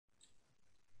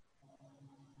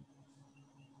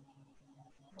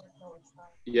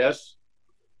Yes?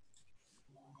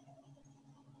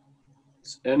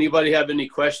 Anybody have any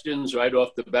questions right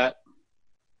off the bat?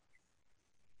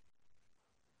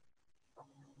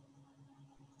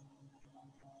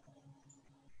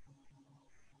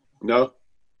 No?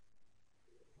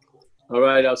 All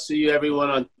right, I'll see you everyone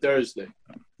on Thursday.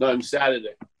 No, on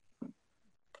Saturday.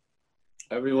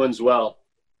 Everyone's well.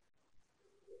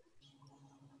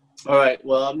 All right,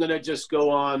 well, I'm going to just go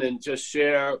on and just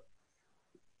share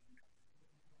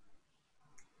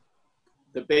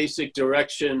the basic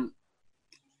direction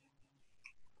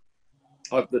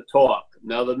of the talk.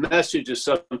 Now, the message is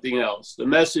something else. The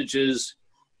message is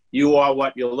you are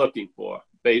what you're looking for,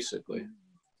 basically.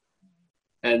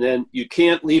 And then you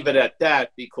can't leave it at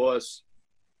that because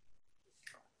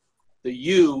the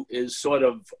you is sort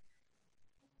of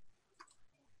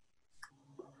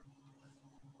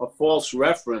a false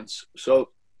reference. So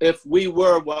if we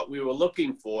were what we were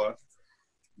looking for,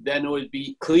 then it would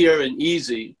be clear and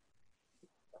easy.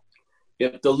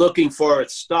 If the looking for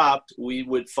it stopped, we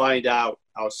would find out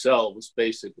ourselves,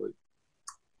 basically.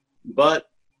 But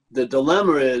the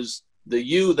dilemma is the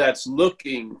you that's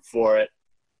looking for it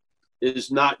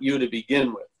is not you to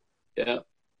begin with. Yeah.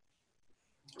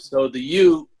 So the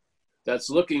you that's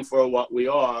looking for what we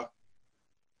are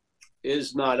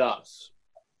is not us.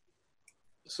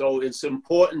 So it's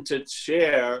important to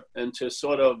share and to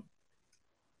sort of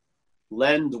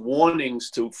lend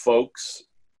warnings to folks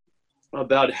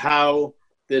about how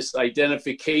this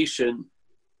identification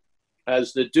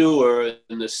as the doer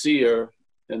and the seer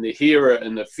and the hearer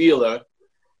and the feeler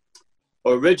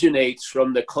originates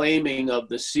from the claiming of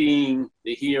the seeing,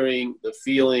 the hearing, the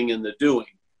feeling, and the doing.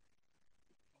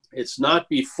 It's not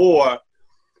before.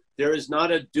 There is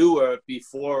not a doer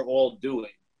before all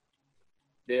doing.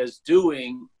 There's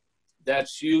doing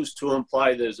that's used to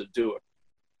imply there's a doer.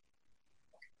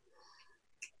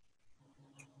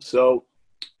 So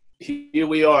here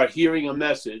we are hearing a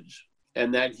message,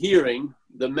 and that hearing,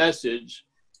 the message,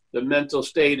 the mental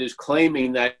state is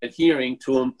claiming that hearing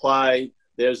to imply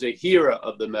there's a hearer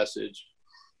of the message.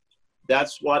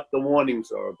 That's what the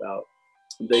warnings are about.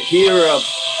 The hearer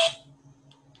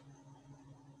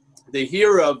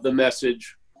of the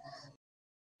message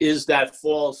is that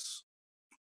false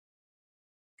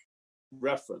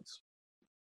reference.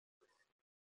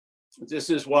 This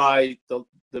is why the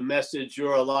message,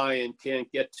 you're a lion, can't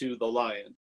get to the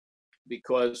lion,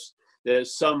 because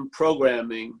there's some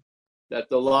programming that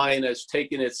the lion has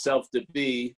taken itself to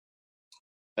be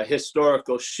a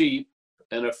historical sheep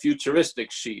and a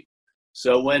futuristic sheep.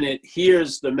 So when it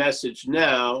hears the message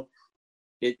now,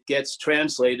 it gets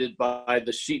translated by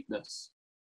the sheepness.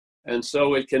 And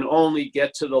so it can only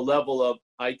get to the level of,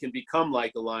 I can become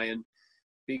like a lion,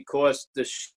 because the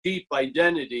sheep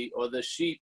identity or the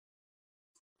sheep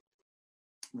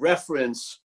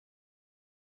reference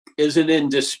isn't in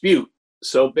dispute.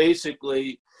 So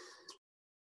basically,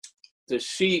 the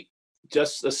sheep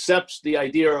just accepts the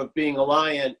idea of being a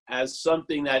lion as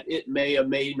something that it may or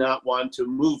may not want to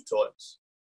move towards.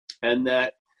 And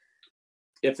that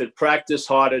if it practiced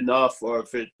hard enough, or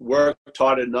if it worked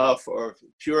hard enough, or if it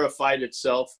purified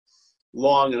itself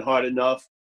long and hard enough,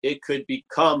 it could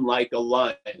become like a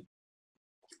lion.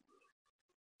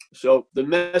 So the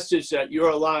message that you're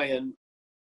a lion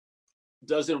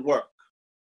doesn't work.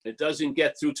 It doesn't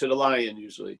get through to the lion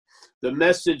usually. The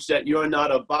message that you're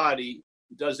not a body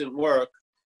doesn't work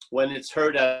when it's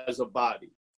heard as a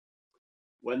body.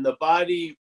 When the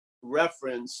body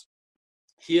reference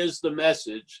hears the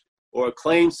message or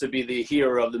claims to be the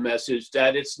hearer of the message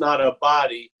that it's not a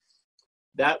body,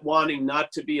 that wanting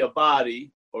not to be a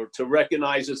body or to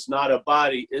recognize it's not a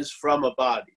body is from a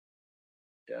body.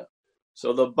 Yeah.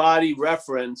 So the body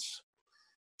reference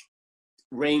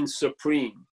reigns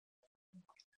supreme.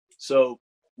 So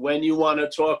when you want to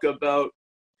talk about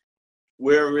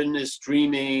we're in this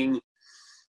dreaming,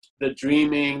 and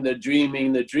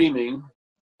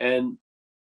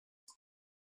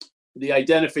the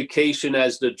identification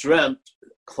as the dreamt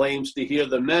claims to hear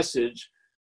the message,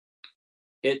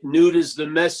 it neuters the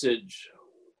message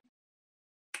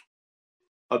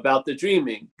about the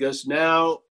dreaming, because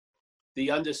now the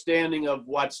understanding of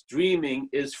what's dreaming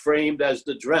is framed as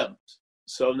the dreamt.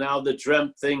 So now the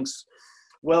dreamt thinks,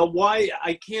 well, why?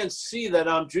 I can't see that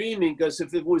I'm dreaming, because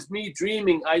if it was me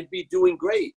dreaming, I'd be doing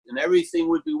great and everything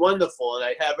would be wonderful and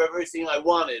I'd have everything I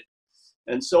wanted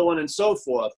and so on and so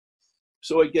forth.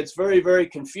 So it gets very, very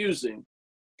confusing.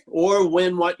 Or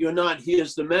when what you're not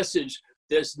hears the message,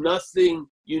 there's nothing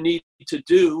you need to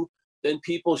do, then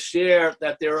people share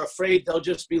that they're afraid they'll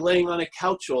just be laying on a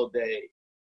couch all day.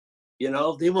 You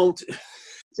know, they won't,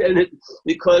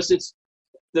 because it's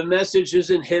the message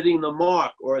isn't hitting the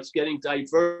mark, or it's getting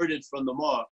diverted from the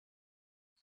mark.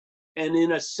 And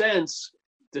in a sense,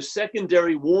 the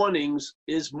secondary warnings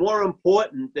is more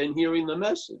important than hearing the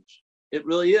message. It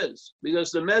really is,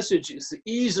 because the message is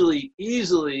easily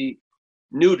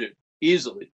neutered,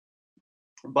 easily,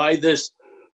 by this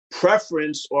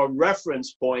preference or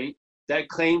reference point that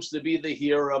claims to be the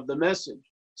hearer of the message.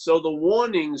 So the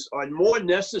warnings are more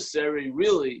necessary,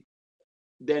 really,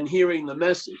 than hearing the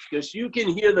message, because you can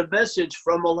hear the message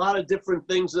from a lot of different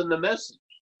things in the message.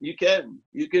 You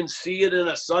can see it in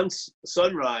a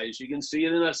sunrise. You can see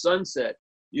it in a sunset.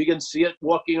 You can see it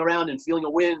walking around and feeling a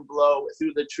wind blow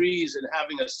through the trees and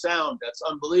having a sound that's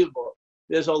unbelievable.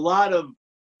 There's a lot of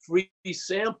free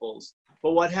samples,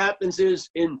 but what happens is,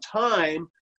 in time,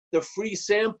 the free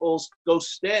samples go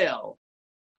stale.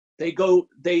 They go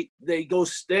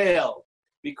stale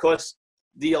because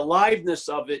the aliveness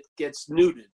of it gets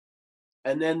neutered.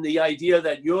 And then the idea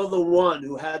that you're the one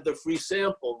who had the free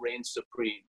sample reigns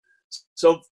supreme.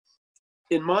 So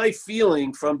in my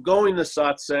feeling from going to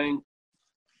satsang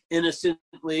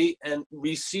innocently and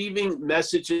receiving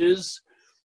messages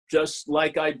just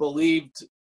like I believed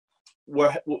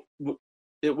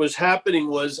it was happening,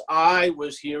 was I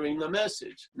was hearing the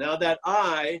message. Now that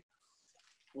I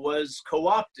was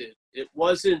co-opted. It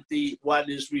wasn't what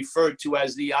is referred to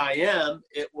as the I am,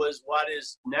 it was what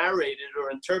is narrated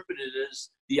or interpreted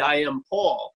as the I am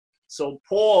Paul. So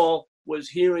Paul was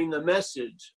hearing the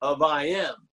message of I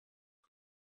am.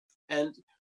 And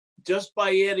just by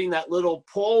adding that little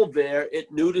Paul there,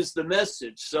 it neuters the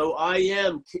message. So I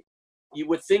am, you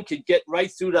would think, could get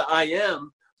right through to I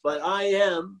am, but I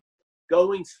am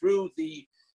going through the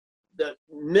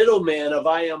middleman of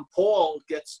I am Paul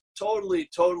gets totally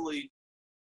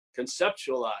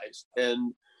conceptualized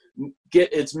and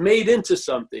it's made into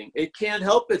something. It can't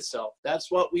help itself.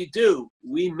 That's what we do.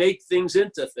 We make things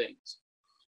into things.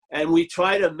 And we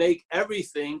try to make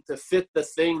everything to fit the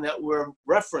thing that we're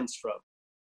referenced from.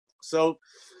 So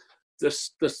the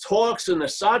talks and the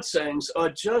satsangs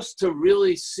are just to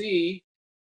really see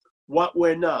what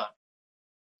we're not.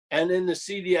 And then to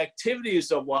see the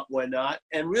activities of what we're not,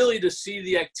 and really to see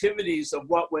the activities of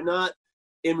what we're not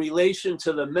in relation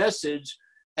to the message.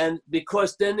 And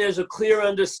because then there's a clear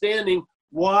understanding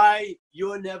why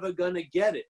you're never going to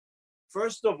get it.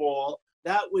 First of all,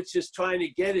 that which is trying to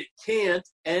get it can't,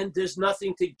 and there's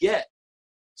nothing to get.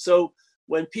 So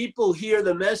when people hear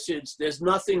the message, there's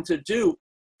nothing to do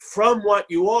from what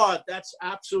you are, that's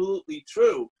absolutely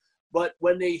true. But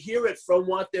when they hear it from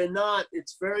what they're not,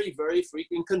 it's very, very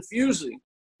freaking confusing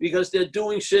because they're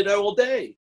doing shit all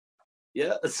day.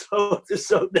 Yeah. So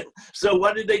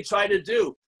what did they try to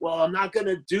do? Well, I'm not going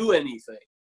to do anything.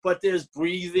 But there's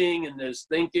breathing and there's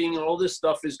thinking and all this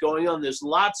stuff is going on. There's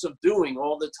lots of doing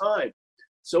all the time.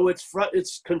 So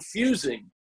it's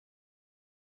confusing.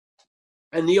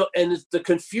 And the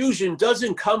confusion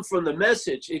doesn't come from the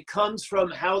message. It comes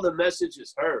from how the message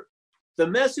is heard. The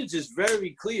message is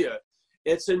very clear.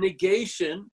 It's a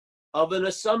negation of an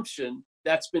assumption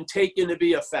that's been taken to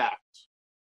be a fact.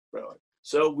 Really.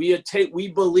 So we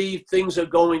believe things are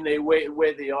going the way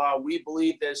where they are. We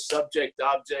believe there's subject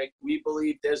object. We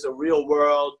believe there's a real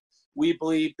world. We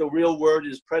believe the real world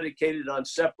is predicated on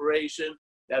separation.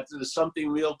 That there's something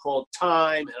real called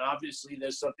time, and obviously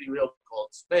there's something real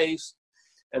called space,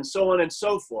 and so on and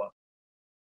so forth.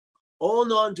 All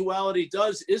non-duality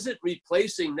does isn't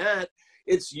replacing that.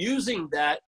 It's using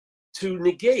that to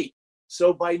negate.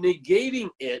 So by negating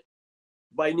it,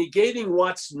 by negating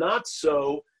what's not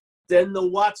so, then the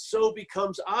what's so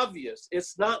becomes obvious.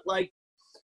 It's not like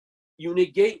you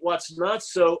negate what's not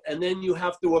so and then you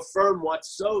have to affirm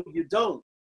what's so. You don't.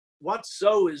 What's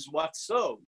so is what's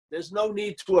so. There's no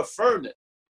need to affirm it.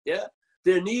 Yeah.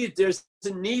 There's a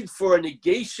need for a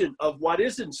negation of what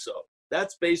isn't so.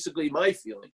 That's basically my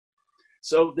feeling.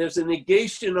 So there's a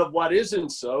negation of what isn't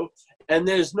so, and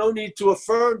there's no need to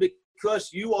affirm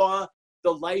because you are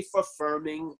the life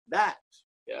affirming that.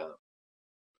 Yeah.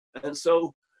 And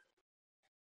so,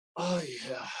 oh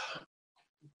yeah.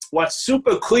 What's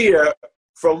super clear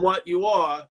from what you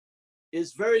are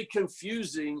is very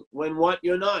confusing when what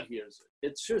you're not hears it.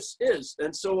 It just is.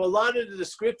 And so a lot of the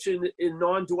description in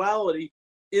non-duality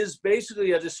is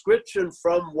basically a description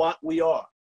from what we are.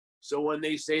 So when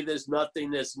they say there's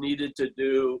nothing that's needed to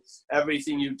do,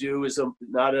 everything you do is a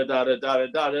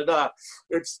da-da-da-da-da-da-da-da,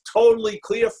 it's totally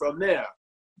clear from there.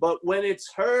 But when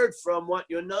it's heard from what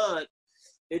you're not,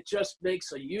 it just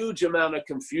makes a huge amount of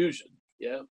confusion,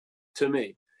 yeah, to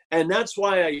me. And that's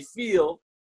why I feel,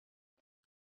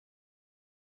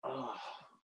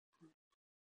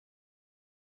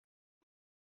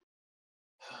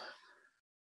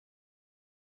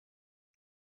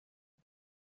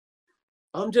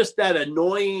 I'm just that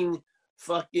annoying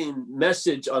fucking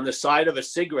message on the side of a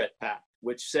cigarette pack,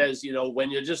 which says, you know,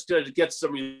 when you're just going to get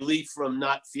some relief from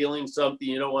not feeling something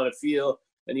you don't want to feel,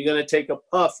 and you're going to take a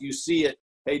puff, you see it.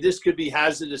 Hey, this could be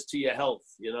hazardous to your health.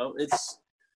 You know, it's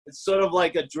sort of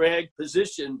like a drag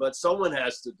position, but someone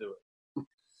has to do it.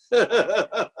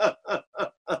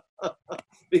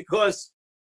 Because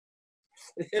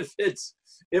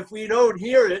if we don't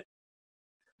hear it,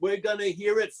 we're going to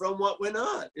hear it from what we're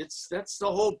not. That's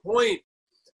the whole point.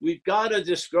 We've got to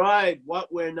describe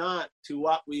what we're not to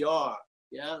what we are.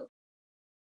 Yeah.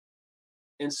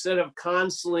 Instead of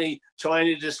constantly trying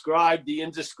to describe the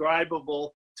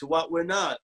indescribable to what we're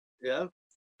not. Yeah.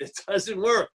 It doesn't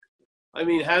work. I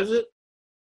mean, has it?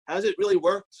 Has it really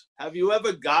worked? Have you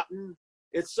ever gotten?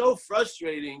 It's so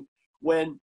frustrating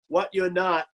when what you're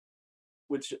not,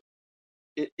 which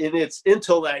in its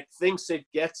intellect thinks it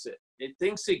gets it. It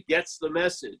thinks it gets the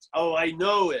message. Oh, I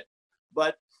know it.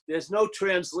 But there's no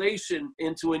translation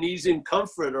into an ease and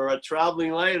comfort or a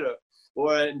traveling lighter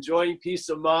or enjoying peace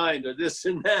of mind or this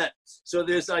and that. So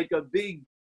there's like a big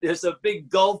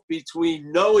gulf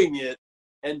between knowing it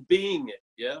and being it.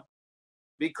 Yeah.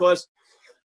 Because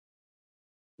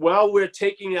while we're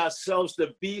taking ourselves to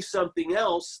be something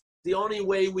else, the only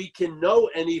way we can know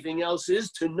anything else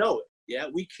is to know it. Yeah.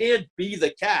 We can't be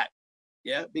the cat.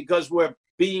 Yeah. Because we're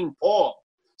being Paul.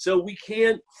 So we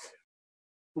can't,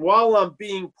 while I'm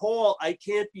being Paul, I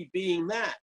can't be being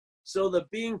that. So the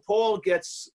being Paul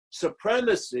gets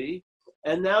supremacy,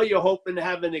 and now you're hoping to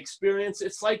have an experience.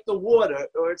 It's like the water,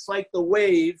 or it's like the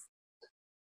wave,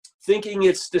 thinking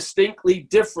it's distinctly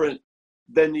different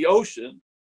than the ocean,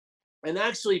 and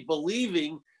actually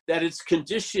believing that its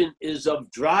condition is of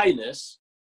dryness,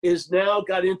 is now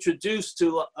got introduced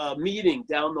to a meeting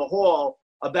down the hall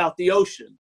about the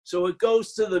ocean. So it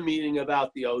goes to the meeting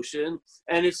about the ocean,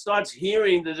 and it starts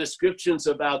hearing the descriptions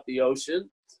about the ocean,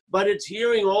 but it's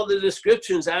hearing all the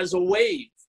descriptions as a wave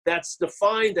that's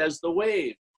defined as the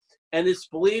wave, and it's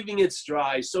believing it's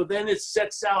dry. So then it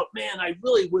sets out, man, I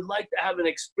really would like to have an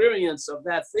experience of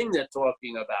that thing they're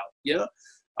talking about. You know,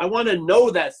 I want to know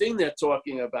that thing they're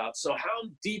talking about. So how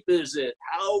deep is it?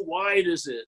 How wide is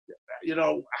it? You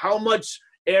know, how much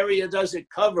area does it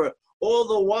cover? All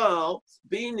the while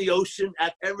being the ocean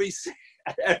at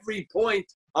every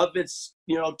point of its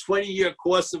 20-year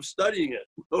course of studying it,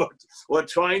 or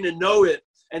trying to know it,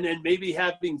 and then maybe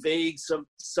having vague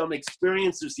some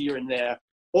experiences here and there,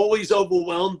 always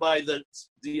overwhelmed by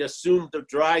the assumed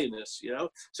dryness.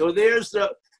 So there's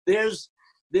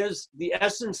the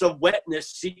essence of wetness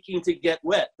seeking to get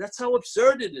wet. That's how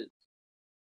absurd it is.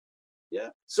 Yeah.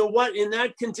 So what in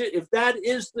that condition, if that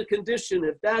is the condition,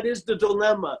 if that is the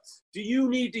dilemma, do you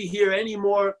need to hear any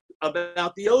more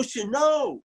about the ocean?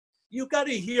 No, you got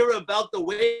to hear about the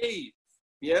wave.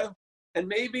 Yeah. And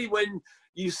maybe when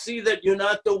you see that you're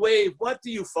not the wave, what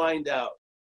do you find out?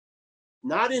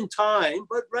 Not in time,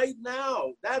 but right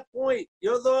now, that point,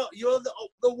 you're the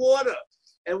water.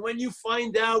 And when you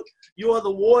find out you're the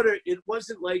water, it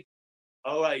wasn't like,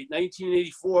 all right,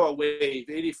 1984 wave,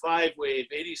 85 wave,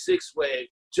 86 wave,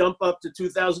 jump up to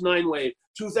 2009 wave,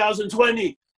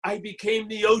 2020, I became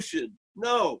the ocean.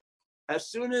 No, as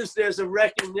soon as there's a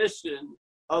recognition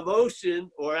of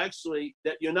ocean, or actually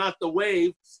that you're not the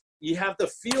wave, you have the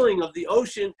feeling of the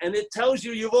ocean, and it tells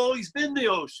you you've always been the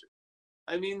ocean.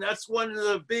 I mean, that's one of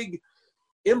the big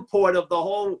import of the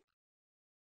whole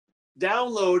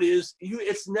download is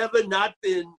it's never not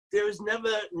been, there's never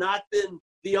not been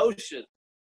the ocean.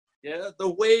 Yeah, the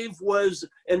wave was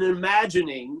an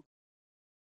imagining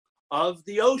of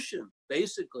the ocean,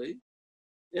 basically.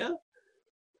 Yeah.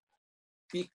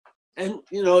 And,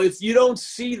 if you don't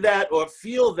see that or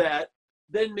feel that,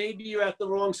 then maybe you're at the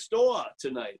wrong store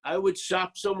tonight. I would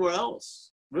shop somewhere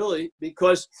else, really,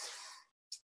 because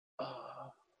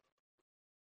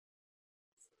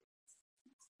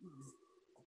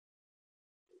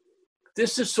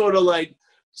this is sort of like,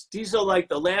 these are like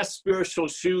the last spiritual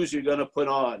shoes you're going to put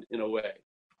on, in a way.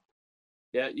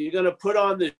 Yeah, you're going to put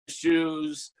on the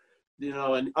shoes,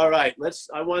 and all right,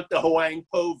 I want the Huang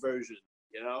Po version,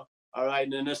 all right,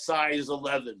 and then a size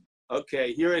 11.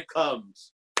 Okay, here it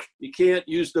comes. You can't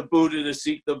use the Buddha to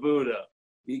seek the Buddha.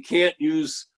 You can't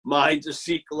use mind to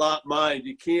seek mind.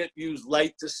 You can't use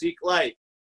light to seek light.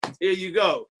 Here you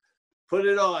go. Put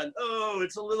it on. Oh,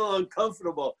 it's a little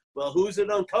uncomfortable. Well, who's it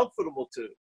uncomfortable to?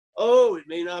 Oh, it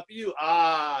may not be you.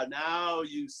 Ah, now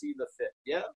you see the fit.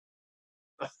 Yeah.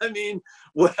 I mean,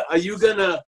 are you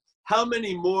how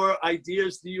many more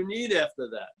ideas do you need after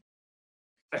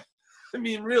that? I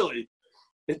mean, really,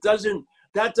 that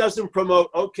doesn't promote,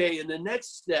 okay, in the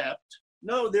next step.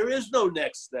 No, there is no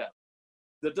next step.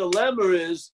 The dilemma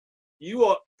is you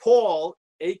are Paul,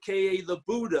 aka the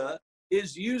Buddha,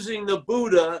 is using the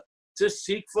Buddha to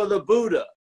seek for the Buddha.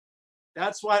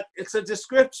 That's what it's a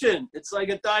description. It's like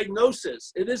a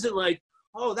diagnosis. It isn't like,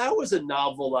 oh, that was a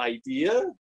novel idea.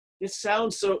 It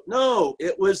sounds so, no,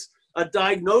 it was a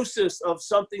diagnosis of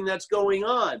something that's going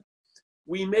on.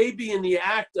 We may be in the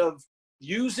act of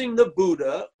using the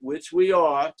Buddha, which we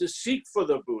are, to seek for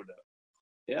the Buddha.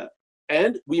 Yeah.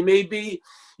 And we may be,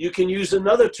 you can use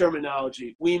another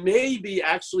terminology. We may be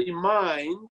actually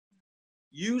mind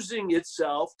using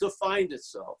itself to find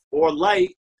itself, or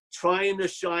light trying to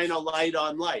shine a light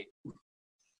on light.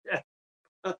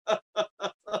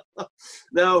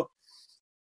 Now,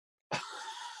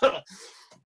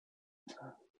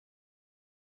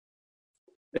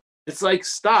 it's like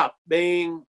stop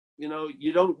being,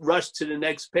 you don't rush to the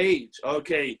next page.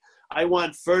 Okay, I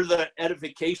want further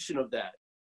edification of that.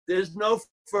 There's no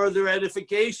further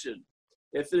edification.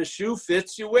 If the shoe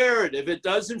fits, you wear it. If it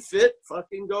doesn't fit,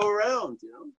 fucking go around,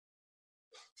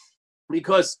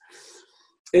 Because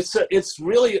it's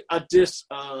really a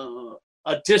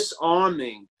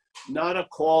disarming, not a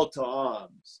call to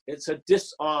arms. It's a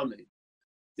disarming.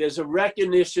 There's a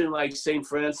recognition, like St.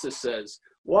 Francis says,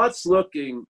 what's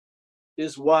looking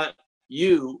is what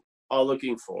you are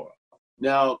looking for.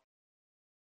 Now,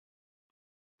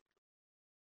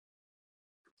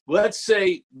 let's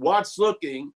say what's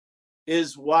looking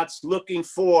is what's looking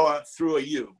for through a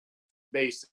you,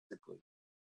 basically.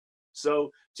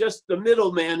 So just the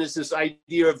middleman is this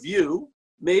idea of you.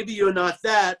 Maybe you're not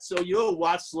that, so you're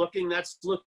what's looking, that's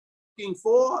looking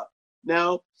for.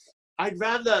 Now, I'd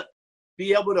rather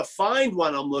be able to find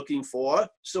what I'm looking for,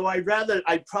 so I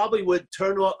probably would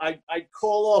I'd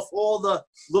call off all the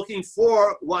looking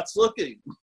for what's looking,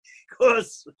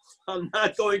 because I'm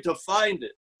not going to find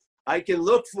it. I can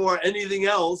look for anything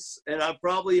else, and I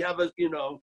probably have a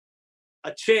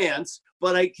chance,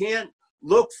 but I can't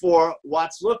look for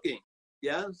what's looking.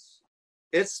 Yes,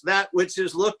 it's that which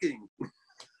is looking.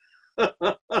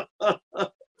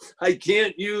 I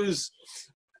can't use,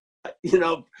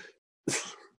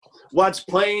 what's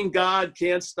playing God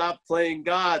can't stop playing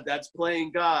God. That's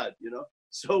playing God,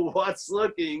 So what's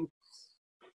looking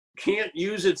can't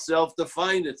use itself to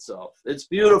find itself. It's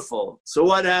beautiful. So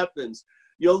what happens?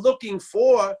 You're looking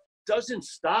for doesn't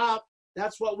stop.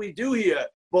 That's what we do here.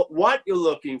 But what you're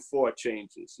looking for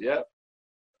changes. Yeah.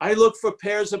 I look for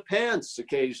pairs of pants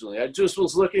occasionally. I just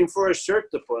was looking for a shirt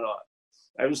to put on.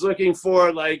 I was looking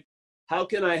for, how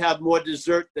can I have more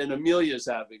dessert than Amelia's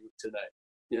having tonight?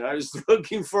 I was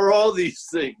looking for all these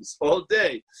things all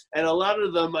day. And a lot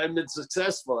of them I've been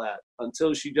successful at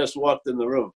until she just walked in the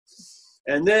room.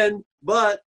 And then,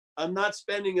 but I'm not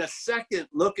spending a second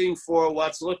looking for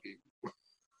what's looking.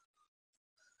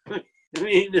 I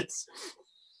mean, it's...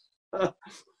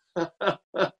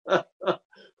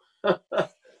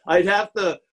 I'd have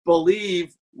to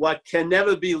believe what can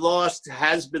never be lost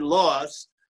has been lost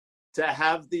to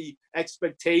have the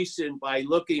expectation by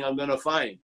looking I'm going to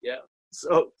find. Yeah.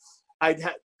 So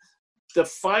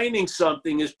defining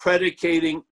something is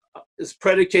predicated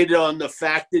on the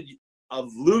fact of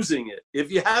losing it.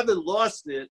 If you haven't lost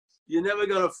it, you're never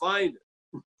going to find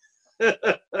it.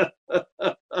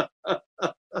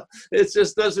 It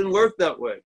just doesn't work that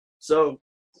way. So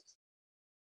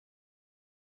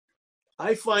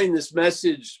I find this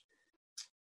message,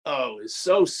 is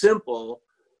so simple,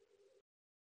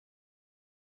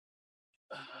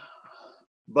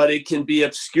 but it can be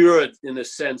obscured in a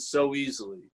sense so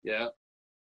easily. Yeah.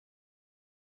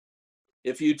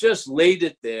 If you just laid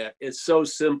it there, it's so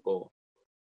simple.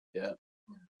 Yeah.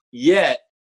 Yet,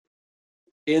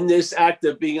 in this act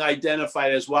of being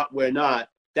identified as what we're not,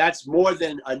 that's more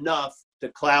than enough to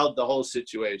cloud the whole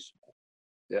situation.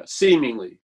 Yeah.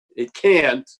 Seemingly. It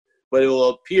can't, but it will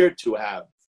appear to have.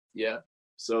 Yeah.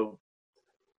 So,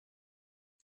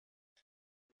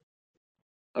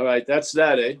 all right, that's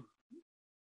that, eh?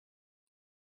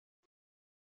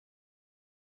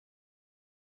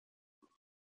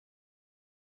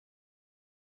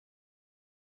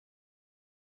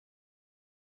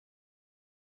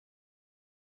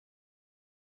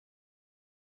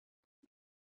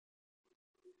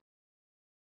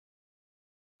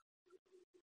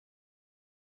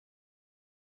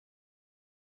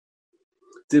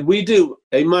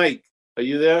 Hey Mike, are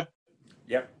you there?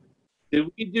 Yep. Did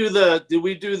we do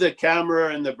the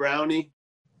camera and the brownie?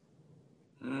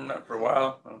 Not for a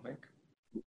while, I don't think.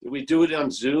 Did we do it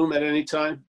on Zoom at any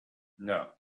time? No.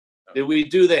 Did we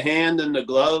do the hand and the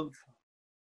glove?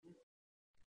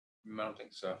 I don't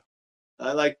think so.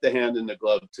 I like the hand and the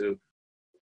glove too.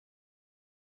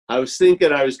 I was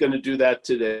thinking I was going to do that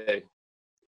today,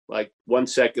 like 1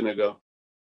 second ago.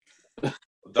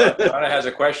 Donna has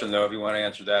a question, though, if you want to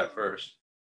answer that first.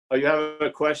 Oh, you have a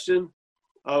question?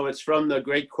 Oh, it's from the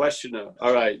great questioner.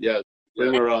 All right, yeah,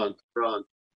 bring her on.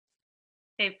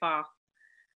 Hey, Paul.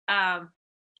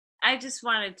 I just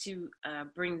wanted to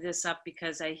bring this up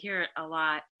because I hear it a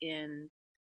lot in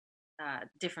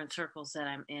different circles that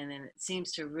I'm in, and it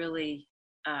seems to really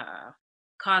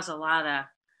cause a lot of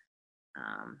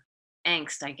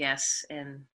angst, I guess,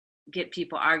 and get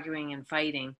people arguing and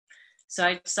fighting. So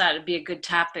I just thought it'd be a good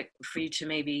topic for you to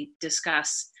maybe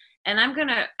discuss. And I'm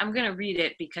gonna read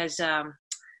it because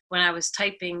when I was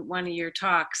typing one of your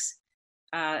talks,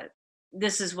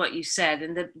 this is what you said,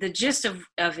 and the gist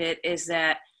of it is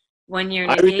that when you're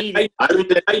negating,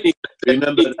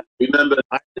 remember,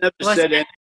 I never said anything.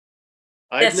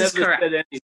 This is correct. Said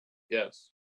anything. Yes,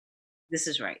 this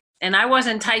is right, and I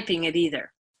wasn't typing it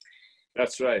either.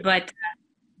 That's right. But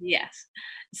yes,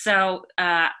 so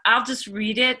I'll just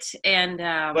read it, and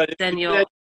then you'll.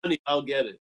 I'll get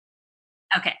it.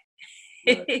 Okay.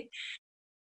 Right.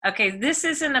 Okay, this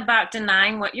isn't about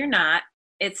denying what you're not.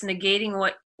 It's negating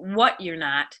what you're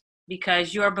not,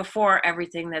 because you're before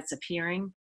everything that's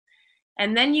appearing.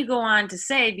 And then you go on to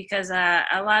say, because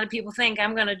a lot of people think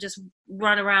I'm going to just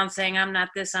run around saying I'm not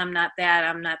this, I'm not that,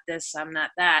 I'm not this, I'm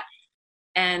not that.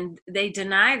 And they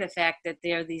deny the fact that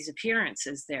there are these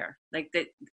appearances there. Like that,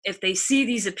 if they see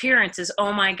these appearances,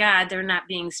 oh my God, they're not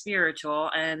being spiritual,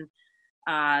 and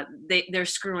they're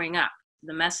screwing up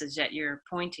the message that you're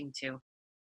pointing to.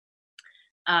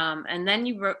 And then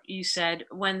you said,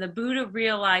 when the Buddha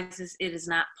realizes it is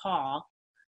not Paul,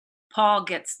 Paul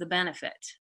gets the benefit.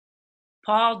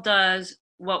 Paul does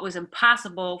what was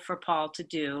impossible for Paul to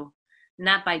do,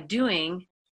 not by doing,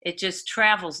 it just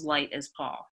travels light as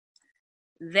Paul.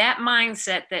 That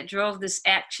mindset that drove this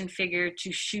action figure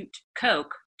to shoot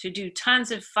coke, to do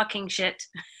tons of fucking shit,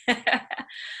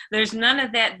 there's none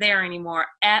of that there anymore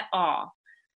at all.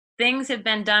 Things have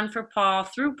been done for Paul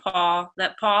through Paul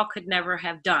that Paul could never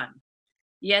have done.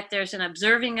 Yet there's an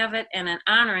observing of it and an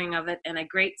honoring of it and a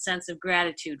great sense of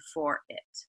gratitude for it.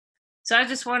 So I was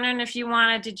just wondering if you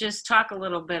wanted to just talk a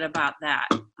little bit about that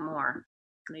more.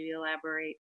 Maybe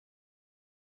elaborate.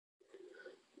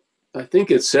 I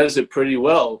think it says it pretty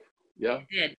well. Yeah.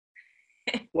 It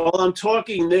did. Well, I'm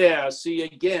talking there. See,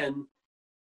 again,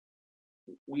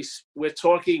 we're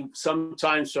talking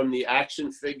sometimes from the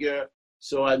action figure.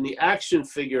 So on the action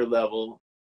figure level,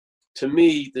 to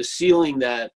me, the ceiling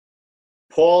that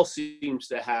Paul seems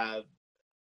to have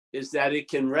is that it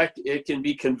can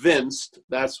be convinced.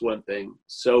 That's one thing.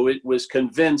 So it was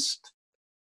convinced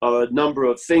of a number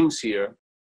of things here.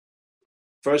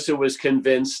 First, it was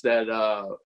convinced that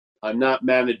I'm not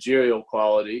managerial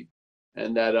quality,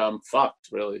 and that I'm fucked,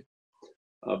 really,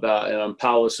 and I'm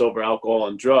powerless over alcohol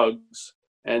and drugs.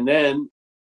 And then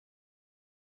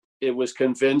it was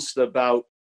convinced about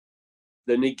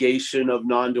the negation of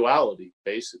non-duality,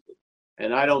 basically.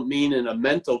 And I don't mean in a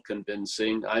mental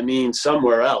convincing, I mean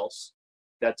somewhere else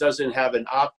that doesn't have an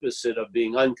opposite of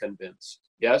being unconvinced.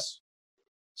 Yes?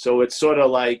 So it's sort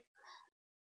of like,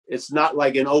 it's not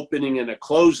like an opening and a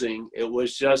closing. It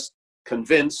was just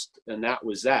convinced, and that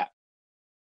was that.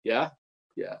 Yeah?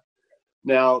 Yeah.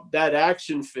 Now, that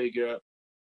action figure,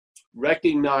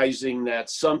 recognizing that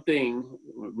something,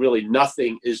 really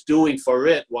nothing, is doing for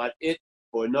it what it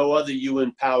or no other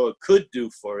human power could do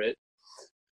for it,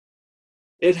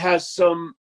 it has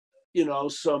some,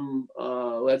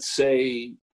 let's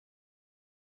say,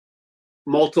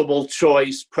 multiple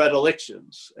choice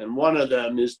predilections. And one of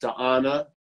them is to honor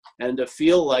and to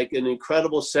feel like an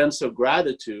incredible sense of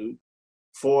gratitude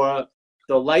for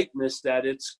the lightness that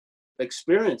it's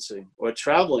experiencing or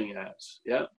traveling as.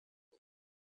 Yeah.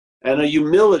 And a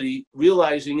humility,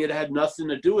 realizing it had nothing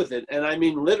to do with it. And I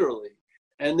mean literally.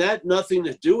 And that nothing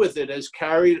to do with it has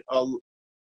carried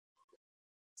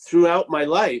throughout my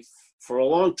life for a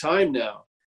long time now.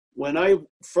 When I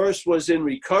first was in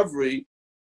recovery,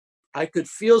 I could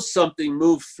feel something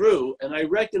move through, and I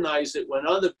recognize it when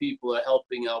other people are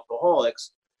helping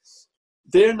alcoholics.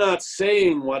 They're not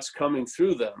saying what's coming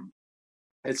through them.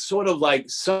 It's sort of like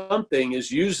something is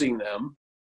using them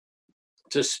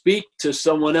to speak to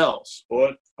someone else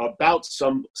or about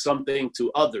something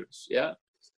to others, yeah?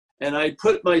 And I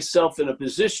put myself in a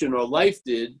position, or life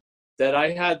did, that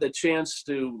I had the chance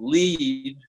to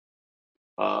lead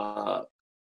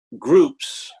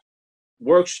groups,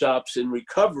 workshops in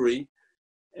recovery.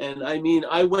 And I mean,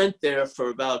 I went there for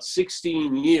about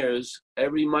 16 years,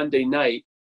 every Monday night.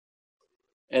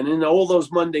 And in all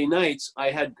those Monday nights,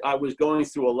 I was going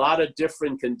through a lot of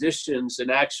different conditions an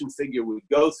action figure would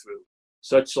go through,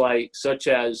 such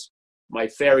as my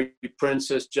fairy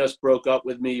princess just broke up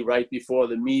with me right before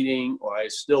the meeting, or I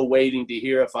was still waiting to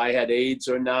hear if I had AIDS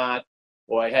or not,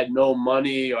 or I had no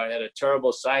money, or I had a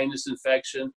terrible sinus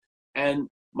infection. And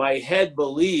my head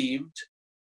believed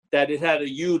that it had a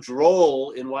huge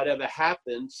role in whatever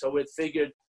happened. So it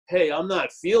figured, hey, I'm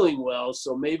not feeling well,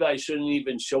 so maybe I shouldn't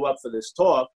even show up for this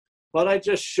talk. But I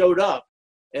just showed up.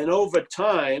 And over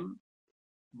time,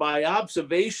 by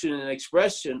observation and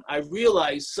expression, I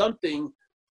realized something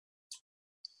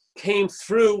came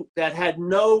through that had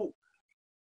no,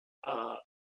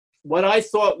 what I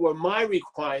thought were my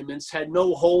requirements had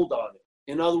no hold on it.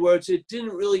 In other words, it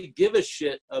didn't really give a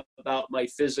shit about my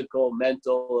physical,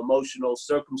 mental, emotional,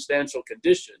 circumstantial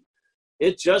condition.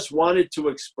 It just wanted to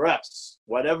express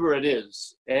whatever it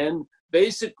is. And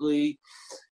basically,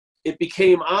 it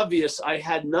became obvious I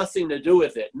had nothing to do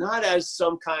with it, not as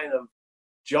some kind of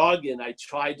jargon I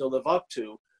tried to live up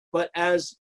to, but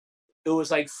as it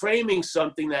was like framing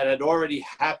something that had already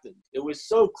happened. It was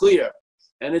so clear.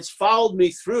 And it's followed me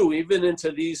through even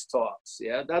into these talks.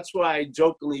 Yeah, that's why I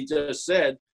jokingly just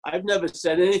said, I've never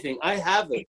said anything. I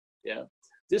haven't. Yeah,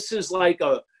 this is like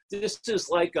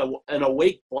an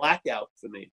awake blackout for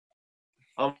me.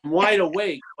 I'm wide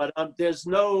awake, but I'm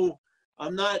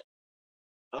not.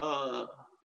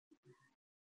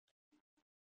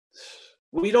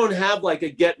 We don't have like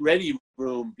a get ready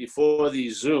room before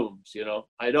these Zooms.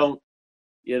 I don't.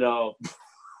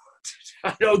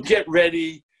 I don't get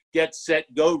ready, get set,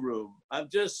 go room. I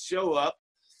just show up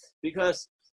because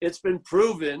it's been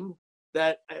proven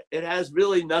that it has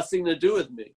really nothing to do with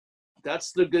me.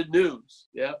 That's the good news.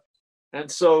 Yeah.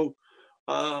 And so,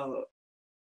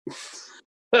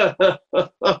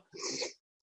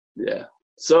 yeah.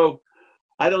 So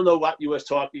I don't know what you was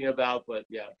talking about, but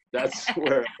yeah, that's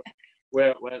where it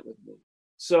went with me.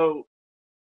 So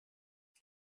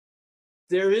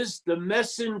the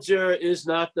messenger is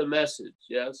not the message.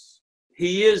 Yes,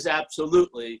 he is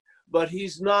absolutely, but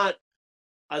he's not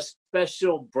a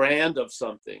special brand of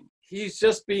something. He's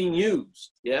just being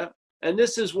used. Yeah. And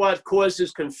this is what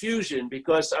causes confusion,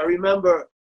 because I remember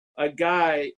a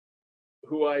guy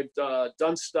who I've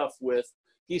done stuff with,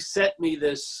 he sent me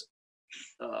this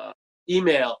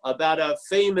email about a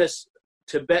famous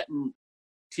Tibetan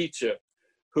teacher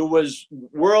who was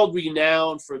world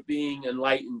renowned for being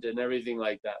enlightened and everything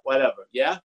like that, whatever,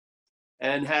 yeah?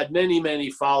 And had many,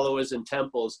 many followers and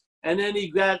temples. And then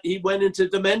he went into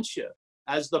dementia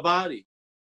as the body.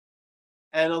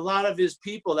 And a lot of his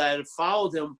people that had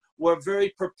followed him were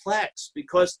very perplexed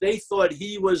because they thought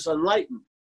he was enlightened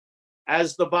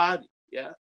as the body,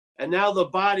 yeah? And now the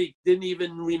body didn't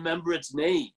even remember its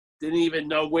name, didn't even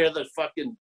know where the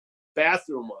fucking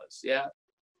bathroom was, yeah?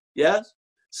 Yes?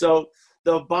 So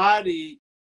the body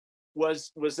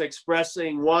was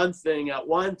expressing one thing at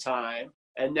one time,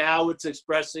 and now it's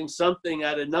expressing something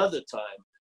at another time.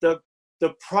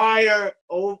 The prior,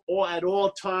 or at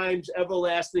all times,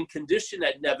 everlasting condition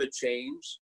had never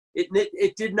changed.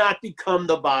 It did not become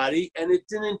the body, and it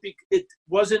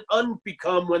wasn't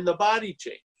unbecome when the body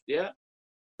changed. Yeah,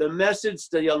 the message,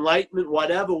 the enlightenment,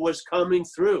 whatever was coming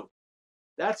through.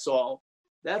 That's all.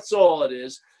 That's all it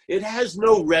is. It has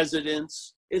no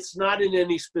residence. It's not in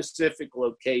any specific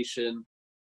location.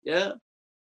 Yeah.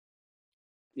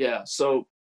 Yeah. So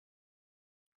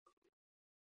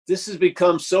this has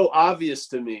become so obvious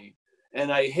to me.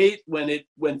 And I hate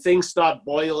when things start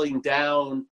boiling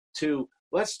down to,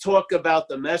 let's talk about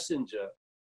the messenger.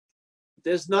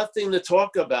 There's nothing to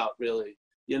talk about, really.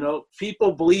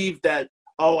 People believe that,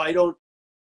 my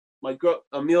girl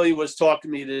Amelia was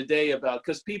talking to me today about,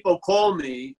 because people call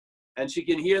me and she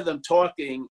can hear them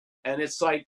talking, and it's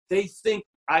like they think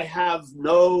I have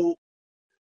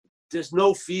there's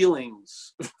no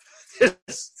feelings.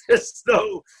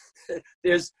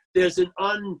 there's an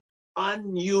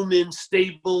unhuman,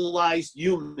 stabilized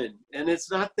human, and it's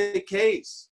not the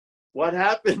case. What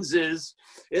happens is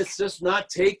it's just not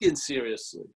taken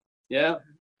seriously. Yeah,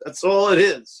 that's all it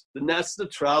is. And that's the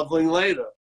traveling later.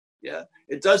 Yeah,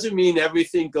 it doesn't mean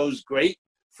everything goes great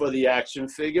for the action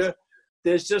figure.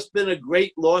 There's just been a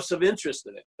great loss of interest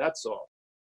in it. That's all.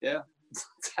 Yeah,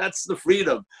 that's the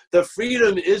freedom. The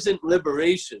freedom isn't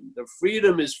liberation. The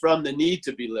freedom is from the need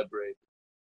to be liberated.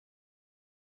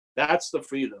 That's the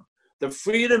freedom. The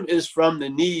freedom is from the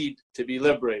need to be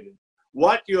liberated.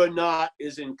 What you're not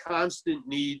is in constant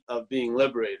need of being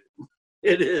liberated.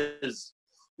 It is.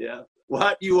 Yeah.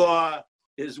 What you are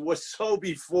is what's so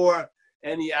before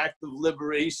any act of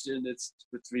liberation. It's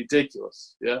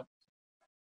ridiculous. Yeah.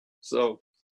 So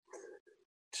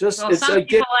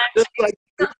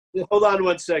hold on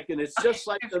one second. It's just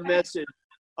like the message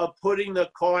of putting the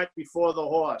cart before the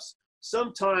horse.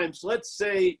 sometimes, let's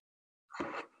say,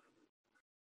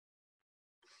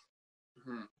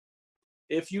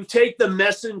 if you take the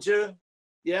messenger,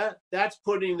 yeah, that's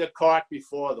putting the cart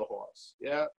before the horse,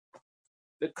 yeah.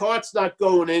 The cart's not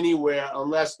going anywhere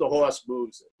unless the horse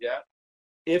moves it, yeah.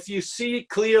 If you see it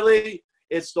clearly,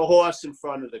 it's the horse in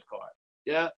front of the cart,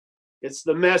 yeah. It's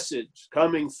the message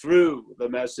coming through the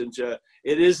messenger.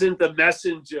 It isn't the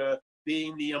messenger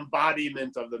being the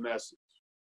embodiment of the message.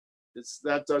 It's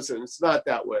not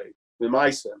that way, in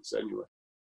my sense, anyway.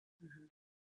 Mhm.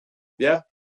 Yeah?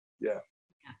 Yeah.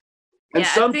 And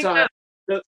Yeah, sometimes,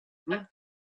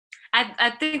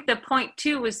 I think the point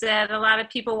too was that a lot of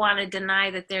people want to deny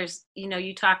that there's,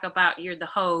 you talk about you're the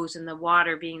hose and the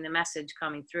water being the message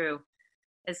coming through.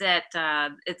 Is that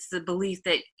it's the belief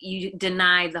that you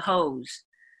deny the hose,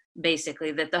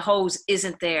 basically, that the hose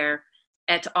isn't there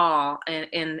at all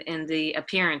in the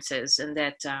appearances, and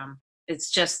that it's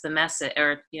just the message,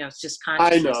 or it's just I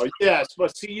consciousness. know, yes,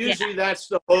 but see, usually that's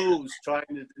the hose trying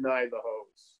to deny the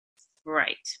hose.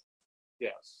 Right.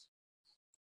 Yes.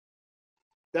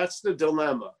 That's the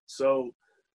dilemma. So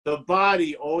the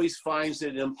body always finds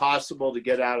it impossible to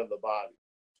get out of the body.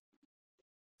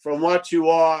 From what you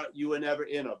are never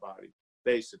in a body,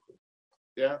 basically.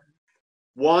 Yeah.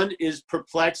 One is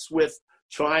perplexed with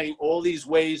trying all these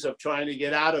ways of trying to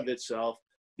get out of itself.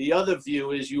 The other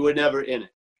view is you were never in it.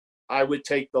 I would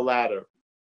take the latter.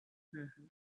 Mm-hmm.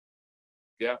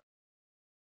 Yeah.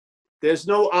 There's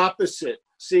no opposite.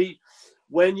 See,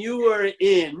 when you are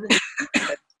in,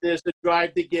 there's the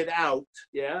drive to get out.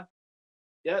 Yeah.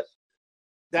 Yes.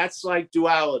 That's like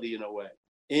duality in a way.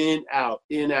 In, out,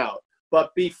 in, out.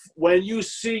 But when you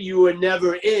see you were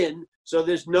never in, so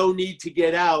there's no need to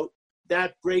get out,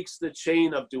 that breaks the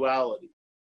chain of duality.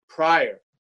 Prior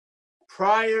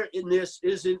in this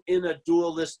isn't in a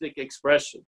dualistic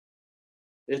expression.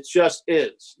 It just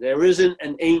is. There isn't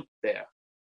an ain't there.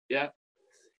 Yeah.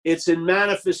 It's in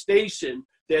manifestation.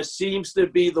 There seems to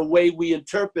be, the way we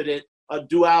interpret it, a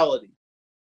duality.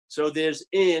 So there's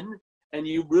in, and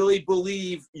you really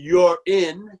believe you're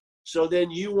in, so then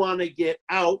you want to get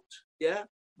out, yeah?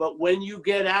 But when you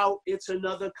get out, it's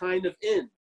another kind of in,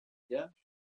 yeah?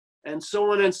 And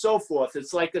so on and so forth.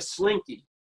 It's like a slinky.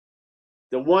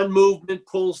 The one movement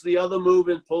pulls the other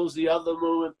movement, pulls the other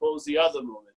movement, pulls the other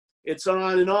movement. It's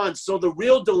on and on. So the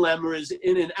real dilemma is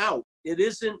in and out. It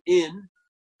isn't in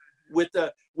with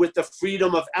the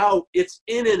freedom of out. It's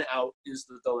in and out is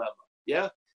the dilemma, yeah?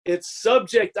 It's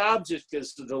subject-object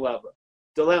is the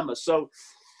dilemma. So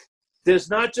there's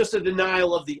not just a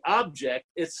denial of the object,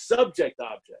 it's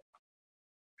subject-object.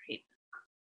 Right.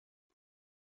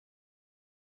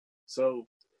 So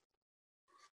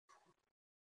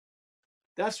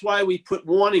that's why we put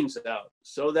warnings out,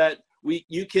 so that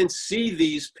you can see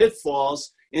these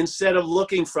pitfalls instead of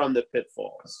looking from the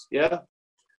pitfalls, yeah?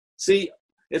 See,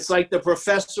 it's like the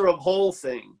professor of hole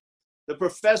thing. The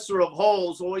professor of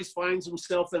holes always finds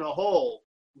himself in a hole.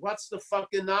 What's the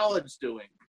fucking knowledge doing?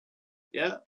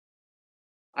 Yeah?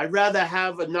 I'd rather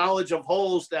have a knowledge of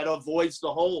holes that avoids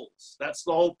the holes. That's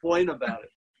the whole point about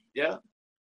it. Yeah?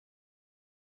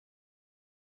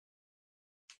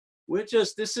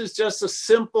 This is just a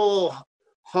simple,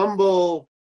 humble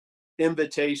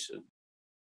invitation.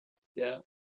 Yeah?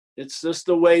 It's just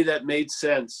the way that made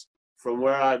sense from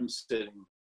where I'm sitting.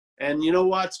 And you know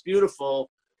what's beautiful?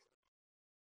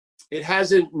 It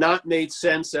hasn't not made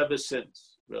sense ever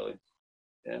since, really.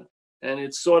 Yeah. And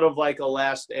it's sort of like a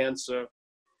last answer.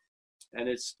 And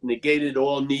it's negated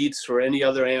all needs for any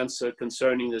other answer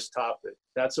concerning this topic.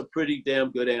 That's a pretty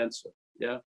damn good answer.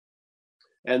 Yeah.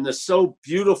 And the so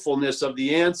beautifulness of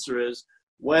the answer is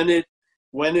when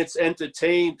it's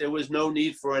entertained, there was no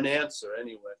need for an answer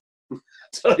anyway.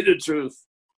 Tell you the truth.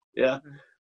 Yeah.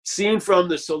 Seen from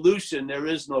the solution, there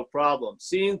is no problem.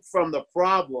 Seen from the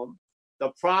problem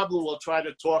will try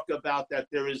to talk about that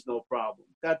there is no problem.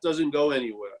 That doesn't go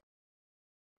anywhere.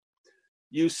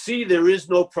 You see there is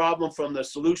no problem from the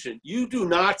solution. You do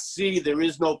not see there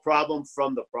is no problem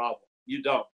from the problem. You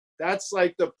don't. That's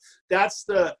the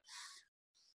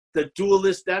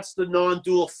dualist, that's the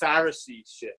non-dual Pharisee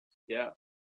shit. Yeah.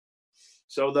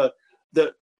 So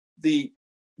the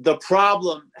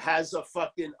problem has a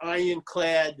fucking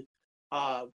ironclad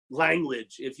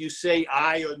language. If you say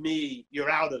I or me, you're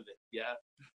out of it. Yeah.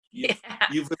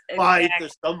 You've applied to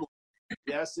someone.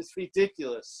 Yes, it's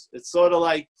ridiculous. It's sort of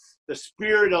like the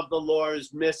spirit of the law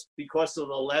is missed because of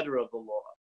the letter of the law.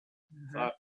 Mm-hmm.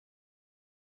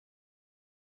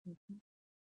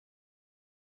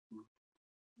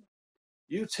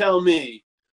 You tell me,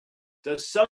 does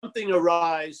something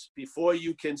arise before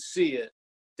you can see it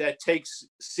that takes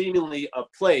seemingly a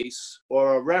place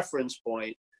or a reference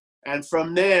point, and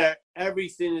from there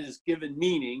everything is given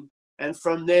meaning, and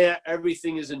from there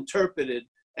everything is interpreted,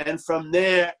 and from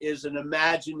there is an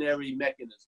imaginary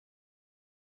mechanism.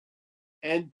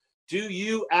 And do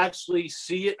you actually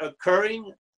see it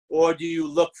occurring, or do you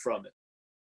look from it?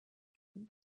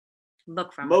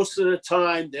 Look from Most of the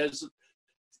time, the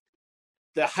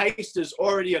heist has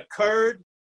already occurred.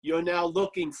 You're now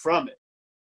looking from it.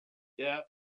 Yeah.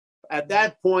 At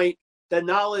that point, the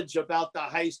knowledge about the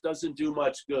heist doesn't do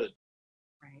much good.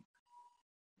 Right.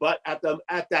 But at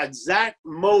that exact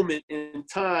moment in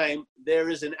time, there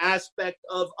is an aspect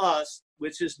of us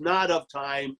which is not of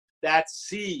time that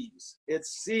sees. It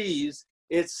sees.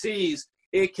 It sees.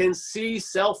 It can see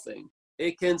selfing.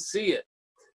 It can see it.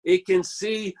 It can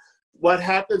see what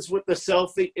happens with the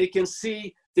selfing. It can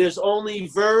see there's only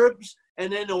verbs,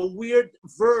 and then a weird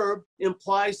verb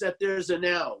implies that there's a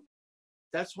noun.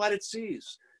 That's what it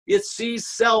sees. It sees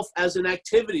self as an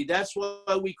activity. That's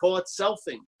why we call it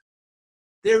selfing.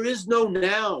 There is no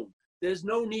noun. There's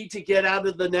no need to get out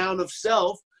of the noun of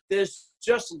self. There's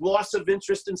just loss of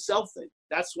interest in selfing.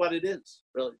 That's what it is,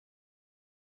 really.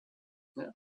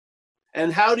 Yeah.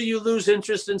 And how do you lose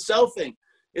interest in selfing?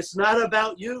 It's not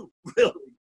about you, really.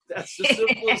 That's as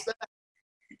simple as that.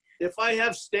 If I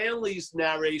have Stanley's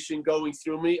narration going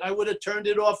through me, I would have turned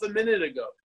it off a minute ago.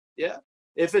 Yeah.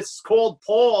 If it's called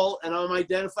Paul and I'm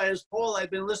identified as Paul, I've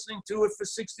been listening to it for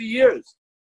 60 years.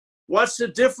 What's the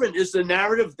difference? Is the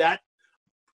narrative that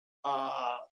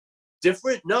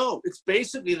different? No, it's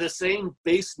basically the same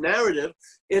base narrative.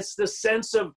 It's the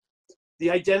sense of the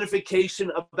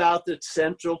identification about the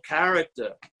central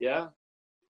character. Yeah.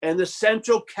 And the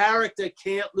central character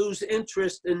can't lose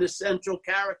interest in the central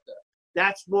character.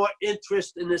 That's more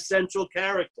interest in the central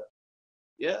character.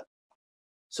 Yeah.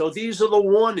 So these are the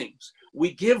warnings.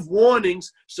 We give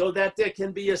warnings so that there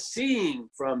can be a seeing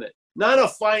from it. Not a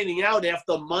finding out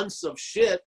after months of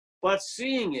shit, but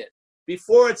seeing it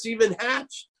before it's even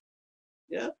hatched.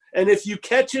 Yeah. And if you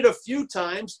catch it a few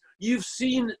times, you've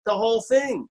seen the whole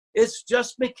thing. It's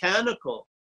just mechanical.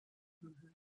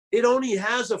 It only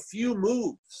has a few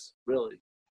moves, really.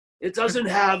 It doesn't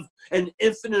have an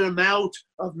infinite amount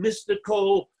of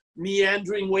mystical,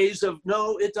 meandering ways of,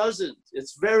 no, it doesn't.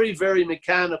 It's very, very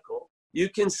mechanical. You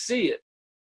can see it.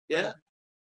 Yeah.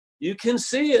 You can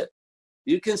see it.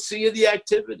 You can see the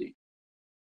activity.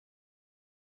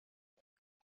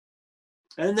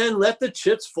 And then let the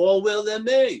chips fall where they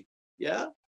may. Yeah.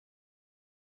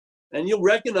 And you'll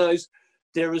recognize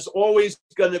there is always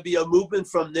going to be a movement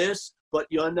from this, but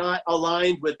you're not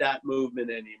aligned with that movement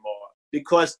anymore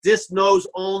because this knows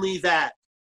only that.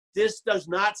 This does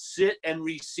not sit and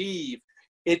receive.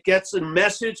 It gets a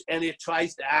message and it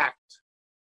tries to act.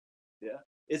 Yeah.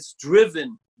 It's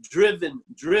driven.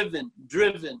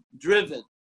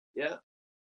 Yeah.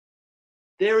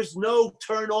 There is no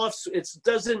turn off. It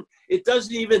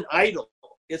doesn't even idle.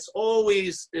 It's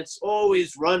always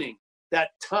running. That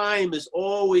time is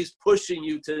always pushing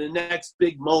you to the next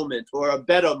big moment or a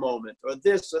better moment or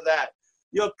this or that.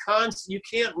 You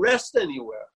can't rest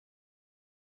anywhere.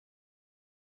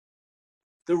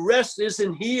 The rest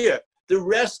isn't here. The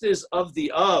rest is of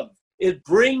the of. It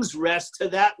brings rest to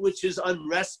that which is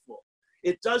unrestful.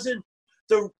 It doesn't,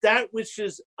 that which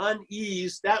is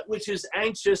unease, that which is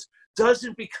anxious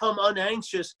doesn't become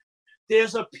unanxious.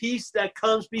 There's a peace that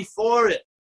comes before it.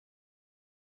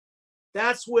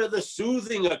 That's where the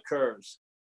soothing occurs.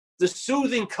 The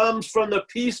soothing comes from the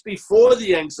peace before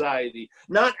the anxiety,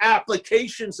 not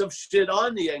applications of shit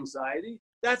on the anxiety.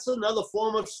 That's another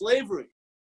form of slavery.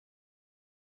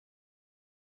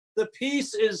 The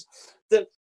peace is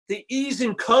the ease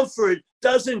and comfort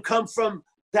doesn't come from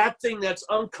that thing that's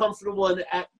uncomfortable and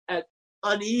at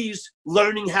unease,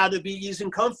 learning how to be easy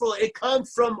and comfortable. It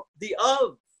comes from the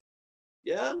of.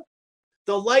 Yeah.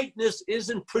 The lightness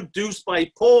isn't produced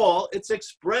by Paul, it's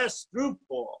expressed through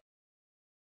Paul.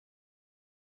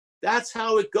 That's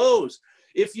how it goes.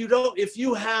 If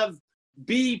you have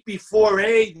B before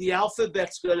A, the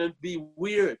alphabet's gonna be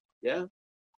weird. Yeah.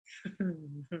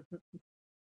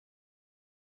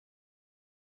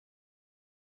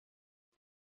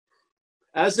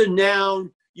 As a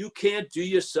noun, you can't do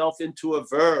yourself into a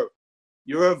verb.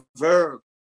 You're a verb.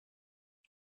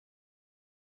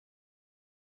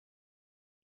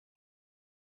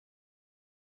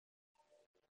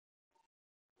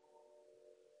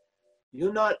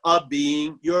 You're not a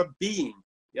being, you're a being.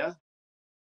 Yeah?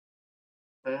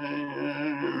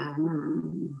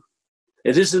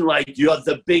 It isn't like you're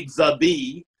the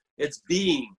bee. It's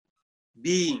being.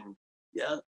 Being.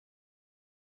 Yeah?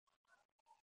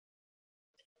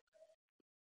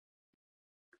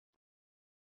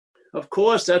 Of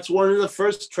course, that's one of the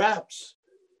first traps.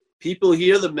 People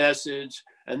hear the message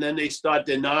and then they start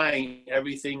denying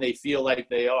everything they feel like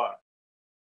they are.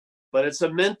 But it's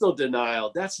a mental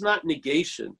denial. That's not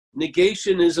negation.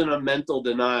 Negation isn't a mental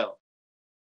denial.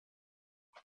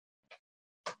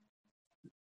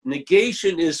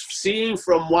 Negation is seeing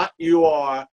from what you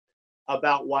are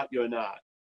about what you're not.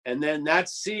 And then that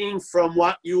seeing from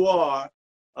what you are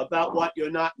about what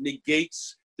you're not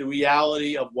negates the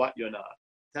reality of what you're not.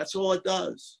 That's all it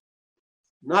does.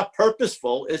 Not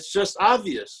purposeful, it's just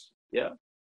obvious. Yeah.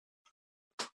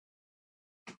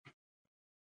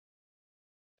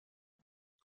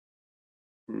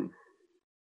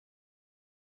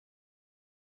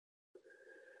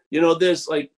 You know, there's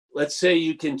like, let's say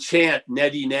you can chant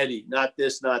neti neti, not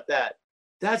this, not that.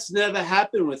 That's never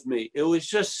happened with me. It was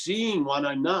just seeing what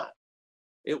I'm not.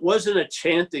 It wasn't a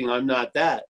chanting, I'm not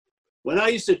that. When I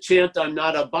used to chant, I'm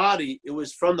not a body, it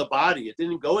was from the body. It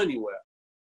didn't go anywhere.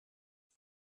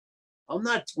 I'm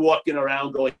not walking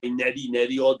around going neti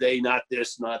neti all day, not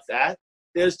this, not that.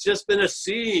 There's just been a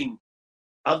seeing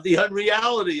of the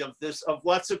unreality of this, of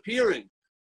what's appearing.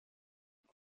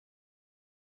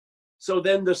 So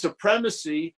then the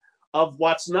supremacy of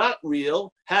what's not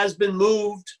real has been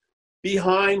moved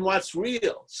behind what's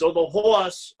real. So the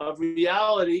horse of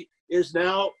reality is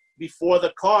now before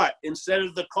the cart, instead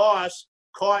of the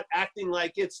cart acting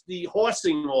like it's the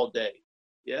horsing all day.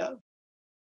 Yeah.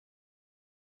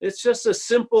 It's just a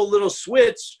simple little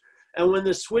switch. And when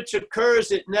the switch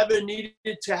occurs, it never needed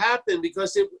to happen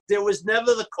because there was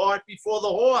never the cart before the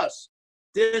horse.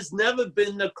 There's never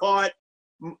been the cart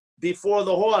before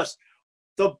the horse.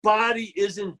 The body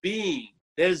isn't being.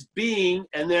 There's being,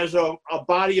 and there's a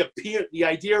body appear. The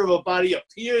idea of a body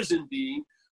appears in being,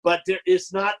 but there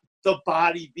is not the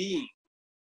body being.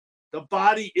 The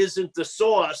body isn't the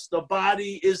source. The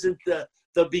body isn't the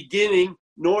beginning,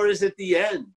 nor is it the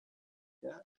end.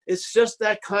 Yeah? It's just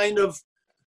that kind of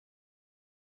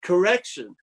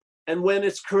correction. And when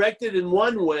it's corrected in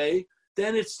one way,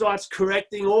 then it starts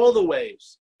correcting all the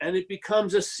ways, and it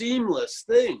becomes a seamless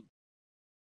thing.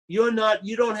 You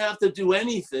don't have to do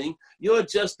anything. You're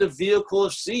just a vehicle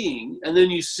of seeing. And then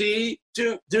you see,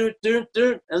 and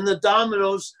the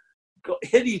dominoes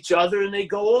hit each other and they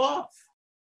go off.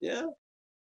 Yeah.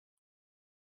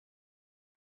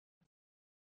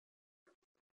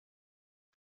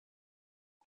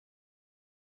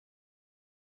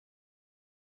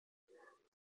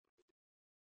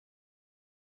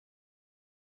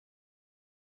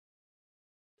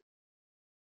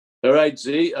 All right,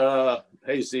 Z.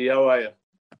 Hey, Z, how are you?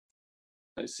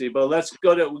 I see. But we're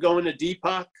going to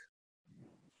Deepak.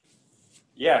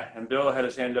 Yeah, and Bill had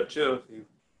his hand up too.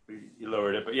 He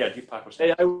lowered it, but yeah, Deepak was.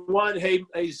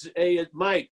 Hey,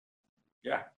 Mike.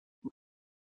 Yeah.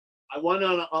 I want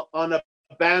on a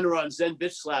banner on Zen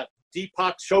Bitch Slap,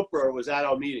 Deepak Chopra was at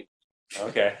our meeting.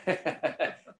 Okay.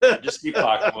 Just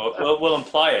Deepak. We'll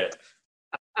imply it.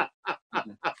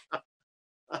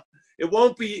 It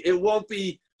won't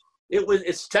be.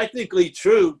 It's technically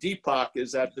true. Deepak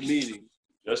is at the meeting.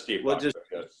 Just Deepak.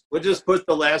 We'll just put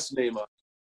the last name on.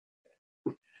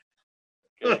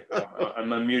 Okay. I'm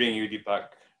unmuting you, Deepak.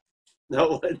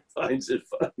 No one finds it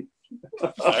funny.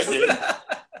 I did. I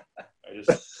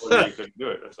just told you couldn't do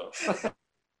it. That's all.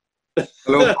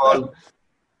 Hello, Paul.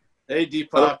 Hey, Deepak.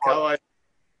 Hello, How are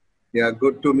you? Yeah,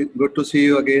 good to see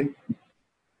you again.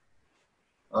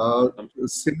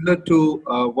 Similar to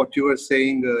what you were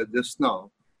saying just now.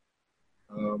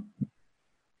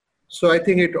 So I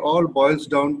think it all boils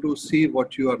down to see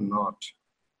what you are not.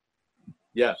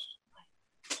 Yes.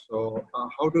 So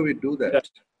how do we do that?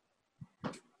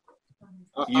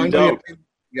 You don't.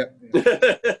 Yeah.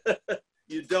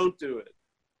 You don't do it.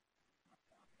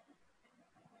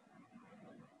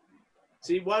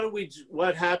 See,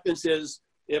 what happens is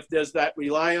if there's that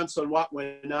reliance on what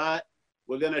we're not,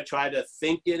 we're going to try to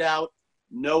think it out,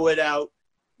 know it out.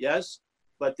 Yes.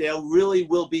 But there really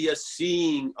will be a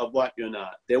seeing of what you're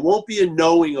not. There won't be a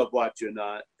knowing of what you're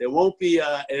not. There won't be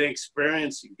an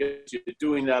experiencing because you're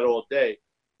doing that all day.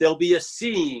 There'll be a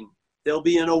seeing. There'll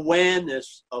be an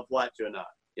awareness of what you're not.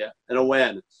 Yeah, an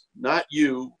awareness. Not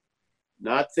you,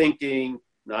 not thinking,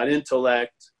 not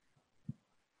intellect.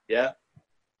 Yeah,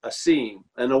 a seeing,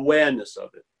 an awareness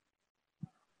of it.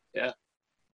 Yeah.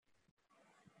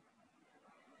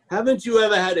 Haven't you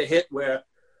ever had a hit where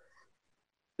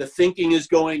the thinking is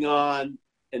going on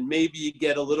and maybe you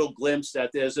get a little glimpse that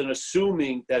there's an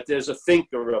assuming that there's a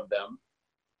thinker of them?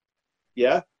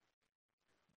 Yeah?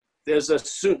 There's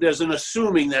an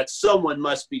assuming that someone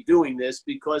must be doing this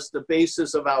because the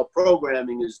basis of our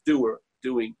programming is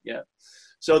doing. Yeah.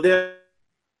 So there's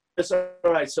all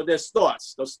right, so there's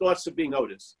thoughts. Those thoughts are being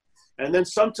noticed. And then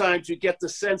sometimes you get the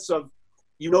sense of,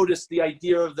 you notice the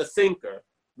idea of the thinker,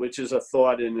 which is a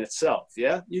thought in itself,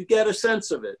 yeah? You get a sense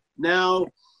of it. Now,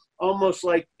 almost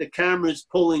like the camera's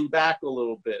pulling back a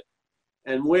little bit,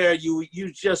 and where you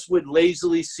just would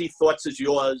lazily see thoughts as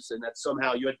yours, and that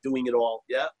somehow you're doing it all,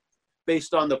 yeah?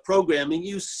 Based on the programming,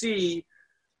 you see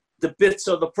the bits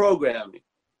of the programming.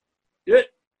 Yeah?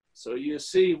 So you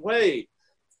see, wait,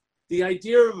 the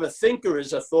idea of a thinker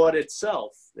is a thought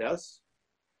itself, yes?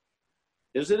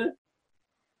 Isn't it?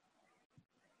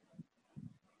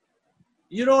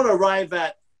 You don't arrive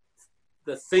at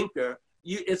the thinker.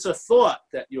 It's a thought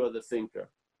that you're the thinker.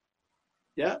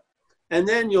 Yeah? And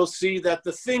then you'll see that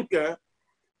the thinker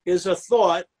is a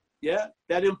thought, yeah,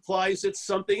 that implies it's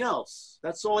something else.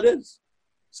 That's all it is.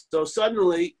 So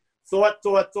suddenly, thought.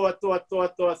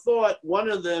 One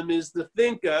of them is the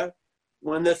thinker.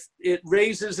 When it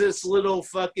raises its little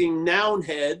fucking noun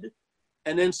head,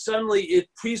 and then suddenly it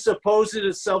presupposes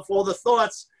itself all the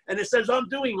thoughts, and it says, I'm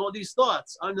doing all these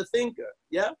thoughts. I'm the thinker.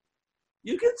 Yeah?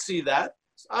 You can see that.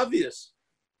 It's obvious.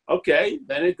 Okay,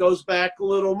 then it goes back a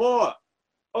little more.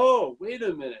 Oh, wait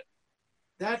a minute.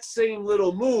 That same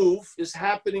little move is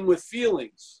happening with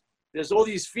feelings. There's all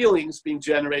these feelings being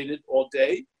generated all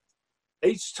day.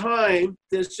 Each time,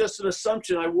 there's just an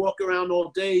assumption. I walk around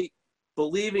all day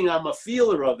believing I'm a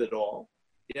feeler of it all.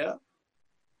 Yeah?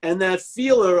 And that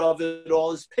feeler of it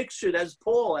all is pictured as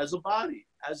Paul, as a body,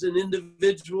 as an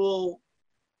individual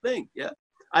thing. Yeah?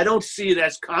 I don't see it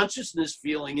as consciousness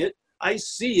feeling it. I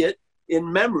see it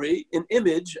in memory, in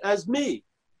image, as me.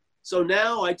 So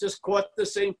now I just caught the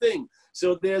same thing.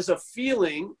 So there's a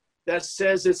feeling that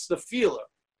says it's the feeler,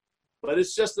 but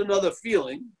it's just another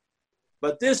feeling.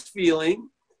 But this feeling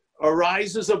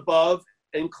arises above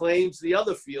and claims the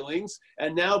other feelings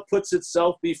and now puts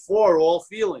itself before all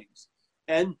feelings.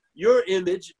 And your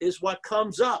image is what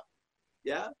comes up.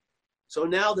 Yeah? So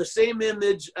now the same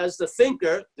image as the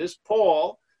thinker, this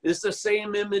Paul, is the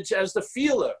same image as the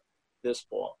feeler, this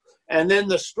Paul. And then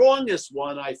the strongest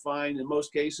one I find in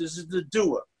most cases is the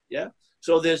doer. Yeah.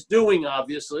 So there's doing,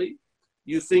 obviously.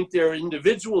 You think they're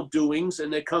individual doings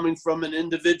and they're coming from an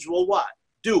individual what?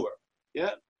 Doer.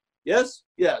 Yeah. Yes?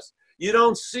 Yes. You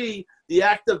don't see the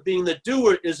act of being the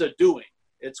doer is a doing.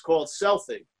 It's called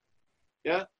selfing.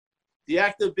 Yeah. The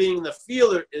act of being the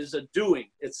feeler is a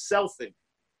doing. It's selfing.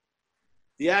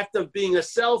 The act of being a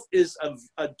self is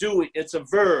a doing. It's a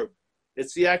verb.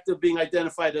 It's the act of being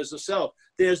identified as a self.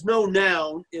 There's no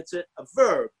noun. It's a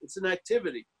verb. It's an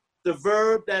activity. The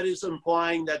verb that is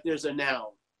implying that there's a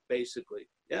noun, basically.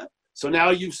 Yeah. So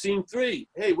now you've seen three.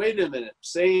 Hey, wait a minute.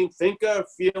 Same thinker,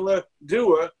 feeler,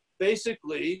 doer.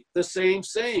 Basically the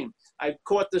same. I've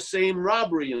caught the same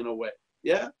robbery in a way.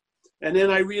 Yeah. And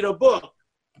then I read a book,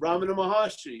 Ramana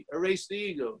Maharshi, Erase the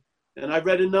Ego. And I've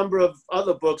read a number of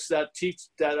other books that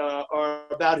are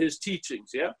about his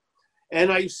teachings. Yeah.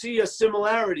 And I see a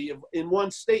similarity in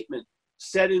one statement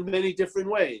said in many different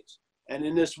ways. And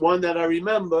in this one that I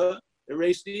remember,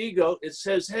 Erase the Ego, it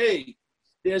says, hey,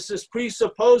 there's this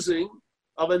presupposing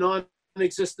of a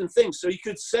non-existent thing. So you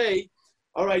could say,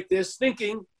 all right, there's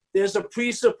thinking, there's a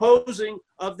presupposing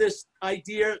of this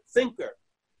idea thinker.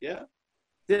 Yeah.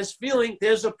 There's feeling,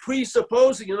 there's a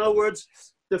presupposing. In other words,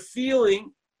 the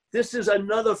feeling, this is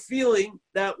another feeling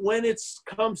that when it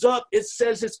comes up, it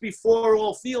says it's before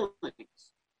all feelings.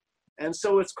 And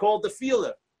so it's called the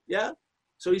feeler. Yeah.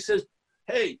 So he says,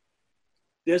 hey,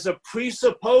 there's a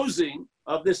presupposing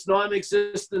of this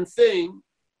non-existent thing.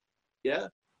 Yeah.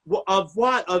 Of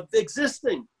what? Of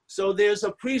existing. So there's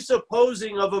a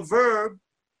presupposing of a verb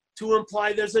to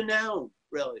imply there's a noun,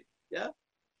 really. Yeah.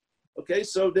 Okay.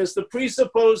 So there's the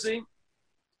presupposing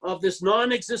of this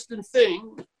non-existent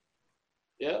thing.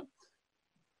 Yeah,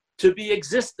 to be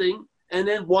existing and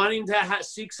then wanting to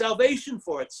seek salvation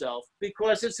for itself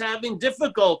because it's having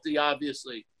difficulty,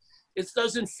 obviously. It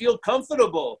doesn't feel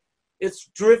comfortable. It's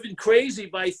driven crazy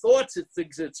by thoughts it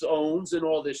thinks it owns and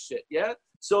all this shit, yeah?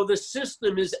 So the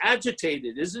system is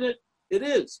agitated, isn't it? It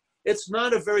is. It's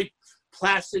not a very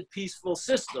placid, peaceful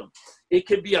system. It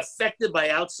can be affected by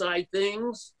outside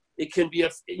things. It can be,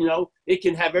 it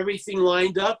can have everything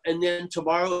lined up and then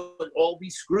tomorrow it'll all be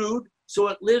screwed. So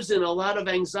it lives in a lot of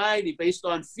anxiety based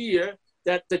on fear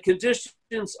that the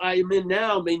conditions I'm in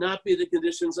now may not be the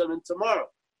conditions I'm in tomorrow.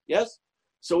 Yes?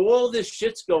 So all this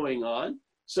shit's going on.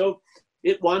 So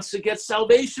it wants to get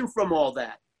salvation from all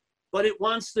that. But it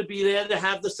wants to be there to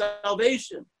have the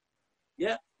salvation.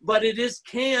 Yeah? But it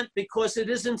can't because it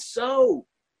isn't so.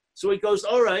 So he goes,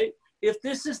 all right, if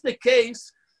this is the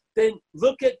case, then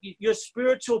look at your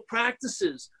spiritual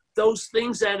practices, those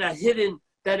things that are hidden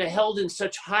that are held in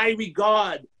such high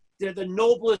regard. They're the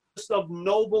noblest of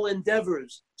noble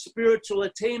endeavors, spiritual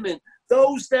attainment.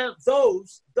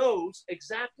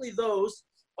 Exactly those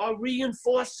are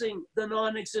reinforcing the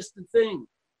non-existent thing.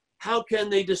 How can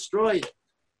they destroy it?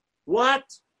 What?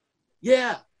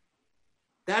 Yeah,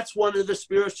 that's one of the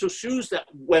spiritual shoes that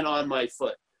went on my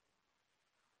foot.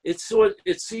 It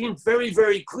seemed very,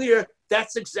 very clear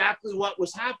that's exactly what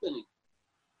was happening.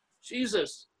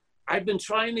 Jesus, I've been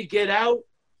trying to get out.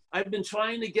 I've been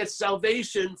trying to get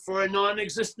salvation for a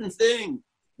non-existent thing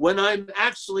when I'm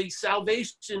actually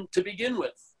salvation to begin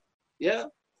with. Yeah.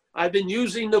 I've been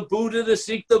using the Buddha to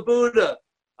seek the Buddha.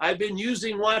 I've been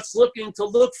using what's looking to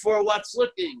look for what's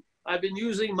looking. I've been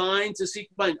using mind to seek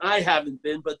mind. I haven't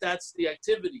been, but that's the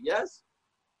activity. Yes.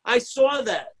 I saw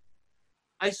that.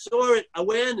 I saw it.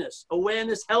 Awareness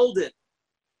held it.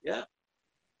 Yeah.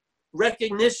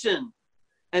 Recognition.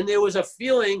 And there was a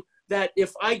feeling that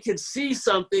if I could see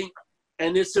something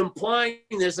and it's implying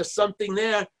there's a something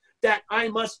there, that I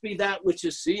must be that which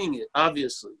is seeing it,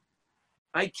 obviously.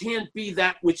 I can't be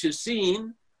that which is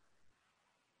seen.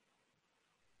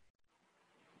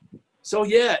 So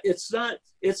yeah,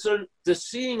 the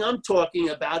seeing I'm talking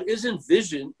about isn't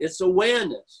vision, it's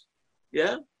awareness.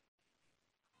 Yeah?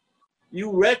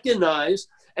 You recognize,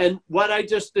 and what I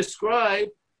just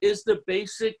described is the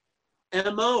basic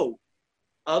MO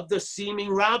of the seeming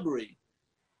robbery.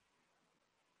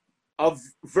 A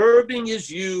verbing is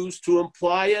used to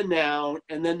imply a noun,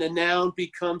 and then the noun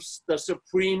becomes the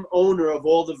supreme owner of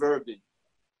all the verbing.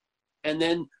 And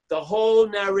then the whole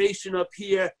narration up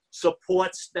here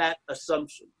supports that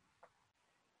assumption.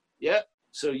 Yeah.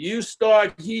 So you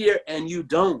start here and you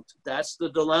don't. That's the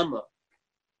dilemma.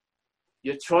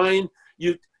 You're trying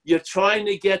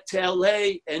to get to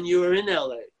LA and you're in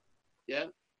LA. Yeah.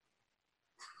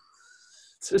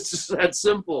 It's just that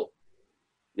simple.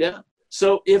 Yeah.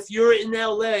 So if you're in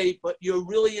LA, but you're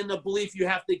really in the belief you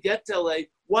have to get to LA,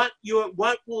 what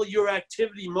will your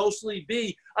activity mostly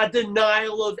be? A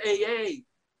denial of AA,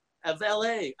 of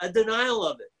LA, a denial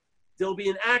of it. There'll be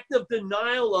an active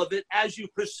denial of it as you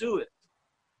pursue it.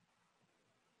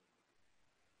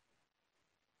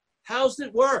 How's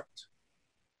it worked?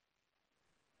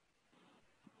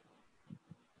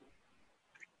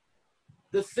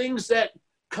 The things that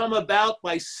come about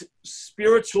by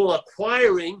spiritual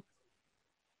acquiring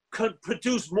could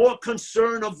produce more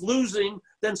concern of losing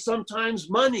than sometimes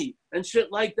money and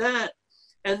shit like that.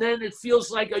 And then it feels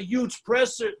like a huge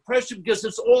pressure because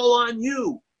it's all on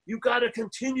you. You got to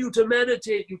continue to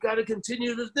meditate. You got to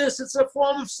continue to this. It's a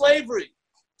form of slavery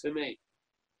to me.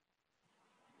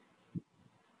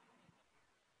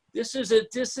 This is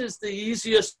the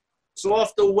easiest,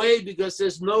 softer way because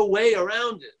there's no way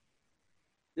around it.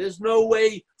 There's no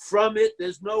way from it.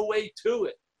 There's no way to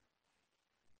it.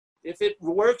 If it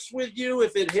works with you,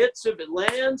 if it hits, if it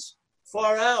lands,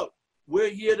 far out. We're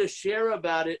here to share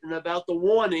about it and about the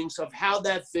warnings of how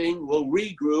that thing will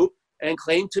regroup and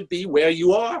claim to be where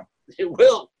you are. It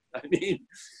will. I mean,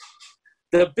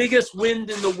 the biggest wind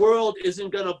in the world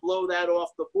isn't going to blow that off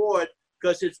the board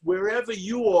because it's wherever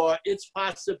you are, its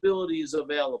possibility is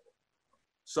available.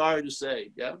 Sorry to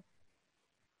say, yeah?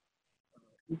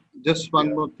 Just one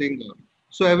more thing.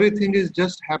 So everything is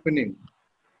just happening.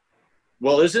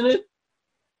 Well, isn't it?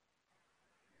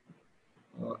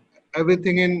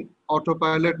 Everything in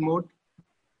autopilot mode.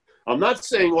 I'm not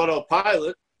saying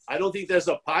autopilot. I don't think there's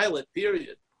a pilot,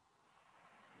 period.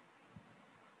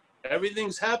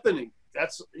 Everything's happening.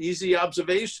 That's easy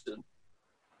observation.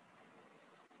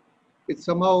 It's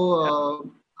somehow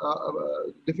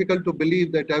difficult to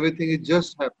believe that everything is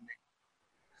just happening.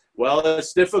 Well,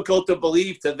 it's difficult to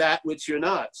believe to that which you're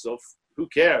not. So who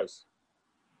cares?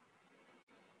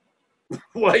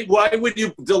 Why would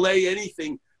you delay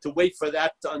anything to wait for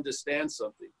that to understand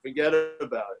something? Forget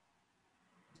about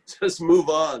it. Just move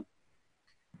on.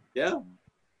 Yeah.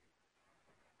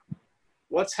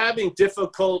 What's having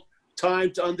difficult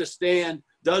time to understand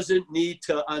doesn't need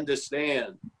to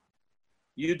understand.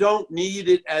 You don't need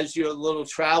it as your little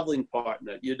traveling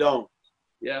partner. You don't.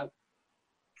 Yeah.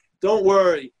 Don't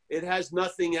worry. It has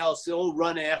nothing else. It'll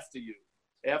run after you.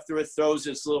 After it throws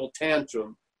its little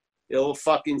tantrum, it'll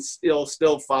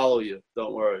still follow you.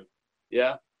 Don't worry.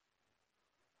 Yeah.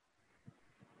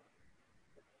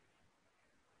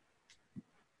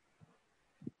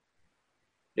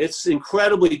 It's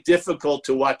incredibly difficult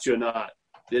to watch you're not.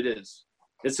 It is.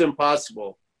 It's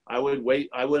impossible. I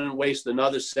wouldn't waste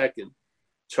another second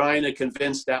trying to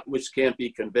convince that which can't be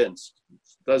convinced. It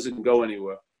doesn't go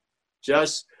anywhere.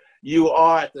 Just you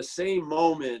are at the same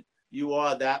moment, you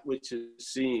are that which is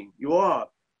seeing. You are.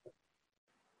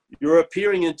 You're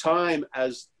appearing in time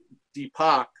as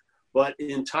Deepak, but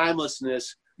in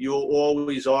timelessness, you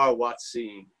always are what's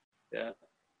seeing. Yeah.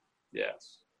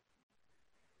 Yes.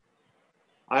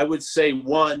 I would say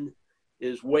one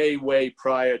is way, way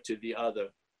prior to the other.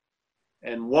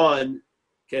 And one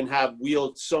can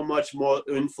wield so much more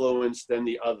influence than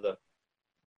the other.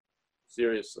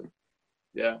 Seriously.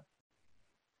 Yeah.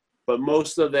 But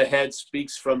most of the head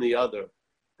speaks from the other.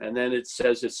 And then it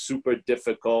says it's super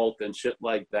difficult and shit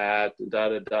like that, and da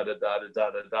da da da da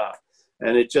da da da.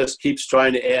 And it just keeps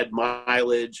trying to add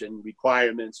mileage and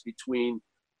requirements between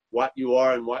what you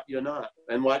are and what you're not,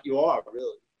 and what you are,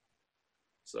 really.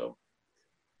 So,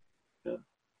 yeah.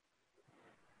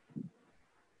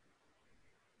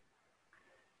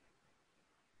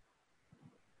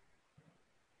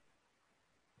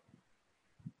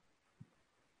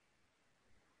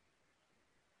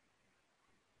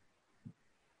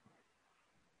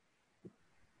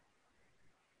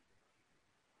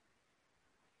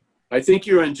 I think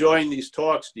you're enjoying these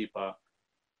talks, Deepak.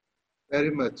 Very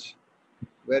much.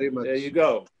 Very much. There you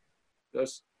go.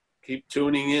 Just keep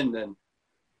tuning in then.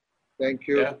 Thank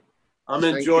you. Yeah. I'm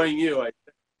Thank enjoying you. I thank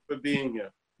you for being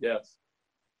here. Yes.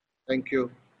 Thank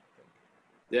you.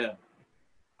 Yeah.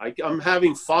 I'm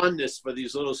having fondness for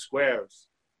these little squares.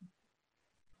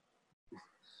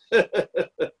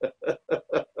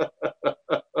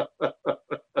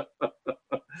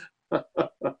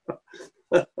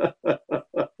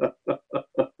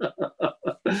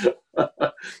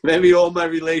 Maybe all my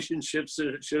relationships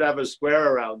should have a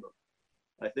square around them.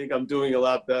 I think I'm doing a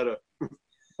lot better.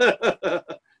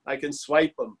 I can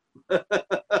swipe them.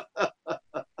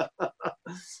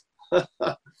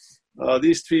 Oh,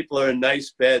 these people are in a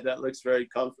nice bed. That looks very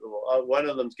comfortable. One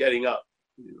of them's getting up.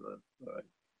 All right.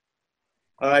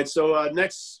 All right. So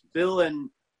next, Bill and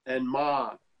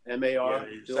Ma, M-A-R. Yeah,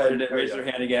 you decided to raise their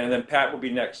hand again, and then Pat will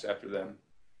be next after them.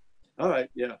 All right.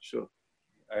 Yeah, sure.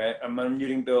 All right, I'm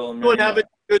unmuting Bill. And Everyone having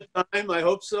a good time? I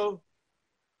hope so.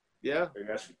 Yeah. Are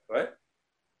you asking what?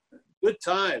 Good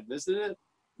time, isn't it?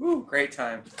 Woo, great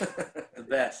time. The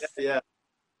best. Yeah.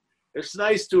 It's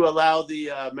nice to allow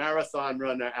the marathon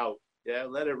runner out. Yeah,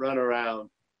 let it run around.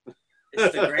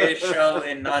 It's the greatest show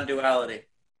in non-duality.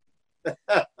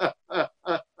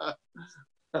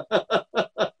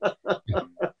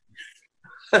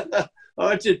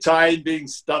 Aren't you tired being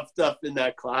stuffed up in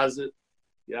that closet?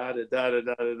 Yada, da, da,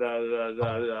 da, da,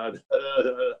 da,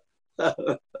 da,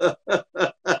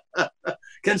 da.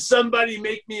 Can somebody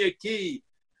make me a key?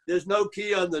 There's no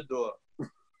key on the door.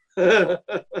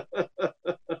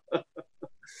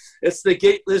 It's the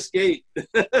gateless gate.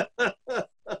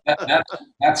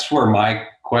 That's where my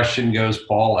question goes,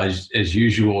 Paul. As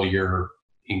usual, you're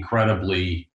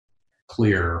incredibly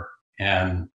clear,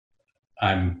 and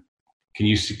Can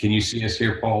you see us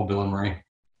here, Paul, Bill, and Marie?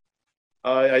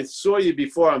 I saw you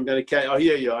before. I'm going to catch. Oh,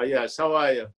 here you are. Yes. How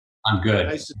are you? I'm good.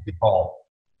 Nice to see you. Paul.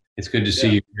 It's good to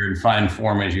see you. You're in fine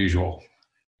form as usual.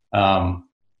 I'm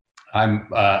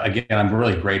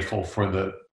really grateful for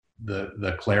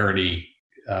the clarity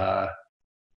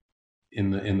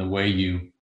in the way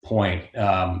you point.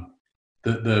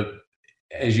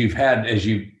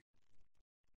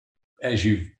 As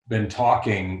you've been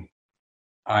talking,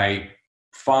 I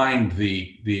find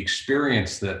the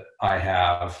experience that I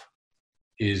have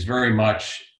is very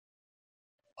much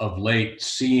of late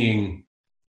seeing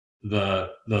the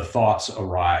thoughts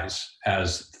arise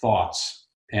as thoughts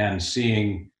and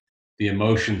seeing the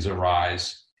emotions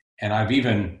arise. And I've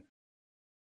even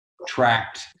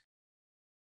tracked,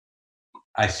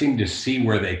 I seem to see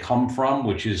where they come from,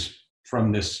 which is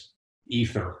from this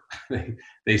ether.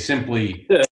 They simply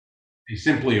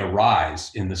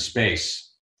arise in the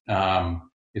space.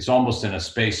 It's almost in a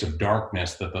space of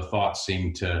darkness that the thoughts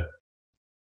seem to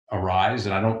arise.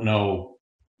 And I don't know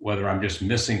whether I'm just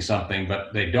missing something,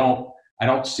 but I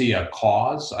don't see a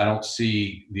cause. I don't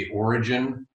see the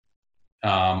origin.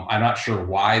 I'm not sure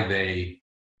why they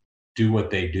do what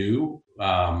they do,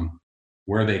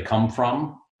 where they come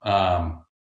from.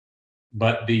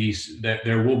 But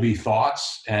there will be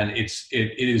thoughts, and it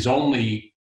is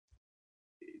only,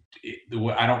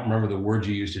 I don't remember the word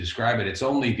you used to describe it. It's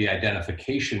only the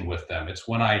identification with them.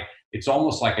 It's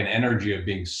almost like an energy of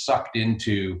being sucked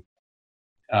into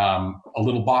a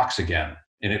little box again.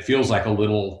 And it feels like a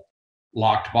little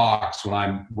locked box when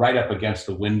I'm right up against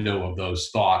the window of those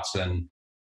thoughts. And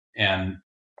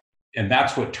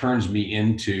that's what turns me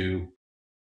into,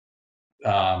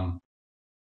 or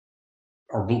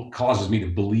causes me to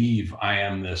believe I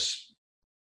am this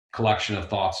collection of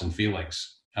thoughts and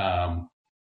feelings,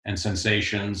 and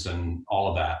sensations and all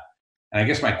of that. And I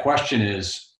guess my question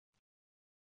is,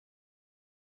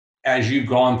 as you've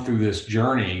gone through this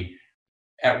journey,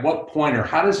 at what point, or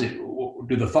how does it,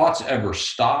 do the thoughts ever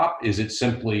stop? Is it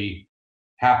simply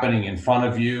happening in front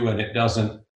of you and it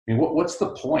doesn't, I mean, what's the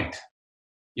point?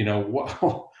 You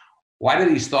know, why do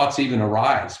these thoughts even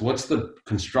arise? What's the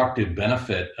constructive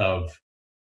benefit of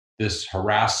this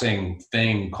harassing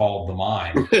thing called the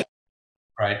mind?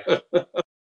 Right?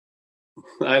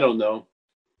 I don't know.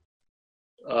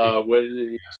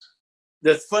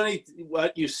 The funny,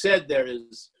 what you said there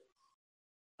is,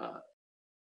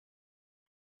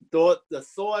 the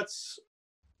thoughts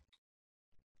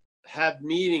have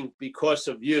meaning because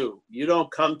of you. You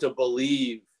don't come to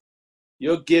believe.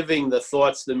 You're giving the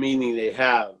thoughts the meaning they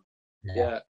have.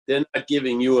 Yeah. They're not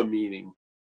giving you a meaning.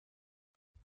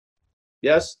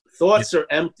 Yes? Thoughts are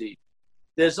empty.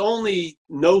 There's only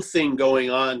nothing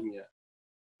going on here.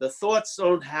 The thoughts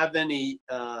don't have any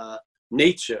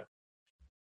nature.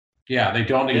 Yeah, they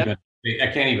don't even, I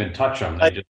can't even touch them.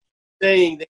 They just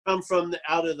saying they come from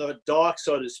out of the dark,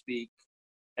 so to speak,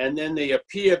 and then they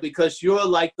appear because you're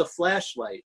like the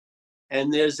flashlight,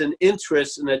 and there's an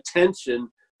interest and attention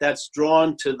that's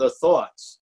drawn to the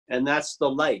thoughts, and that's the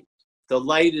light. The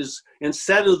light is,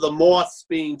 instead of the moths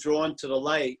being drawn to the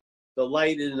light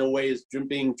in a way is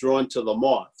being drawn to the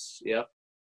moths. Yeah.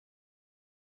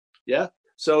 Yeah.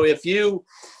 So if you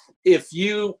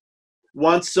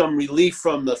want some relief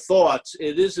from the thoughts,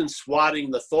 it isn't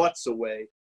swatting the thoughts away.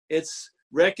 It's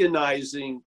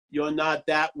recognizing you're not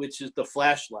that which is the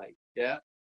flashlight. Yeah.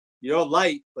 You're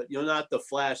light, but you're not the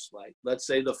flashlight. Let's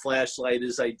say the flashlight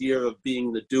is idea of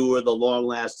being the doer, the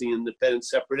long-lasting, independent,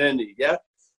 separate entity. Yeah.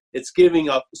 It's giving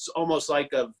up. It's almost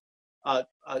like a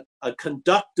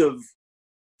conductive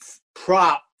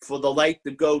prop for the light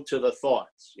to go to the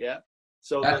thoughts. Yeah.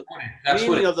 So the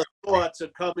meaning of the thoughts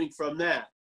are coming from that.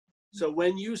 So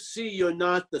when you see you're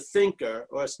not the thinker,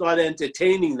 or it's not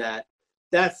entertaining that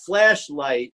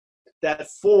flashlight, that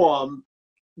form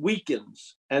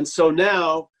weakens. And so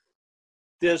now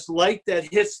there's light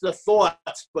that hits the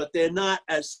thoughts, but they're not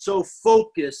as so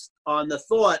focused on the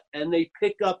thought, and they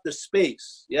pick up the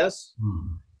space. Yes?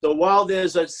 So while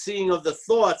there's a seeing of the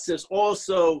thoughts, there's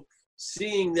also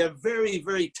seeing they're very,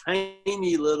 very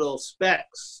tiny little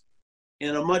specks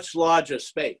in a much larger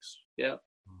space. Yeah.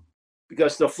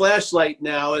 Because the flashlight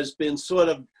now has been sort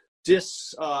of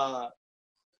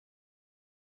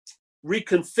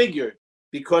reconfigured,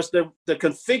 because the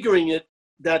configuring it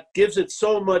that gives it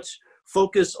so much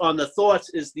focus on the thoughts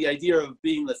is the idea of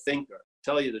being the thinker.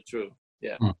 Tell you the truth.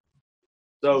 Yeah.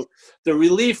 So the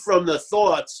relief from the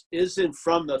thoughts isn't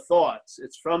from the thoughts,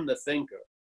 it's from the thinker.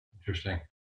 Interesting.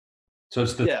 So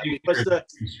it's the thinker that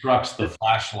constructs the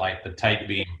flashlight, the tight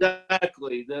beam.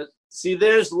 Exactly. See,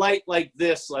 there's light like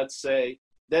this, let's say.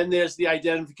 Then there's the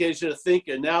identification of the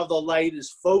thinker. Now the light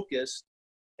is focused.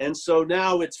 And so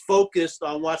now it's focused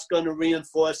on what's going to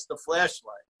reinforce the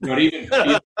flashlight. It even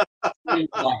feels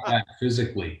like that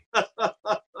physically.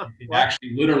 It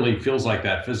actually literally feels like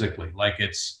that physically. Like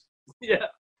it's the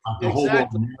whole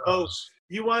exactly. So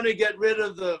you want to get rid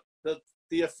of the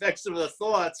effects of the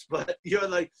thoughts, but you're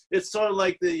like, it's sort of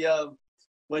like the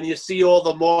when you see all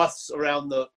the moths around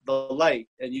the light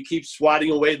and you keep swatting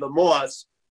away the moths,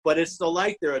 but it's the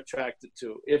light they're attracted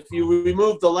to. If you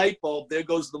remove the light bulb, there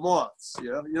goes the moths.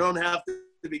 You know, you don't have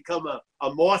to become a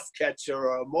moth catcher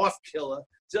or a moth killer.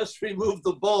 Just remove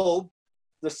the bulb,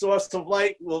 the source of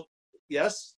light will,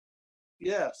 yes.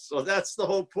 So that's the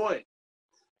whole point.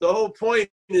 The whole point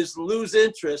is lose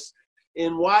interest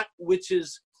in which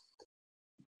is,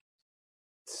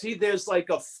 see, there's like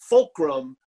a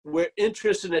fulcrum where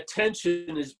interest and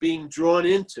attention is being drawn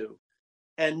into.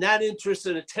 And that interest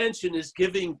and attention is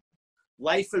giving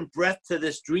life and breath to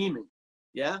this dreaming.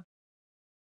 Yeah.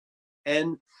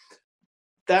 And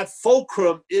that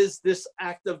fulcrum is this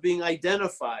act of being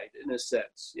identified in a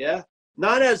sense. Yeah.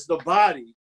 Not as the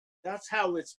body. That's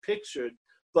how it's pictured,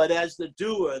 but as the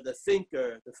doer, the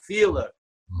thinker, the feeler,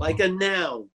 like a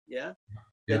noun. Yeah.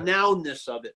 The nounness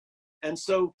of it. And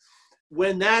so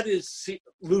when that is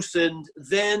loosened,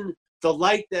 then the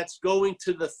light that's going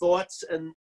to the thoughts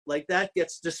and like that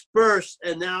gets dispersed,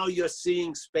 and now you're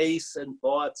seeing space and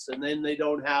thoughts, and then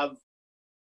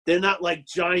they're not like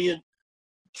giant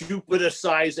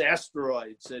Jupiter-sized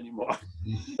asteroids anymore.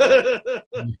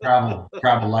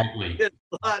 travel lightly.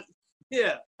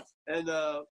 And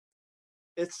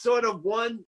it's sort of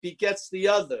one begets the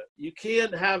other. You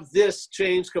can't have this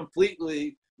change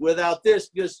completely without this,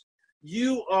 because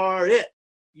you are it.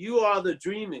 You are the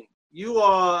dreaming. You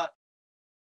are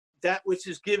that which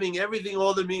is giving everything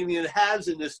all the meaning it has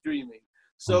in this dreaming.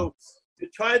 So to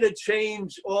try to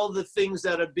change all the things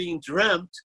that are being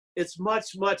dreamt, it's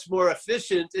much, much more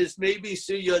efficient is maybe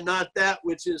so you're not that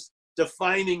which is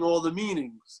defining all the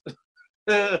meanings.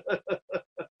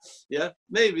 Yeah,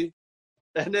 maybe.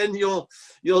 And then you'll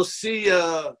see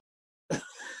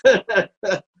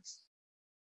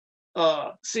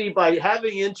see, by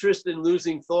having interest in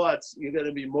losing thoughts, you're going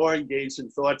to be more engaged in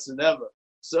thoughts than ever.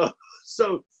 So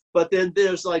but then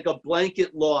there's like a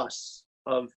blanket loss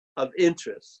of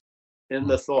interest in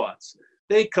the thoughts.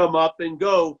 They come up and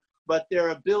go, but their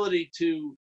ability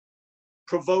to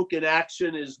provoke an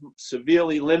action is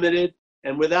severely limited.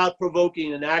 And without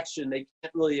provoking an action, they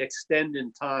can't really extend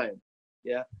in time.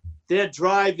 Yeah. Their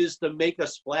drive is to make a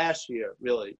splash here,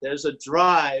 really. There's a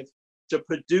drive to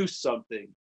produce something.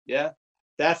 Yeah.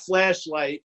 That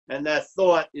flashlight and that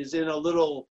thought is in a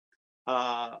little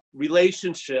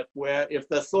relationship where if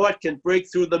the thought can break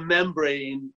through the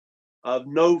membrane of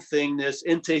no-thingness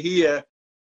into here,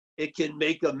 it can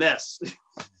make a mess.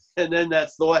 And then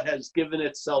that thought has given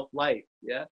itself life.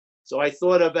 Yeah. So I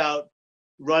thought about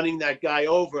running that guy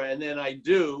over, and then I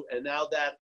do, and now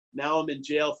I'm in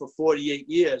jail for 48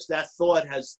 years. That thought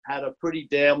has had a pretty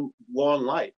damn long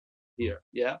life here.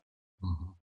 Yeah.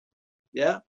 Mhm.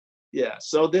 Yeah. Yeah.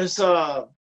 So there's but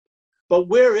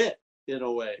we're it in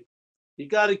a way. You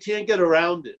can't get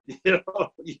around it. You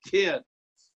know, you can't.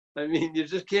 I mean, you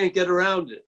just can't get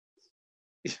around it.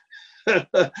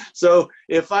 So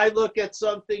if I look at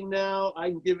something now,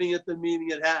 I'm giving it the meaning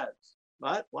it has.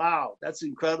 What? Wow, that's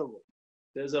incredible.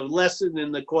 There's a lesson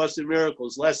in the Course in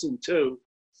Miracles, lesson 2,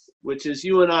 which is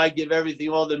you and I give everything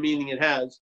all the meaning it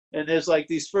has. And there's like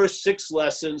these first 6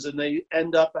 lessons, and they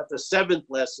end up at the 7th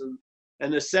lesson.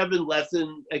 And the 7th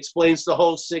lesson explains the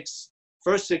whole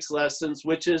first 6 lessons,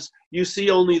 which is you see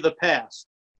only the past.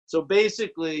 So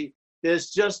basically,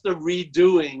 there's just a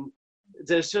redoing.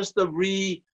 There's just a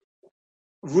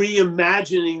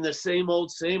reimagining the same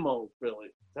old, really.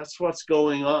 That's what's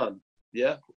going on.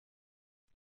 Yeah.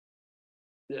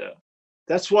 Yeah.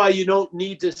 That's why you don't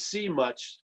need to see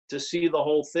much to see the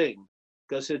whole thing,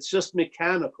 because it's just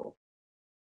mechanical.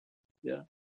 Yeah.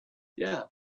 Yeah.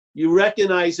 You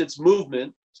recognize its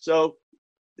movement. So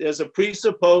there's a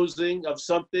presupposing of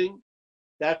something.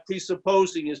 That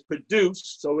presupposing is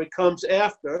produced, so it comes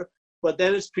after, but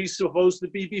then it's presupposed to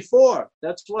be before.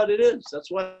 That's what it is. That's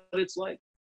what it's like.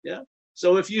 Yeah.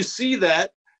 So if you see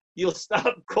that, you'll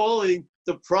stop calling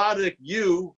the product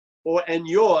you and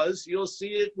yours. You'll see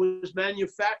it was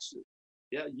manufactured.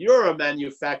 Yeah. You're a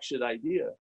manufactured idea,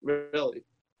 really.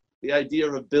 The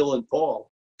idea of Bill and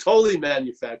Paul, totally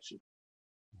manufactured.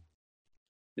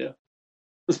 Yeah.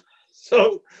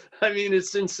 So, I mean,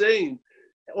 it's insane.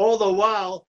 All the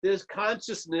while, there's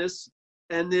consciousness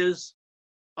and there's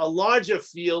a larger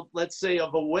field, let's say,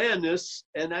 of awareness.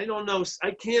 And I don't know,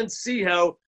 I can't see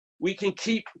how we can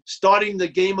keep starting the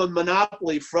game of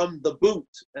Monopoly from the boot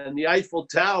and the Eiffel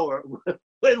Tower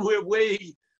when we're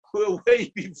way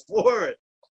before it.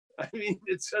 I mean,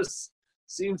 it just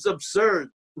seems absurd.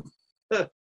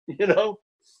 You know,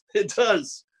 it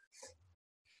does.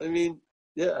 I mean,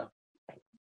 yeah.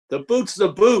 The boot's the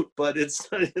boot, but it's,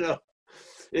 you know,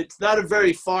 it's not a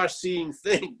very far-seeing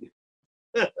thing.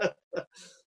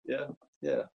 Yeah,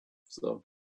 yeah. So,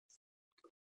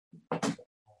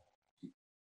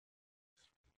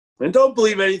 and don't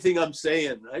believe anything I'm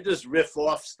saying. I just riff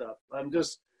off stuff. I'm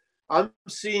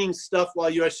seeing stuff while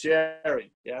you're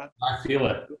sharing. Yeah, I feel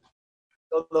it.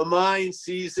 So the mind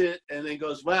sees it and then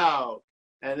goes, "Wow,"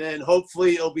 and then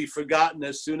hopefully it'll be forgotten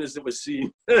as soon as it was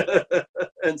seen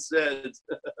and said.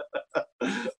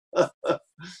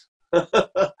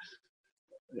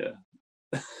 Yeah.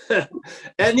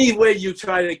 Any way you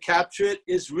try to capture it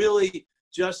is really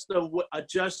just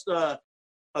a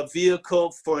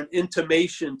vehicle for an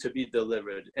intimation to be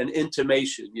delivered. An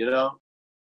intimation, you know,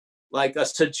 like a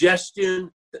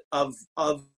suggestion of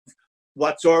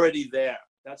what's already there.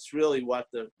 That's really what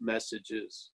the message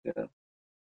is. Yeah.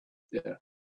 Yeah.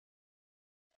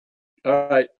 All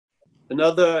right.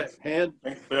 Another hand.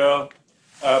 Thanks, Bill.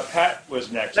 Pat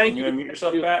was next. Thank Can you you. unmute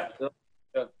yourself, Pat?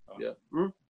 Yeah. Yeah. Hmm?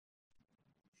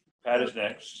 Pat is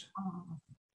next.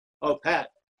 Oh,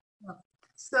 Pat.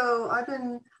 So I've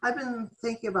been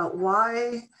thinking about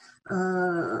why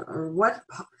or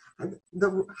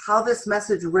how this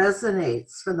message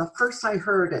resonates from the first I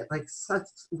heard it, like such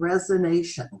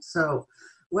resonation. So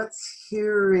what's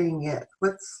hearing it?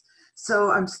 So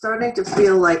I'm starting to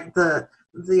feel like the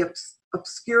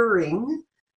obscuring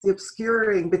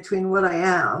between what I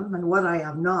am and what I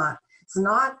am not. It's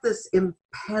not this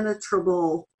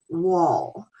impenetrable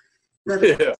wall that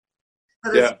is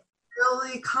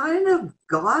really kind of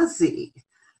gauzy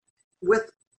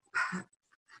with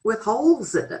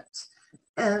holes in it.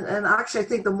 And actually, I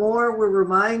think the more we're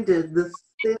reminded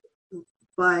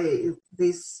by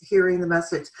these hearing the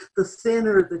message, the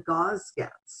thinner the gauze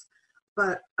gets.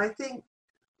 But I think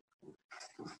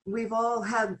we've all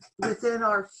had, within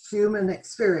our human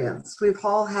experience, we've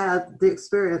all had the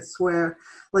experience where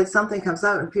like something comes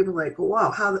out and people are like,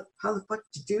 wow, how the fuck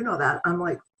did you know that? I'm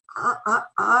like,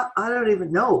 I don't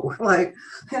even know. Like,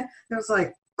 it was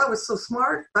like, that was so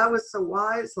smart, that was so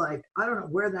wise, like I don't know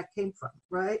where that came from,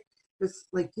 right? It's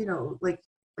like, you know, like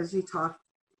as you talk,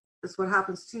 it's what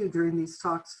happens to you during these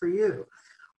talks for you.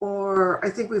 Or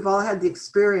I think we've all had the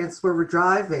experience where we're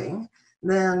driving,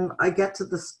 then I get to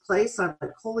this place, I'm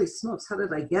like, holy smokes, how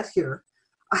did I get here?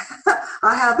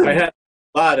 I haven't I had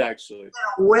a lot, actually.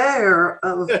 been aware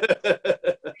of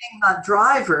being a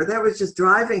driver. There was just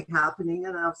driving happening,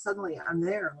 and suddenly I'm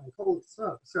there. I'm like, holy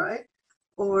smokes, right?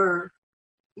 Or,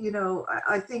 you know,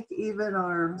 I think even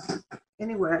our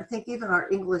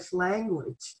English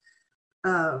language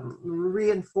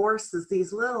reinforces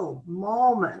these little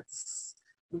moments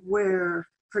where,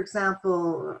 for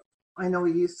example, I know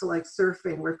we used to like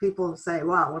surfing, where people say,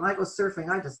 wow, when I go surfing,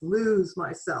 I just lose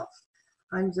myself.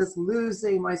 I'm just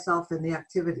losing myself in the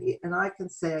activity. And I can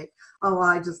say, oh,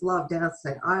 I just love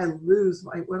dancing.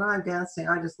 When I'm dancing,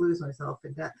 I just lose myself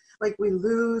in that. Like we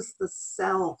lose the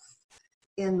self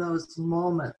in those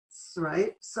moments,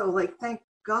 right? So like, thank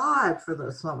God for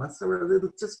those moments. So we're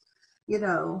just, you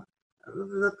know,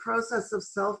 the process of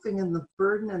selfing and the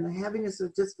burden and the heaviness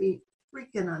would just be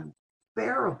freaking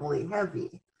unbearably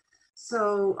heavy.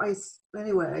 So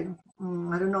anyway,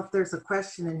 I don't know if there's a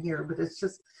question in here, but it's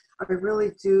just, I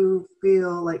really do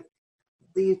feel like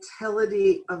the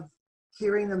utility of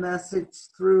hearing the message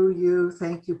through you,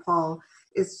 thank you, Paul,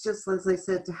 is just, as I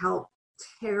said, to help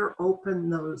tear open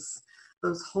those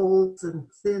holes and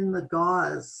thin the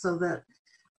gauze so that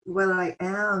what I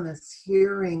am is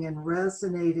hearing and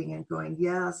resonating and going,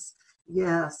 yes,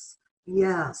 yes,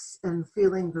 yes, and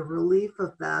feeling the relief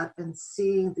of that and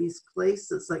seeing these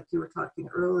places like you were talking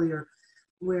earlier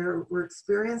where we're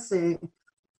experiencing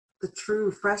the true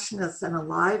freshness and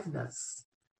aliveness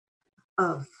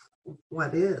of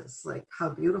what is, like how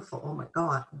beautiful, oh my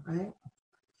God, right?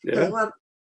 Yeah. What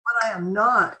I am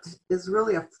not is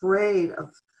really afraid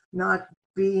of not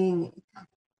being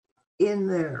in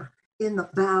there, in the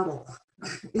battle,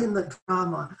 in the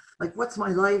drama. Like, what's my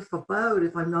life about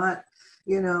if I'm not,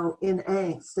 you know, in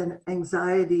angst and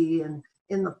anxiety and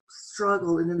in the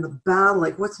struggle and in the battle?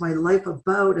 Like, what's my life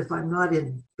about if I'm not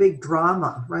in big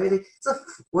drama, right?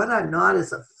 What I'm not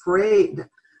is afraid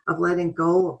of letting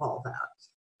go of all that.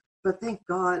 But thank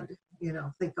God, you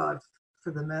know, thank God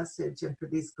for the message and for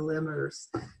these glimmers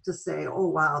to say, oh,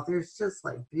 wow, there's just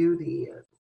like beauty.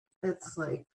 It's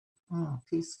like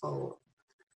peaceful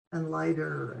and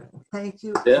lighter. Thank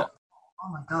you. Yeah. Oh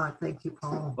my God, thank you,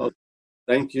 Paul. Oh,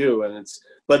 thank you. And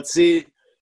but see,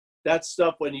 that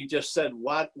stuff when you just said,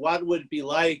 what would it be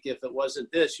like if it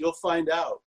wasn't this? You'll find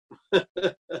out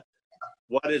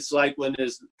what it's like when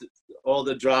there's all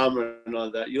the drama and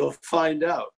all that. You'll find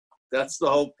out. That's the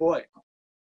whole point.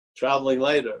 Traveling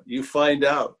later, you find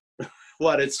out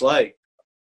what it's like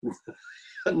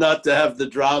not to have the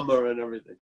drama and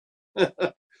everything.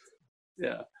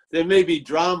 Yeah. There may be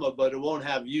drama, but it won't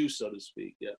have you, so to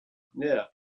speak. Yeah. Yeah.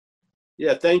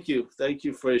 Yeah. Thank you. Thank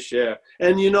you for your share.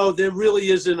 And, you know, there really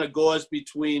isn't a gauze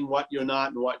between what you're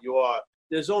not and what you are.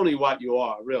 There's only what you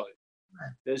are, really.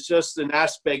 There's just an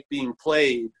aspect being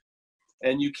played,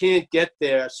 and you can't get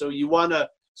there. So you want to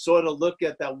sort of look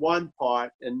at that one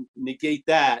part and negate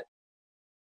that,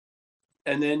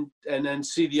 and then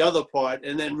see the other part,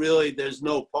 and then really there's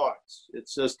no parts.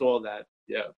 It's just all that.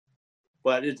 Yeah.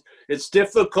 But it's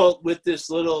difficult with this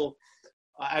little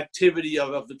activity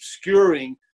of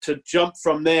obscuring to jump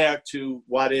from there to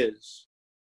what is.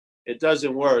 It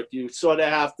doesn't work. You sort of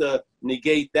have to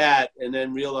negate that and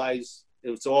then realize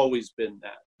it's always been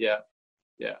that. Yeah,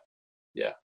 yeah,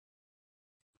 yeah.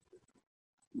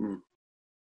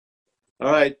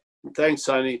 All right. Thanks,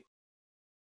 honey.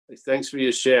 Thanks for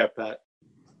your share, Pat.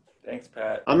 Thanks,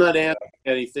 Pat. I'm not answering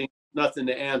anything, nothing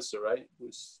to answer, right? It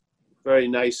was very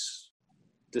nice,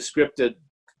 descriptive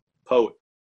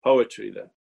poetry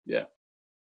there. Yeah.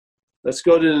 Let's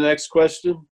go to the next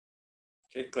question.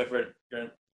 Okay, Clifford, go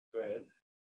ahead.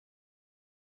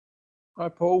 Hi,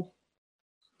 Paul.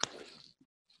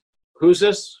 Who's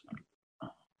this?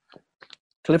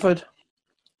 Clifford.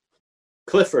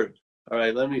 Clifford. All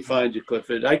right, let me find you,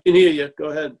 Clifford. I can hear you. Go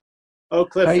ahead. Oh,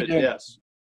 Clifford, yes.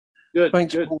 Good,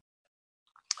 Thanks, good.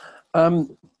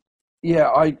 Paul.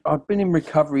 Yeah, I've been in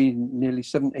recovery nearly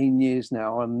 17 years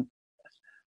now, and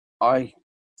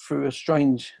through a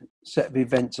strange set of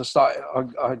events,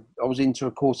 I was into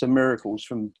A Course in Miracles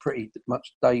from pretty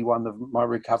much day one of my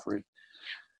recovery.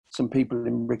 some people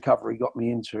in recovery got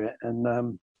me into it,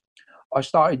 and I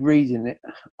started reading it.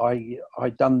 I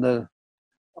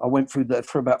went through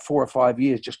for about 4 or 5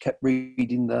 years, just kept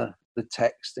reading the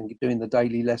text and doing the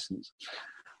daily lessons.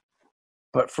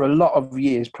 But for a lot of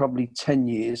years, probably 10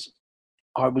 years,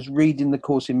 I was reading the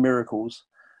Course in Miracles,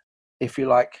 if you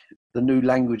like, the new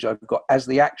language I've got, as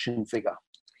the action figure.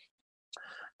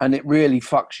 And it really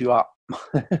fucks you up.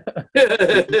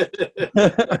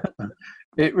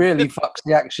 It really fucks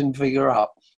the action figure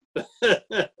up.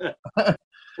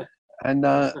 And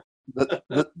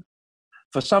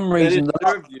for some reason, the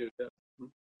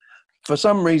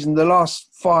last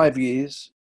 5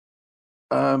 years,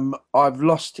 I've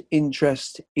lost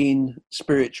interest in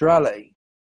spirituality,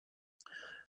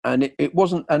 and it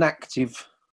wasn't an active.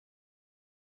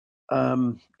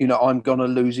 I'm going to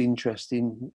lose interest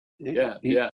in.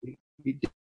 It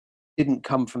didn't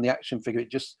come from the action figure; it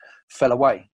just fell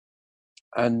away.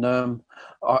 And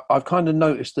I've kind of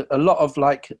noticed that a lot of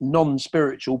like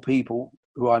non-spiritual people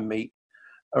who I meet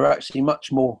are actually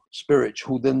much more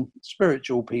spiritual than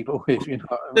spiritual people, if you know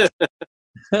what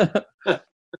I mean.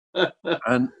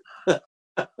 And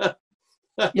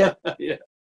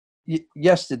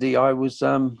yesterday I was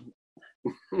I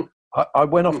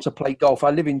went off to play golf. I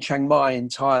live in Chiang Mai in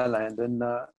Thailand, and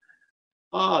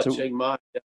Chiang Mai.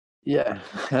 Yeah,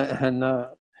 and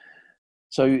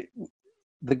so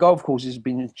the golf course has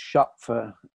been shut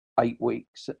for 8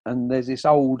 weeks, and there's this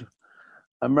old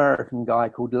American guy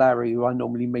called Larry who I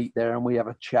normally meet there, and we have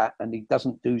a chat, and he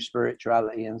doesn't do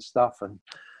spirituality and stuff, and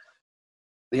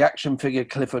the action figure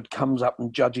Clifford comes up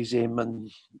and judges him,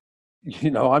 and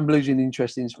I'm losing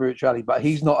interest in spirituality, but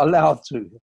he's not allowed to.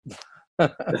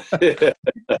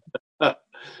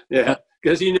 Yeah,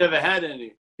 because he never had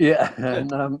any. Yeah,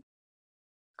 and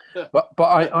but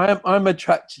I'm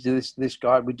attracted to this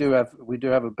guy. We do have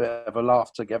a bit of a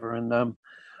laugh together, and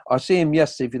I see him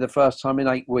yesterday for the first time in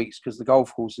 8 weeks because the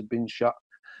golf course had been shut.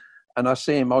 And I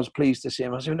see him. I was pleased to see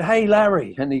him. I said, "Hey,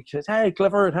 Larry," and he says, "Hey,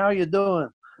 Clifford, how you doing?"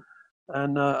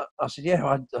 And I said, "Yeah."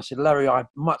 I said, "Larry, I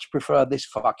much prefer this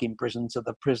fucking prison to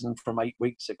the prison from 8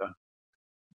 weeks ago."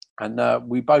 And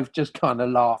we both just kind of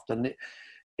laughed, and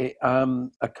it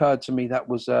occurred to me that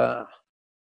was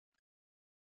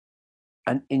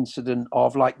an incident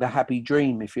of like the happy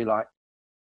dream, if you like.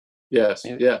 Yes.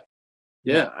 Yeah.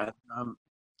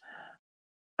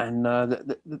 And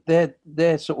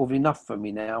they're sort of enough for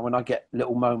me now when I get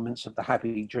little moments of the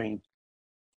happy dream.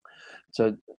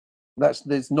 So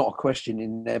there's not a question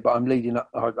in there, but I'm leading up.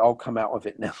 I'll come out of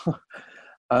it now.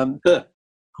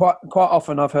 Quite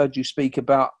often I've heard you speak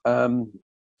about,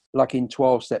 like in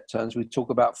 12-step terms, we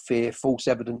talk about fear, false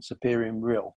evidence appearing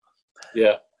real.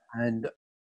 Yeah.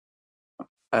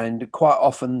 And quite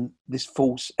often this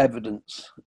false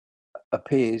evidence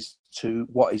appears to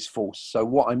what is false. So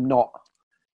what I'm not,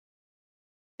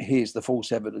 here's the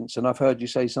false evidence. And I've heard you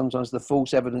say sometimes the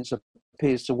false evidence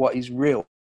appears to what is real.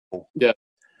 Yeah.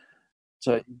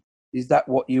 So is that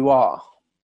what you are?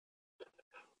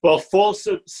 Well,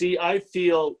 I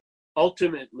feel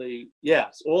ultimately,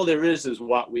 yes, all there is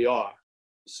what we are.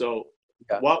 So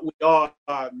what we are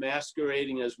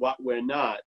masquerading as what we're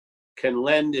not can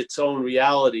lend its own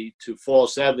reality to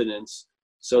false evidence.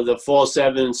 So the false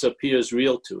evidence appears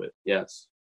real to it. Yes.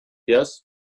 Yes.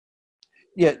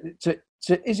 Yeah. So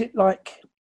is it like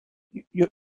you're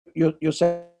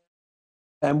saying,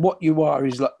 and what you are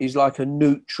is like a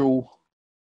neutral.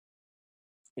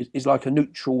 Is like a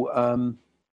neutral.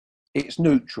 It's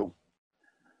neutral.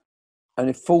 And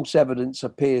if false evidence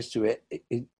appears to it,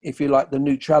 if you like, the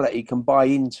neutrality can buy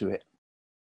into it.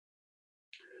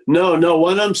 No.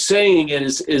 What I'm saying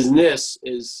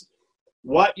is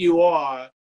what you are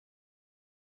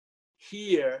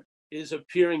here is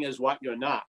appearing as what you're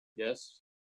not. Yes.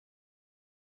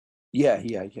 Yeah.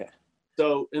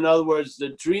 So, in other words, the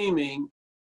dreaming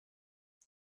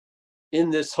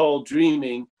in this whole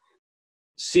dreaming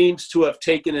seems to have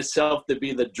taken itself to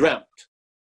be the dreamt.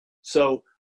 So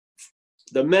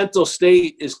the mental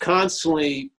state is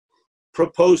constantly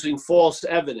proposing false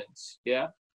evidence, yeah?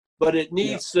 But it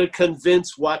needs to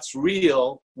convince what's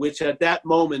real, which at that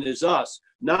moment is us.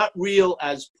 Not real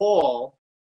as Paul,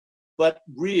 but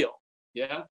real,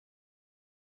 yeah?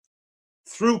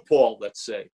 Through Paul, let's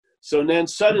say. So then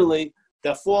suddenly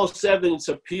the false evidence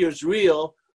appears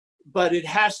real, but it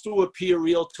has to appear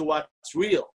real to what's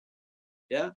real.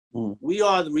 Yeah, we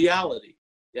are the reality.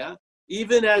 Yeah,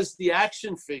 even as the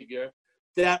action figure,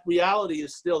 that reality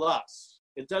is still us.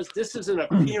 It does. This is an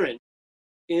appearance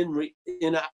in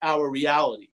our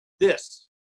reality. This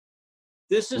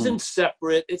isn't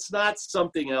separate. It's not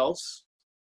something else.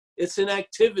 It's an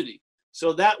activity.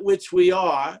 So that which we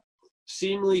are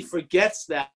seemingly forgets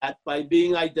that by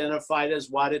being identified as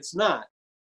what it's not.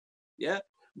 Yeah.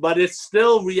 But it's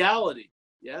still reality.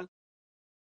 Yeah.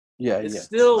 Yeah. It's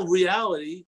still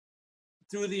reality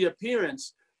through the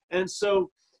appearance. And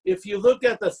so if you look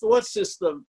at the thought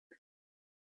system,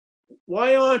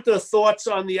 why aren't the thoughts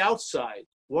on the outside?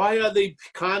 Why are they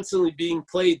constantly being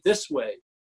played this way?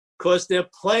 Because they're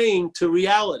playing to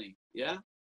reality. Yeah.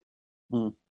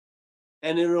 Mm.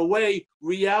 And in a way,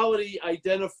 reality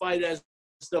identified as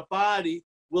the body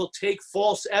will take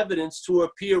false evidence to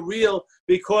appear real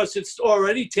because it's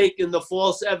already taken the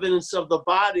false evidence of the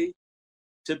body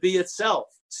to be itself,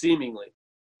 seemingly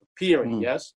appearing.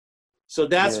 Yes. So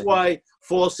that's why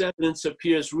false evidence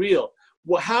appears real.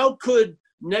 Well, how could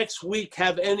next week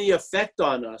have any effect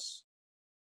on us?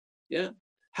 Yeah.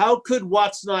 How could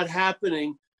what's not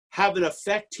happening have an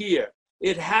effect here?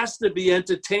 It has to be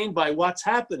entertained by what's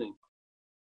happening.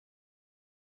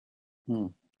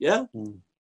 Yeah.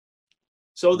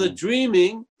 So the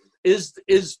dreaming is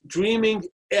dreaming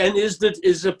and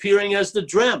is appearing as the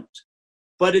dreamt,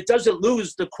 but it doesn't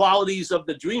lose the qualities of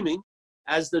the dreaming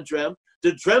as the dreamt.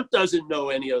 The dreamt doesn't know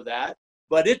any of that,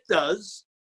 but it does.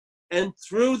 And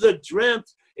through the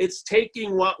dreamt, it's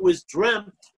taking what was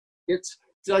dreamt. It's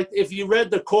like if you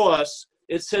read the Course,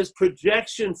 it says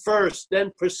projection first,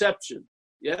 then perception.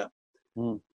 Yeah.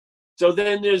 So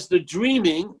then there's the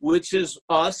dreaming, which is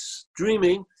us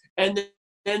dreaming, and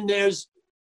then there's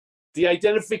the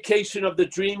identification of the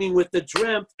dreaming with the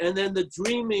dreamt, and then the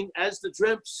dreaming as the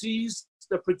dreamt sees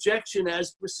the projection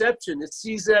as perception. It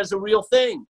sees it as a real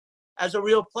thing, as a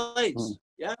real place.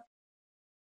 Yeah?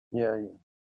 Yeah.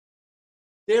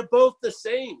 They're both the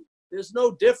same. There's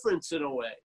no difference in a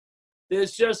way.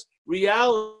 There's just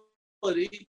reality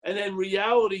and then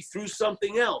reality through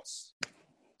something else.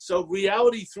 So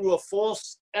reality through a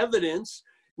false evidence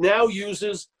now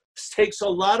takes a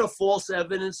lot of false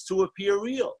evidence to appear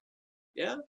real.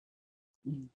 Yeah.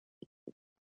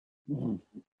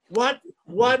 What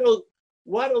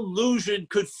illusion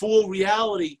could fool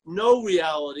reality? No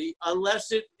reality,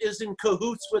 unless it is in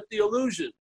cahoots with the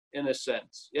illusion, in a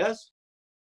sense. Yes.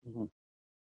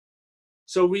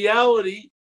 So reality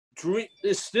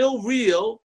is still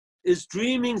real, is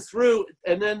dreaming through,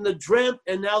 and then the dreamt,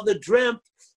 and now the dreamt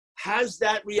has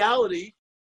that reality,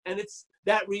 and it's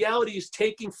that reality is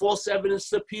taking false evidence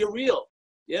to appear real.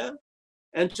 Yeah.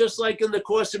 And just like in the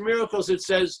Course in Miracles, it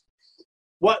says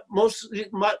what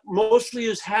mostly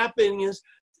is happening is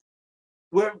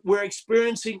we're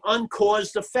experiencing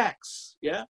uncaused effects.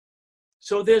 Yeah.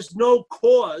 So there's no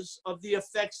cause of the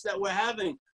effects that we're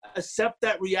having, except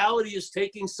that reality is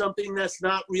taking something that's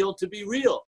not real to be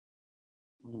real.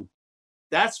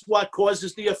 That's what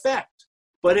causes the effect,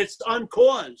 but it's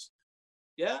uncaused.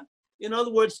 Yeah. In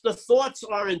other words, the thoughts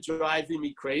aren't driving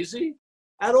me crazy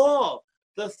at all.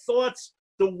 The thoughts,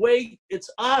 the way it's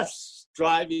us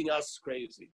driving us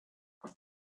crazy.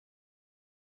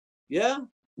 Yeah.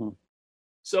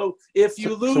 So if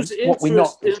you lose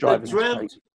interest in the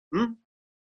dreamt,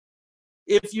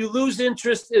 if you lose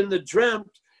interest in the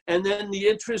dreamt, and then the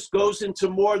interest goes into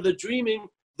more of the dreaming,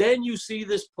 then you see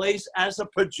this place as a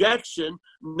projection,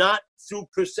 not through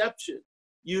perception.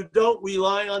 You don't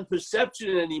rely on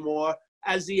perception anymore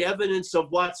as the evidence of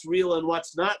what's real and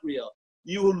what's not real.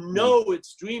 You know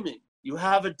it's dreaming. You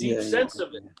have a deep sense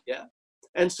of it. Yeah.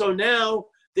 And so now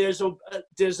there's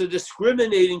a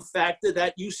discriminating factor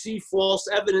that you see false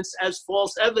evidence as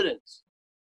false evidence.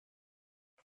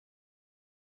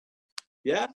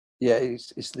 Yeah. Yeah,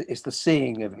 it's the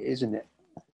seeing of it, isn't it?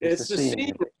 It's the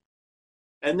seeing.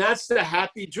 And that's the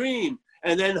happy dream.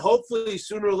 And then hopefully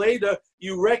sooner or later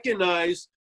you recognize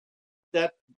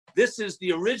that this is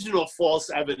the original false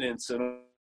evidence in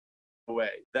a way,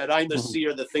 that I'm the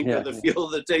seer, the thinker, the feeler,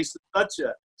 the taste, the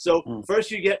toucher. So first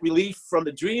you get relief from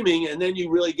the dreaming, and then you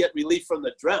really get relief from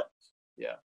the dreamt.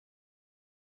 Yeah.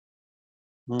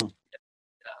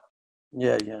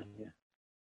 Yeah.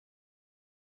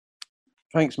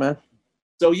 Thanks, man.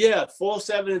 So yeah, false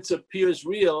evidence appears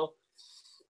real.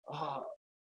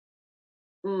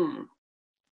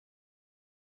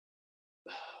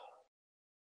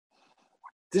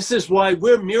 This is why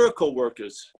we're miracle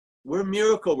workers. We're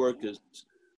miracle workers.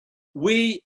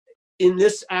 We, in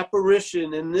this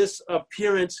apparition, in this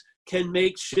appearance, can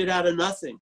make shit out of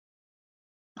nothing.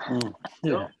 You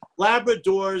know,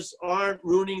 Labradors aren't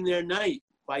ruining their night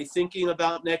by thinking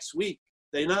about next week.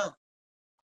 They're not.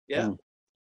 Yeah.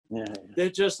 They're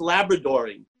just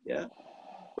Labradoring. Yeah.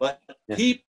 But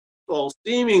people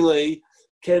seemingly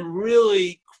can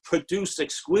really produce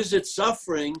exquisite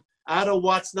suffering out of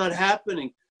what's not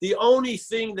happening. The only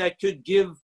thing that could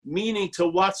give meaning to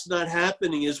what's not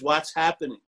happening is what's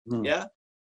happening. Mm. Yeah.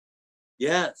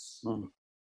 Yes. Mm.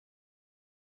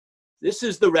 This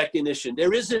is the recognition.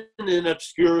 There isn't an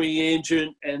obscuring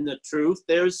agent and the truth.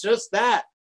 There's just that.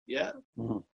 Yeah.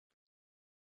 Mm.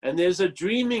 And there's a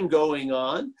dreaming going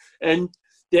on, and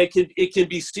it can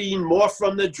be seen more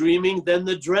from the dreaming than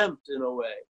the dreamt in a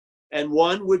way. And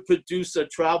one would produce a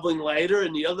traveling lighter,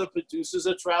 and the other produces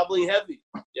a traveling heavy.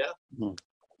 Yeah. Mm.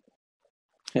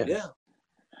 Yeah.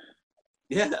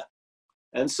 Yeah.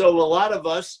 And so a lot of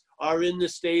us are in the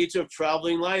stage of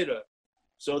traveling lighter.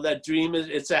 So that dream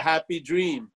it's a happy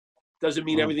dream. Doesn't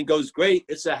mean everything goes great.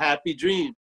 It's a happy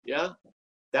dream. Yeah.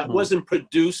 That wasn't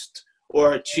produced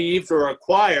or achieved or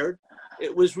acquired.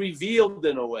 It was revealed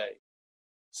in a way.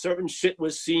 Certain shit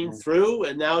was seen through,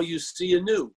 and now you see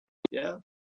anew. Yeah.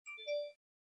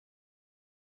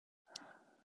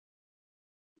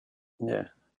 Yeah.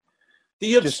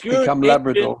 The Just become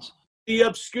Labradors. The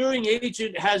obscuring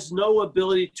agent has no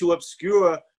ability to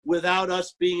obscure without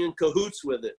us being in cahoots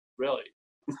with it, really.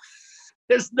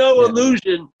 There's no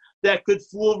illusion that could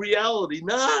fool reality.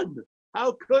 None.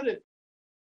 How could it?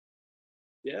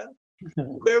 Yeah.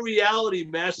 We're reality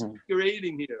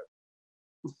masquerading here.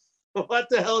 What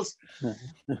the hell's...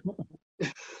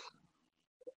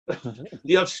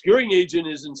 The obscuring agent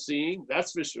isn't seeing,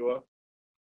 that's for sure.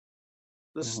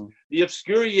 The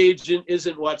obscuring agent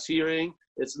isn't what's hearing.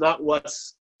 It's not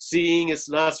what's seeing. It's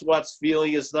not what's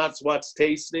feeling. It's not what's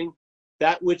tasting.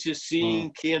 That which is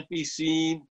seen can't be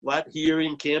seen. What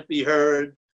hearing can't be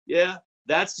heard. Yeah,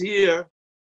 that's here.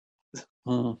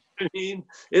 I mean,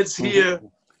 it's here.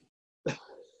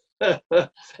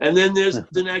 And then there's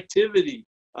an activity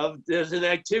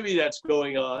that's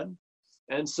going on.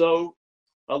 And so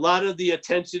a lot of the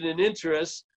attention and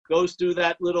interest goes through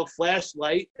that little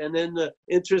flashlight, and then the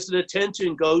interest and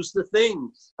attention goes to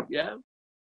things. Yeah.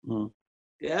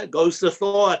 Yeah, goes to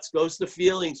thoughts, goes to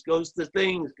feelings, goes to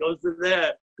things, goes to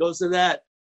that, goes to that.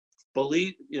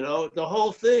 Believe, the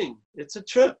whole thing. It's a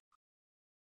trip.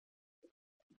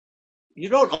 You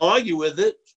don't argue with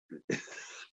it.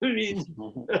 I mean,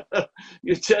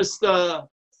 you just, I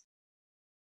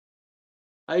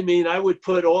would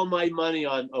put all my money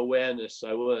on awareness.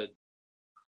 I would.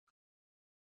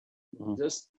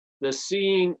 Just the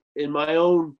seeing in my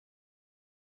own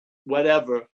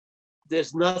whatever.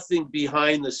 There's nothing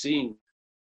behind the scene.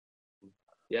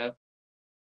 Yeah.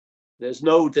 There's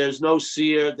no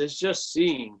seer. There's just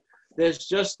seeing. There's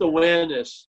just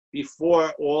awareness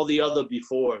before all the other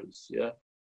befores. Yeah.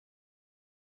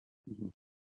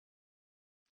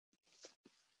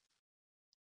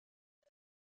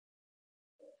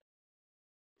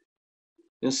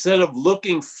 Instead of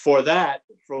looking for that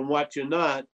from what you're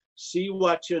not, see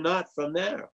what you're not from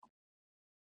there.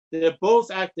 They're both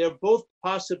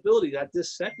possibilities at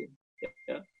this second.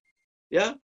 Yeah.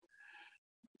 Yeah.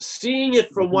 Seeing it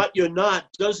from what you're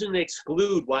not doesn't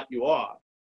exclude what you are.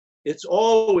 It's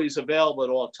always available at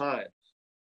all times.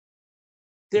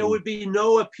 There would be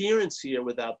no appearance here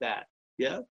without that.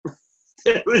 Yeah.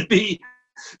 There would be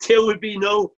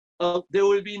no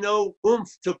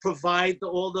oomph to provide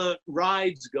all the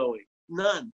rides going.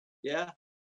 None. Yeah.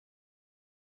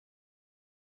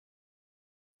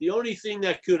 The only thing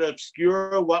that could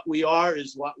obscure what we are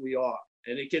is what we are.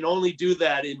 And it can only do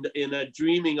that in a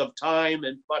dreaming of time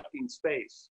and fucking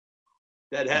space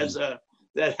that has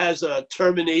a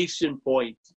termination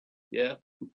point. Yeah.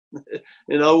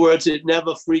 In other words, it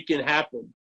never freaking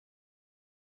happened.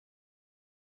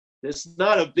 It's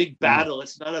not a big battle.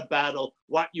 It's not a battle.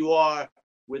 What you are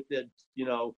with the,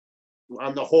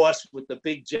 on the horse with the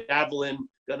big javelin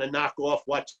gonna knock off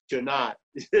what you're not.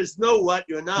 There's no what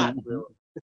you're not, really.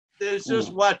 There's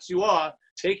just what you are,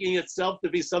 taking itself to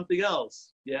be something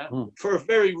else, yeah? For a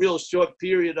very real short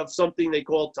period of something they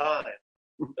call time.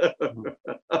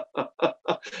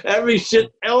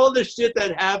 All the shit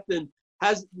that happened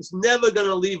is never going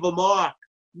to leave a mark.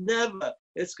 Never.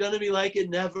 It's going to be like it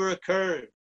never occurred,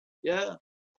 yeah?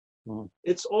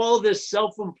 It's all this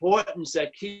self-importance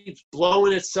that keeps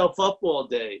blowing itself up all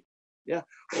day, yeah?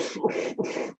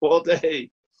 All day,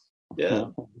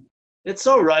 yeah? It's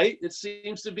all right. It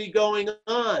seems to be going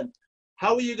on.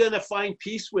 How are you going to find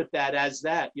peace with that as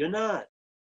that? You're not.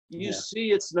 You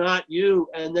see it's not you,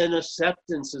 and then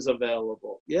acceptance is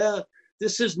available. Yeah,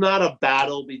 this is not a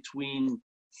battle between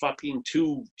fucking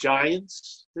two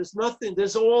giants. There's nothing.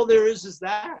 There's all there is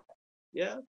that.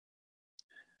 Yeah.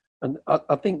 And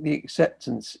I think the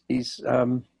acceptance is,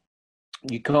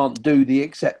 you can't do the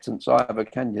acceptance either,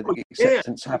 can you? The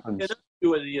acceptance happens. You cannot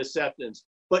do the acceptance.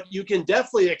 But you can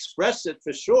definitely express it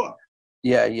for sure.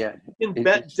 Yeah, yeah. You can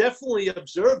definitely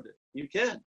observe it. You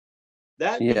can.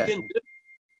 That you can do.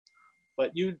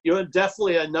 but you're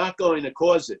definitely are not going to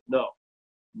cause it. No.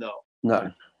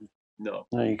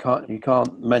 You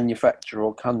can't manufacture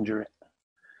or conjure it.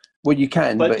 Well, you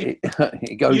can, but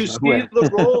it goes you nowhere.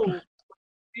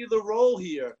 See the role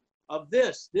here of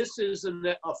this. This is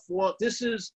this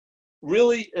is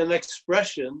really an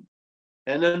expression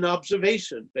and an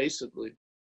observation, basically.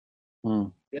 Yeah.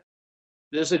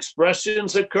 There's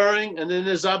expressions occurring, and then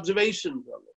there's observations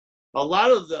of it. A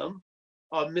lot of them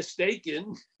are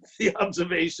mistaken, the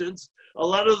observations. A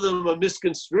lot of them are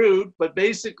misconstrued, but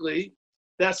basically,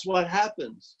 that's what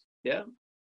happens. Yeah.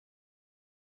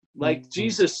 Like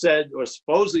Jesus said, or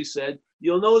supposedly said,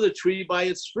 you'll know the tree by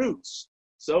its fruits.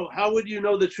 So how would you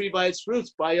know the tree by its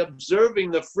fruits? By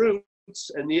observing the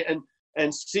fruits and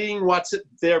seeing what's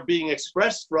they're being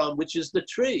expressed from, which is the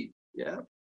tree. Yeah.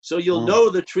 So you'll know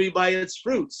the tree by its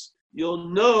fruits. You'll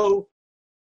know,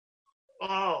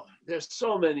 there's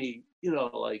so many,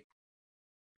 like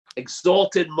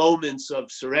exalted moments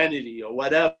of serenity or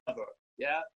whatever.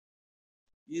 Yeah.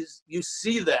 You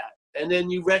see that, and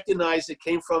then you recognize it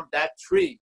came from that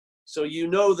tree. So you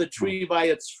know the tree by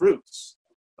its fruits.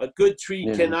 A good tree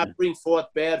cannot bring forth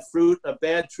bad fruit. A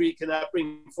bad tree cannot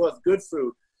bring forth good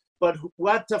fruit. But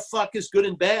what the fuck is good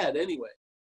and bad anyway?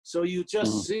 So you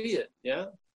just see it, yeah?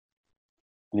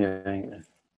 Yeah.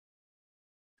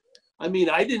 I mean,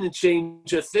 I didn't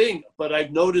change a thing, but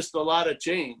I've noticed a lot of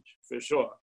change, for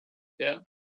sure. Yeah?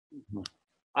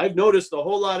 I've noticed a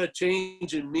whole lot of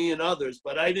change in me and others,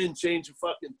 but I didn't change a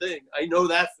fucking thing. I know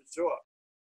that for sure.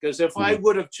 Because if I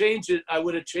would have changed it, I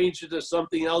would have changed it to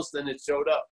something else than it showed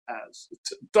up as.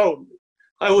 Totally.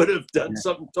 I would have done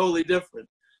something totally different.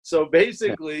 So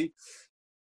basically,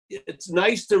 it's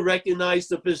nice to recognize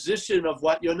the position of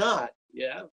what you're not,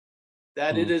 yeah?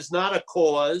 That it is not a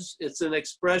cause, it's an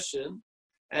expression,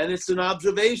 and it's an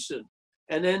observation.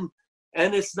 And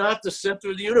it's not the center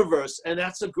of the universe, and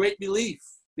that's a great relief.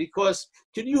 Because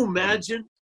can you imagine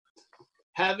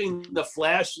having the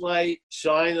flashlight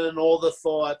shine on all the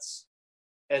thoughts,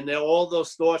 and then all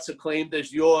those thoughts are claimed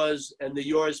as yours, and the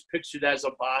yours pictured as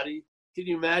a body? Can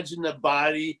you imagine the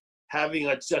body having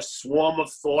a just swarm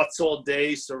of thoughts all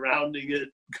day surrounding it,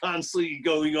 constantly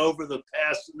going over the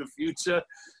past and the future?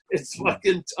 It's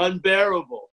fucking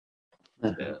unbearable.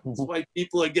 Yeah, that's why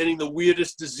people are getting the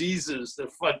weirdest diseases. They're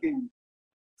fucking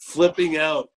flipping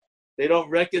out. They don't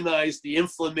recognize the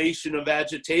inflammation of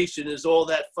agitation is all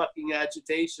that fucking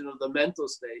agitation of the mental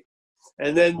state.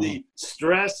 And then the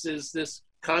stress is this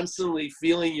constantly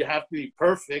feeling you have to be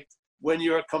perfect when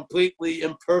you're a completely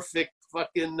imperfect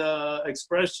fucking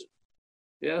expression.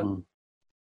 Yeah.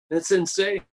 It's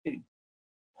insane.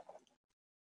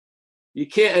 You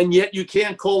can't, and yet you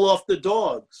can't call off the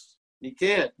dogs. You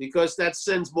can't, because that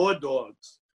sends more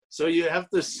dogs. So you have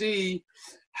to see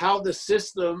how the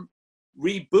system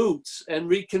reboots and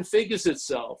reconfigures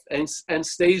itself and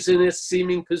stays in its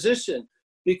seeming position,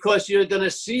 because you're going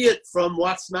to see it from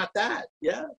what's not that.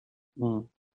 Yeah.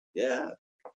 Yeah.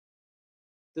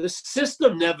 The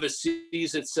system never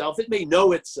sees itself. It may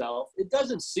know itself. It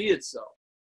doesn't see itself.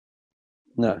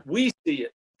 No. We see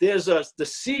it. The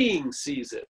seeing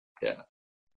sees it. Yeah.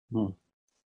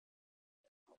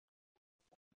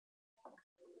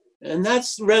 And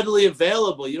that's readily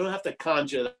available. You don't have to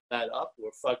conjure that up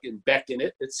or fucking beckon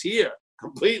it. It's here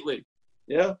completely.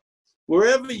 Yeah.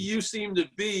 Wherever you seem to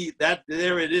be,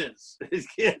 there it is.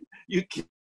 You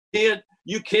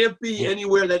can't be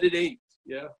anywhere that it ain't.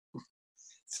 Yeah.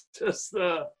 It's just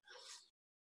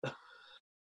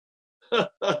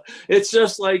it's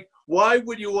just like, why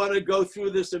would you want to go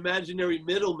through this imaginary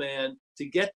middleman to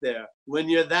get there when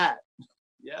you're that?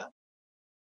 Yeah.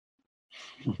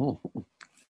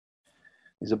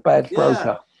 He's a bad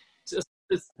broker.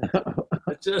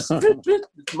 It's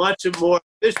much more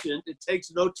efficient. It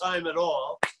takes no time at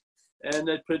all, and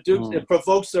it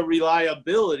provokes a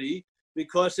reliability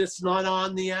because it's not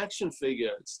on the action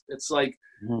figure. It's like,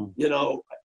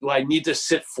 do I need to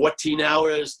sit 14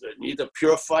 hours? Do I need to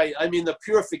purify? I mean, the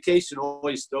purification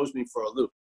always throws me for a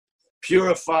loop.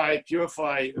 Purify.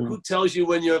 Who tells you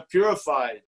when you're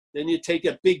purified? Then you take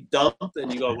a big dump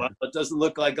and you go, well, it doesn't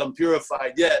look like I'm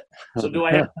purified yet. So do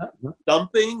I have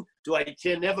dumping?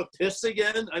 Can never piss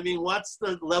again? I mean, what's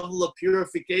the level of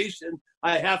purification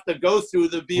I have to go through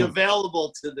to be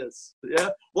available to this? Yeah.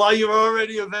 Well, you're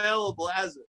already available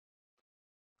as it.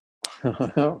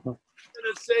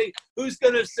 Who's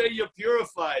gonna say you're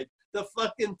purified? The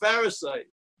fucking parasite.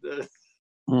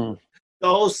 The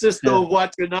whole system of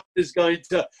what you're not is going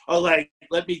to,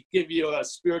 let me give you a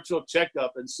spiritual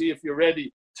checkup and see if you're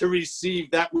ready to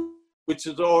receive that which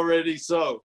is already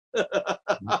so.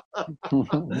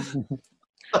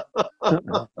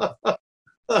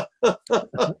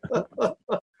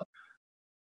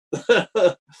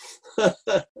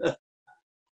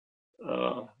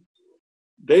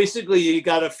 basically you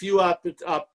got a few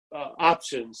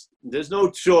options. There's no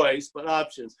choice, but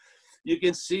options. You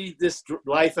can see this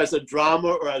life as a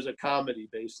drama or as a comedy,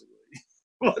 basically.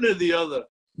 One or the other.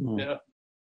 Mm. Yeah.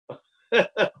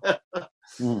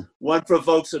 One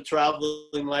provokes a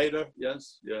traveling lighter.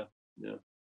 Yes. Yeah.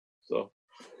 So,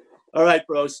 all right,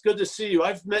 bro. It's good to see you.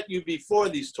 I've met you before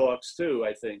these talks too,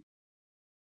 I think.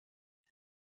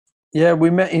 Yeah, we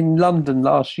met in London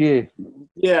last year.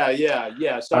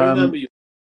 Yeah. So I remember you.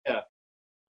 Yeah.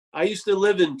 I used to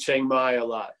live in Chiang Mai a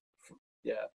lot.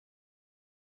 Yeah.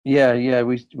 Yeah.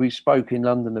 We spoke in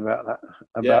London about that,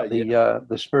 about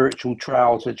the spiritual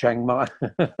trail to Chiang Mai.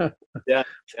 Yeah.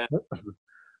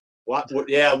 Wat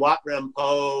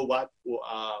Rempo, Wat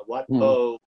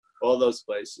Po, all those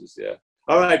places. Yeah.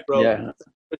 All right, bro. Yeah. Thanks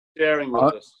for sharing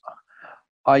with us.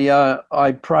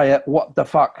 I pray at what the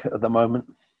fuck at the moment.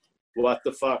 What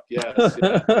the fuck? Yes.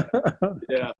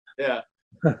 Yeah.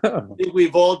 I think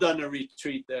we've all done a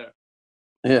retreat there.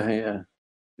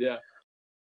 Yeah.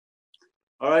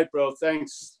 All right, bro.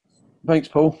 Thanks. Thanks,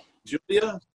 Paul.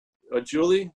 Julia or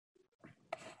Julie?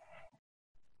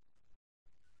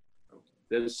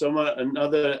 There's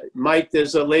another Mike.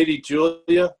 There's a lady,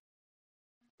 Julia.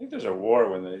 I think there's a war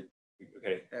when they.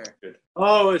 Okay, good.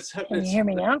 Oh, Can you hear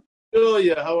me now?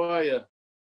 Julia, how are you?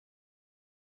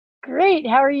 Great.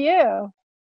 How are you?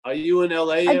 Are you in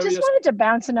LA area? I just wanted to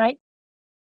bounce tonight.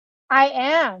 I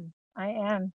am.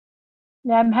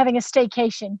 Yeah, I'm having a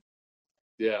staycation.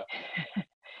 Yeah.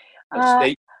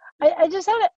 I just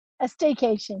had a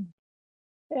staycation.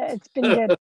 It's been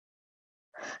good.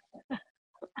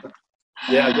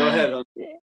 Yeah, go ahead.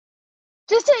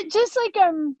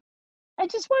 I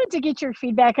just wanted to get your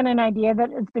feedback on an idea that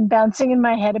has been bouncing in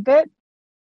my head a bit.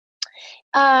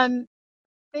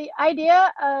 The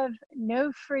idea of no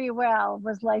free will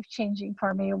was life-changing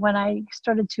for me when I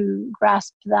started to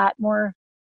grasp that more.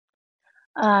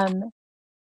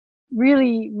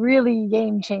 Really, really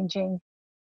game-changing,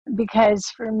 because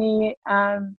for me,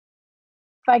 if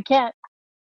I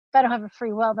don't have a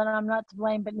free will, then I'm not to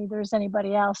blame, but neither is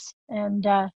anybody else. And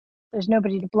there's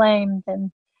nobody to blame, then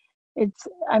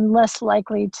I'm less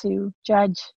likely to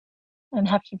judge and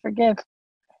have to forgive.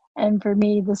 And for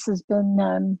me, this has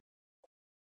been,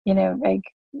 like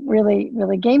really,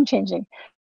 really game changing.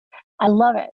 I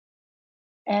love it.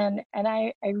 And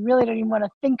I really don't even want to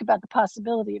think about the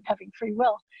possibility of having free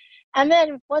will. And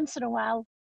then once in a while,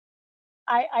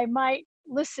 I might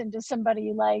listen to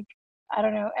somebody like, I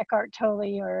don't know, Eckhart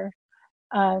Tolle or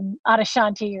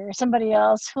Adashanti or somebody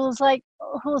else who'll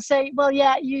say, well,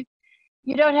 yeah, you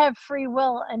don't have free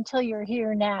will until you're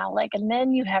here now, and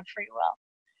then you have free will.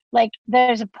 Like,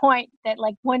 there's a point that,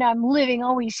 when I'm living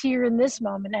always here in this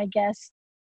moment, I guess,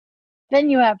 then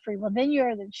you have free will, then you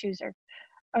are the chooser,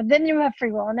 or then you have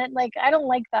free will. And then, I don't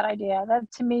like that idea. That,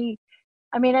 to me,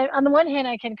 I mean, on the one hand,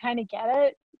 I can kind of get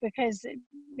it, because it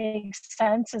makes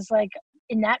sense. Is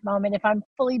in that moment, if I'm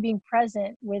fully being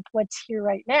present with what's here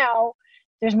right now,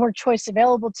 there's more choice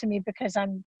available to me because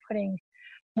I'm putting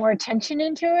more attention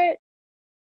into it.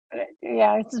 But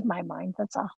yeah, this is my mind.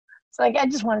 That's all. So I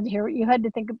just wanted to hear what you had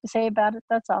to say about it.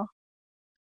 That's all.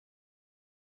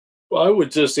 Well, I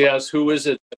would just ask, who is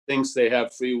it that thinks they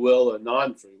have free will or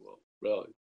non-free will?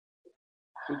 Really,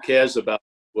 who cares about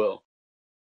will?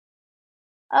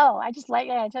 Oh, I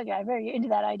told you, I'm very into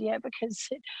that idea because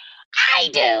I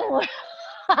do.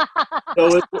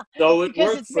 So it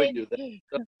worked for you.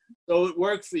 So it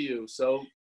worked for you. So,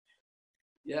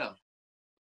 yeah.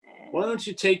 Why don't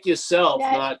you take yourself,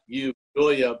 not you,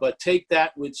 Julia, but take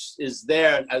that which is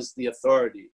there as the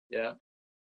authority. Yeah.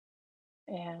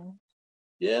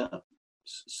 Yeah.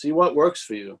 See what works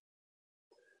for you.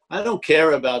 I don't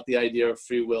care about the idea of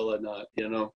free will or not,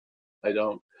 I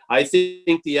don't. I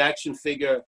think the action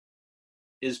figure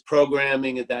is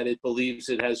programming that it believes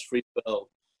it has free will.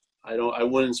 I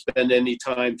wouldn't spend any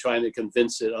time trying to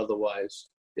convince it otherwise.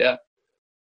 Yeah.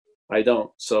 I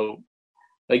don't. So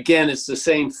again, it's the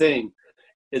same thing.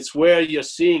 It's where you're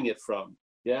seeing it from.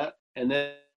 Yeah. And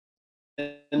then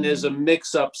there's a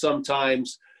mix up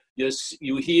sometimes.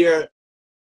 You hear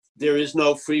there is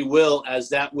no free will as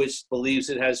that which believes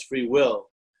it has free will.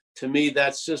 To me,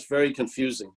 that's just very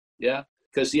confusing. Yeah.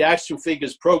 Because the action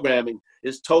figure's programming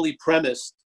is totally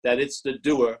premised that it's the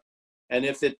doer. And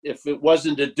if it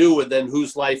wasn't the doer, then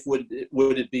whose life would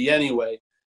it be anyway?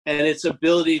 And its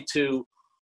ability to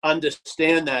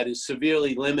understand that is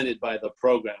severely limited by the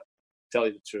program, to tell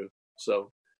you the truth.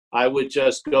 So I would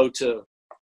just go to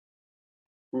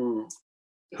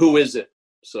who is it?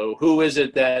 So who is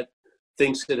it that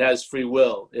thinks it has free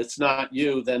will? It's not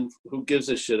you, then who gives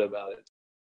a shit about it?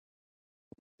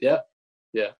 Yeah.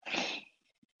 Yeah.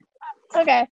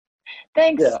 Okay.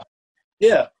 Thanks. Yeah.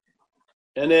 Yeah.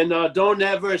 And then don't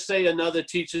ever say another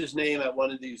teacher's name at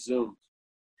one of these Zooms.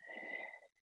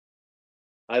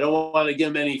 I don't want to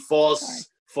give them any false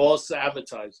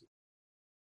advertising.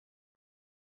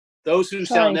 Those who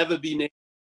shall Sorry. never be named.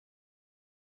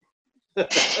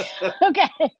 Okay.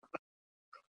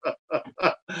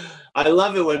 I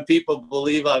love it when people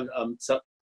believe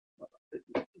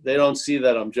they don't see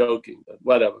that I'm joking, but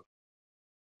whatever.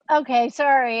 Okay,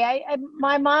 sorry.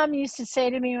 My mom used to say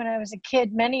to me when I was a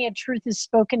kid, many a truth is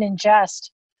spoken in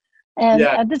jest. And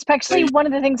Yeah. this is actually one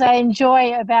of the things I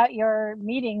enjoy about your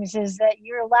meetings is that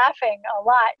you're laughing a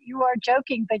lot. You are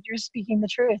joking, but you're speaking the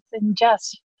truth in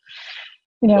jest.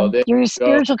 You know, Well, there you're a you go.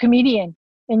 spiritual comedian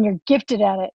and you're gifted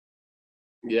at it.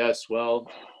 Yes, well,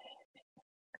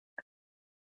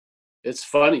 it's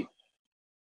funny.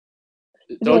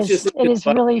 Don't you think It it's is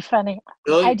funny? really funny.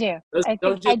 Really? I do.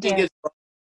 Don't you I think do. it's funny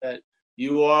that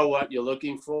you are what you're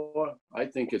looking for? I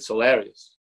think it's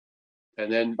hilarious.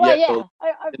 And then Well, yet yeah.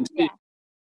 Yeah.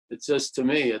 it's just, to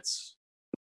me, it's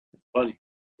funny.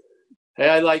 Hey,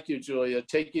 I like you, Julia.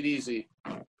 Take it easy.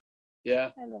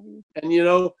 Yeah. I love you. And you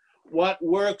know what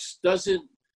works doesn't,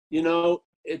 you know,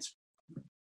 its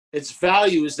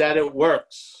value is that it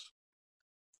works.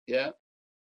 Yeah.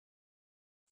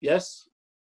 Yes.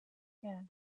 Yeah,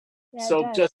 So it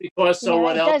does. just because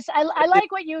someone it else, does. I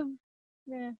like what you.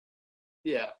 Yeah.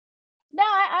 yeah. No,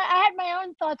 I had my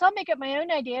own thoughts. I'll make up my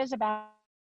own ideas about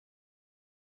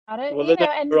it. Well, You they're know,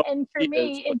 not your own and for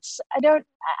ideas, me, but it's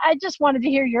I just wanted to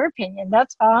hear your opinion.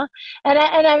 That's all. And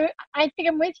I think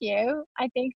I'm with you. I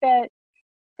think that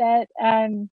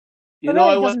you but know, really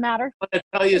I it want doesn't matter. to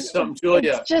tell you something,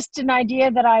 Julia. It's just an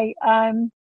idea that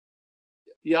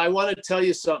Yeah, I want to tell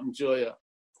you something, Julia.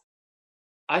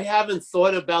 I haven't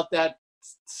thought about that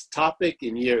topic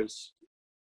in years.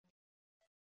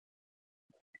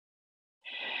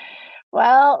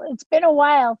 well, it's been a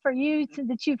while for you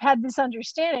that you've had this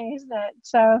understanding, isn't it?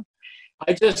 So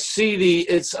I just see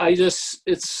it's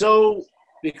so,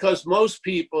 because most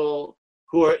people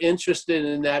who are interested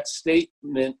in that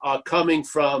statement are coming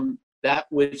from that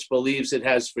which believes it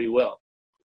has free will.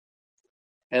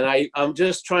 And I'm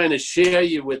just trying to share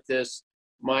you with this,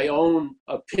 my own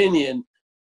opinion.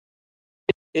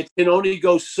 It can only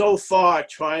go so far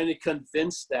trying to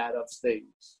convince that of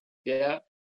things. Yeah.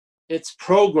 It's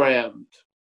programmed.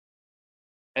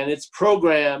 And it's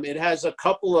programmed. It has a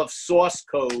couple of source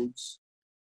codes.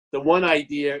 The one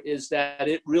idea is that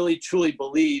it really truly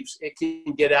believes it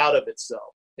can get out of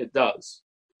itself. It does.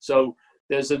 So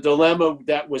there's a dilemma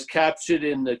that was captured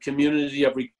in the community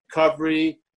of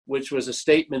recovery, which was a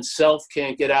statement, self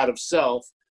can't get out of self,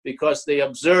 because they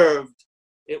observed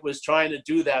it was trying to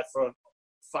do that for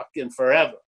fucking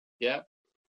forever. Yeah.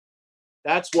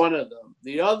 That's one of them.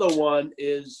 The other one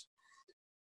is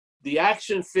the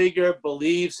action figure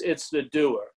believes it's the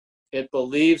doer. It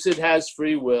believes it has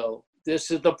free will.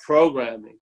 This is the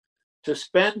programming. To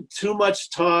spend too much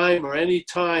time or any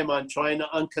time on trying to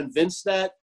unconvince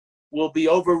that will be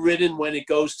overridden when it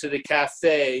goes to the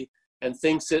cafe and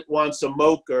thinks it wants a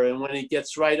mocha, and when it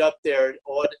gets right up there, it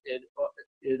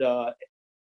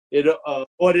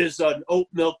orders an oat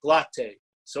milk latte.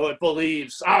 So it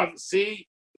believes, see,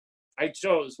 I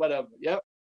chose, whatever. Yep.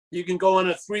 You can go on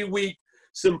a 3-week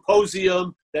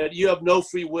symposium that you have no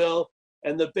free will,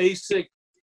 and the basic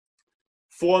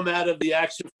format of the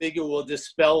action figure will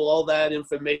dispel all that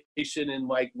information in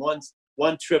like one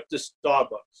trip to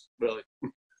Starbucks, really.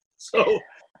 So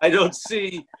I don't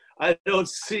see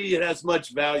it as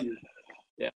much value.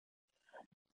 Yeah.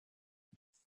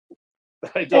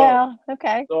 I don't. yeah,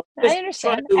 okay. So I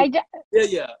understand.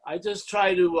 I just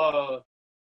try to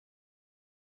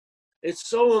it's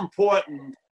so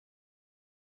important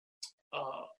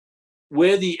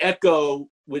where the echo,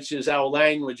 which is our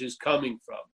language, is coming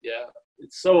from. Yeah.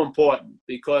 It's so important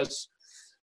because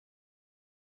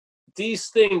these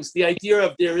things, the idea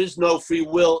of there is no free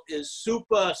will is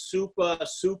super, super,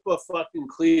 super fucking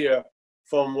clear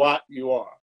from what you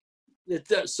are.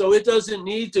 So it doesn't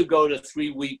need to go to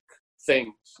 3-week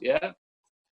things, yeah?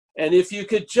 And if you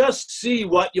could just see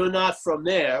what you're not from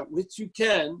there, which you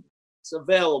can, it's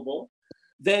available,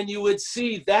 then you would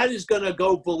see that is going to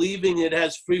go believing it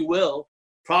has free will,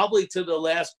 probably to the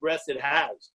last breath it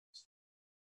has.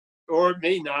 Or it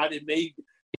may not. It may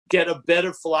get a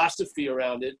better philosophy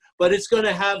around it, but it's going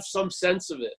to have some sense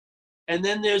of it. And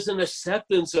then there's an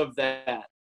acceptance of that.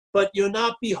 But you're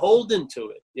not beholden to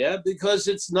it, yeah? Because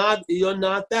you're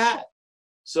not that.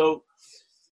 So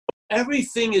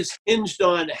everything is hinged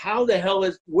on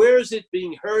where is it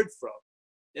being heard from?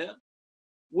 Yeah?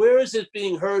 Where is it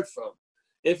being heard from?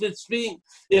 If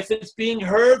it's being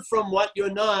heard from what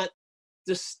you're not,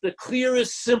 the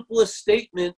clearest, simplest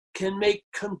statement can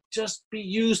just be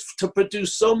used to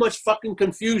produce so much fucking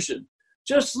confusion.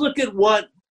 Just look at what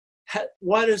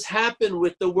has happened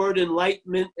with the word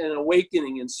enlightenment and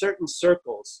awakening in certain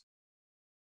circles.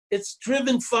 It's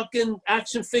driven fucking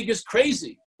action figures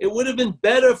crazy. It would have been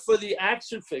better for the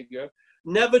action figure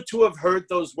never to have heard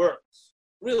those words.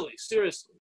 Really,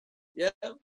 seriously. Yeah.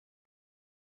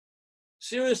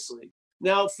 Seriously.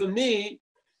 Now, for me,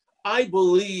 I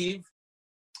believe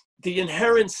the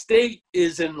inherent state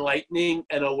is enlightening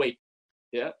and awake.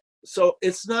 Yeah. So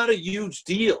it's not a huge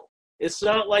deal. It's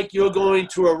not like you're going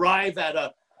to arrive at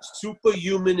a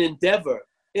superhuman endeavor.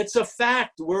 It's a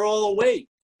fact. We're all awake.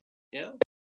 Yeah.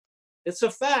 It's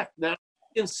a fact. Now,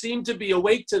 you can seem to be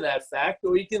awake to that fact,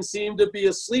 or you can seem to be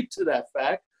asleep to that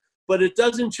fact, but it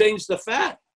doesn't change the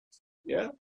fact. Yeah.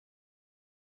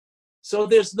 So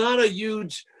there's not a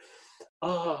huge,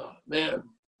 oh man.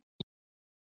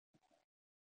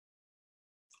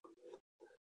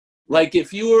 Like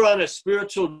if you were on a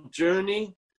spiritual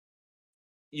journey,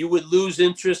 you would lose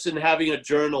interest in having a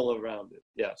journal around it.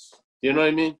 Yes. You know what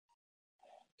I mean?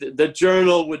 The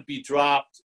journal would be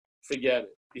dropped. Forget it.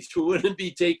 You wouldn't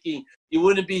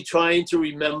be trying to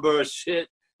remember shit.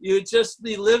 You'd just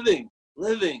be living.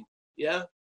 Yeah.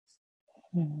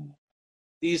 Mm-hmm.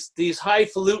 These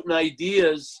highfalutin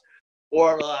ideas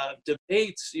or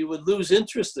debates, you would lose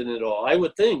interest in it all. I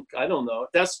would think. I don't know.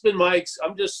 That's been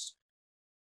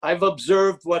I've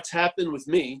observed what's happened with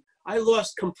me. I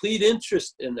lost complete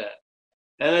interest in that.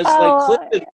 And as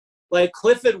like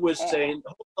Clifford was saying,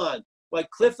 hold on. Like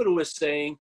Clifford was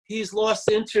saying, he's lost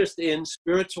interest in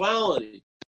spirituality.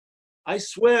 I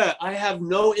swear, I have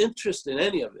no interest in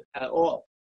any of it at all.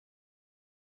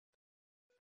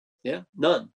 Yeah,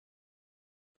 none.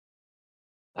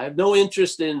 I have no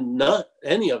interest in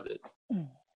any of it.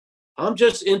 I'm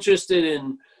just interested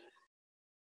in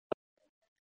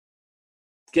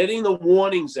getting the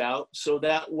warnings out so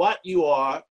that what you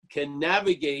are can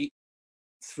navigate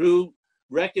through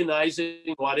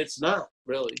recognizing what it's not,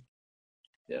 really.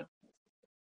 Yeah.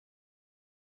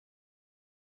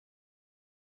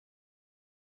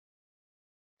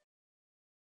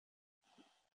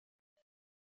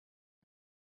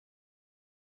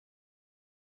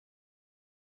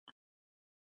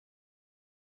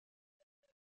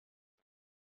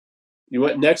 You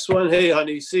went next one? Hey,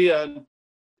 honey, see ya.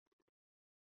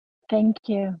 Thank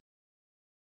you.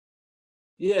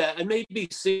 Yeah, I may be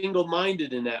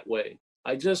single-minded in that way.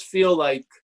 I just feel like,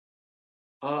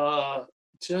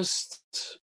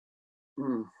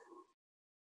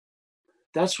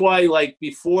 that's why, like,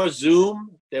 before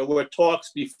Zoom, there were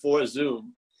talks before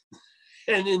Zoom.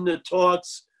 And in the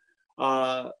talks,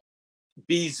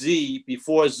 BZ,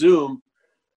 before Zoom,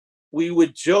 we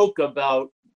would joke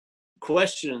about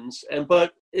questions,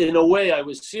 but in a way I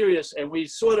was serious, and we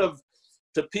sort of,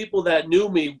 to people that knew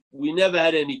me, we never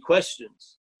had any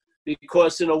questions,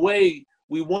 because in a way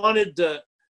we wanted to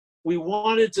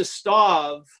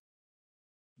starve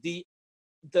the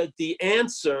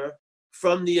answer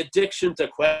from the addiction to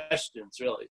questions,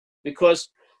 really, because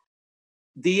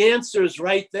the answer is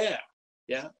right there.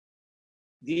 Yeah,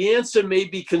 the answer may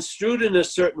be construed in a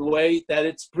certain way that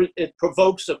it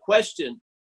provokes a question,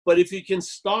 but if you can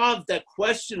starve that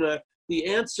questioner, the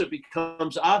answer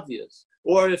becomes obvious.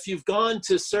 Or if you've gone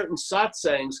to certain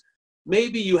satsangs,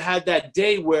 maybe you had that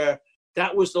day where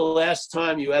that was the last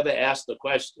time you ever asked a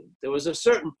question. There was a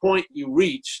certain point you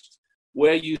reached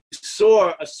where you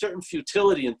saw a certain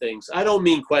futility in things. I don't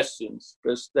mean questions,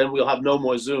 because then we'll have no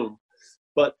more Zoom.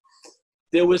 But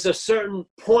there was a certain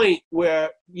point where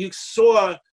you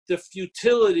saw the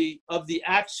futility of the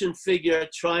action figure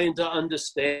trying to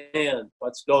understand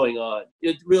what's going on.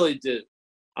 It really did.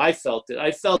 I felt it.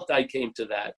 I felt I came to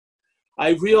that.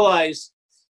 I realized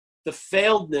the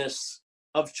failedness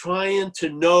of trying to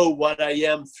know what I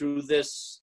am through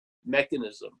this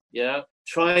mechanism, yeah?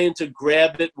 Trying to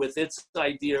grab it with its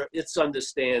idea, its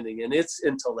understanding, and its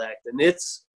intellect, and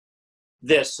its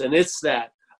this, and it's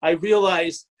that. I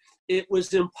realized it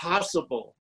was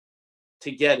impossible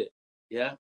to get it,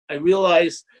 yeah? I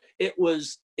realized it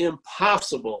was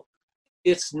impossible.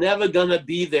 It's never gonna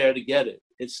be there to get it.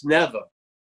 It's never.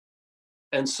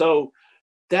 And so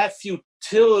that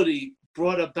futility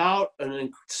brought about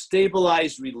an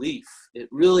stabilized relief. It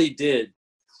really did.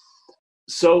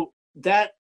 So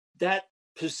that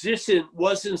position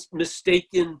wasn't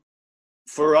mistaken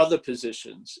for other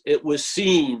positions. It was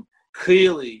seen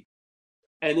clearly,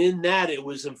 and in that it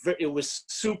was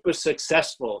super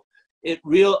successful.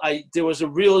 There was a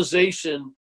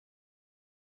realization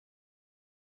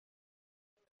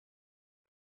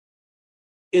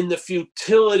in the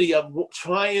futility of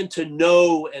trying to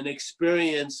know and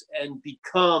experience and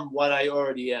become what I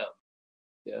already am.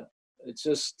 Yeah, it's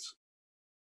just,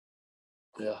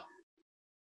 yeah.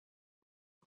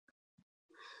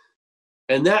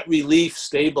 And that relief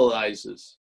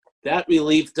stabilizes. That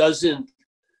relief doesn't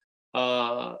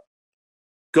go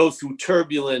through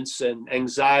turbulence and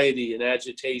anxiety and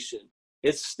agitation.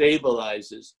 It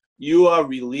stabilizes. You are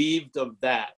relieved of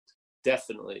that,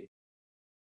 definitely.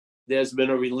 There's been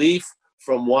a relief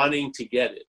from wanting to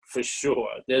get it, for sure.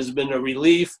 There's been a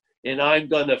relief in I'm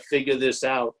going to figure this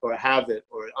out or have it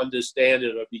or understand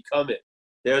it or become it.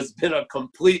 There's been a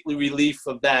complete relief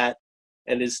of that,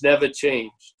 and it's never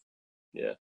changed.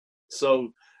 Yeah.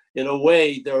 So in a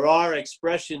way, there are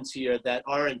expressions here that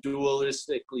aren't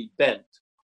dualistically bent.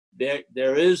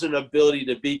 There is an ability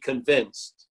to be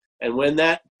convinced. And when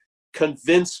that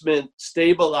convincement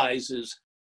stabilizes,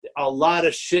 a lot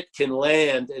of shit can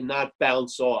land and not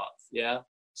bounce off. Yeah.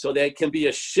 So there can be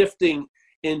a shifting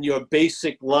in your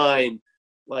basic line.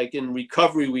 Like in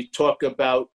recovery, we talk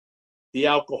about the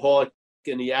alcoholic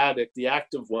and the addict, the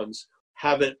active ones,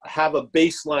 have a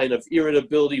baseline of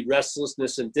irritability,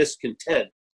 restlessness, and discontent.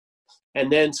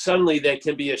 And then suddenly there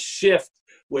can be a shift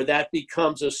where that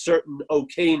becomes a certain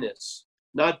okayness,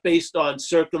 not based on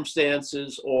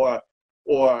circumstances or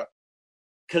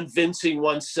convincing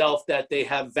oneself that they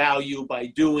have value by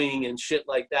doing and shit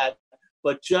like that,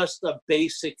 but just a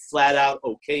basic flat out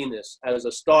okayness as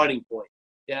a starting point.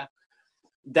 Yeah.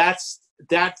 That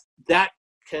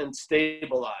can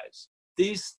stabilize.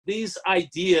 These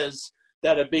ideas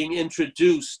that are being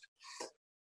introduced,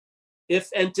 if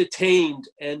entertained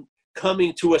and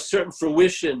coming to a certain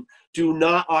fruition,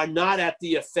 are not at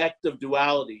the effect of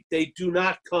duality. They do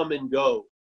not come and go.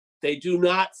 They do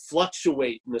not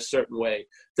fluctuate in a certain way.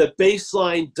 The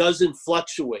baseline doesn't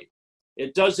fluctuate.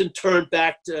 It doesn't turn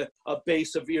back to a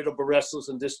base of irritable, restless,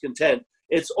 and discontent.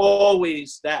 It's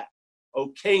always that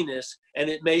okayness, and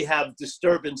it may have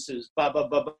disturbances,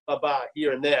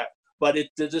 here and there, but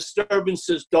the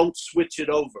disturbances don't switch it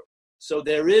over. So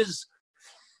there is,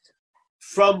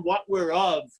 from what we're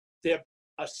of, there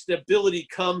a stability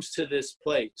comes to this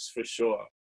place for sure.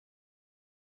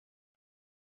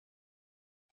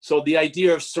 So the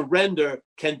idea of surrender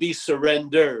can be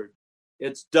surrendered.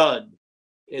 It's done.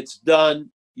 It's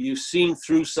done. You've seen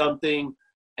through something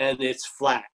and it's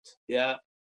flat. Yeah.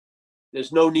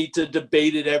 There's no need to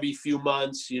debate it every few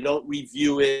months. You don't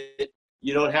review it.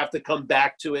 You don't have to come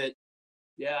back to it.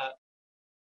 Yeah.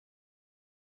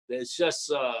 It's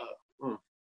just,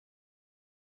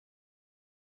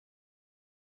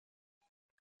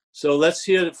 So let's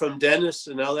hear it from Dennis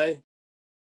in LA.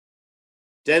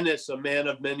 Dennis, a man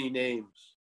of many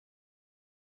names.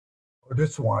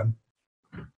 This one.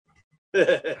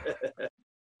 Where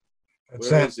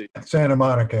is he? Santa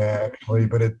Monica, actually,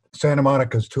 but Santa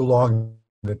Monica's too long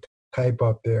to type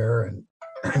up there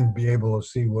and be able to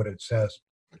see what it says.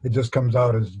 It just comes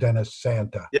out as Dennis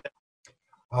Santa.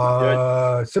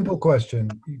 Yeah. Simple question.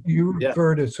 You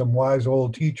refer to some wise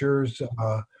old teachers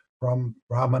from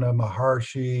Ramana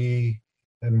Maharshi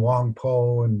and Wang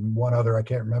Po and one other, I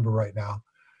can't remember right now.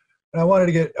 And I wanted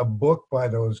to get a book by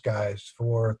those guys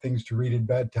for things to read at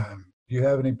bedtime. Do you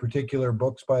have any particular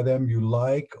books by them you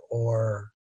like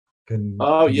or can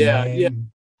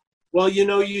name? Well,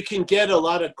 you can get a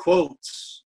lot of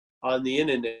quotes on the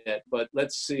internet, but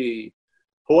let's see.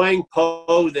 Huang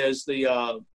Po, there's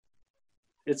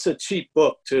it's a cheap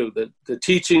book too. The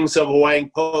Teachings of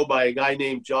Huang Po by a guy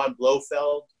named John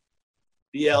Blofeld,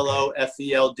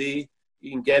 Blofeld.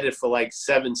 You can get it for like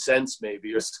 7 cents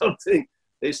maybe or something.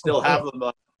 They still have them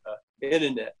on the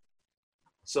internet.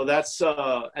 So that's,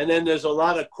 and then there's a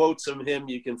lot of quotes from him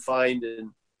you can find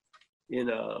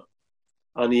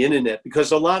on the internet,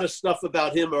 because a lot of stuff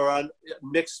about him are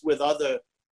mixed with other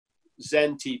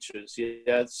Zen teachers.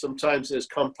 Yeah, sometimes there's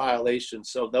compilation.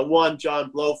 So the one,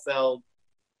 John Blofeld,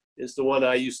 is the one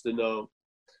I used to know.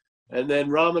 And then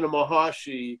Ramana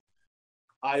Maharshi,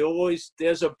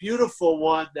 there's a beautiful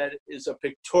one that is a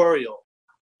pictorial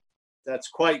that's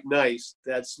quite nice,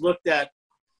 that's looked at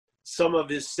some of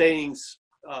his sayings,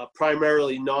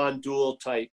 primarily non-dual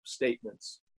type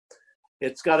statements.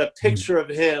 It's got a picture of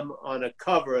him on a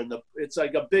cover, and it's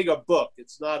like a bigger book.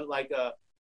 It's not like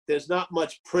there's not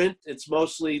much print. It's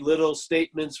mostly little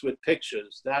statements with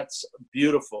pictures. That's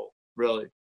beautiful, really.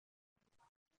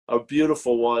 A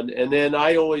beautiful one. And then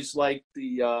I always like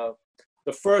the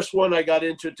first one I got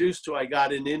introduced to, I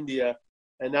got in India,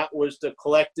 and that was the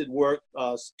collected work,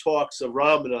 talks of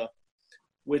Ramana,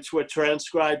 which were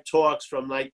transcribed talks from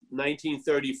like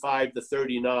 1935 to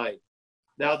 39.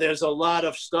 Now there's a lot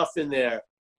of stuff in there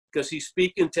because he's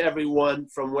speaking to everyone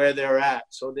from where they're at.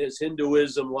 So there's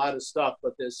Hinduism, a lot of stuff,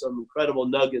 but there's some incredible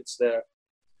nuggets there.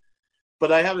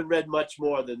 But I haven't read much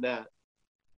more than that.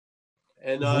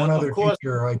 And There's one other of course,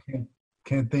 teacher I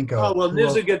can't think of. oh well,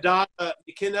 Nisargadatta,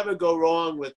 you can never go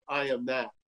wrong with I Am That.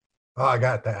 Oh, I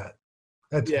got that.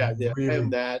 That's Yeah, really, I Am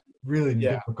That. really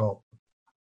Yeah. difficult.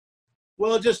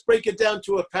 Well, just break it down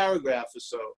to a paragraph or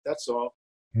so. That's all.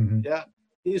 Mhm. Yeah,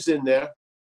 he's in there.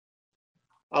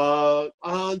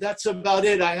 That's about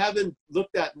it. I haven't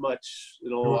looked at much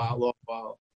in a long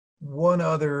while. One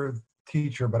other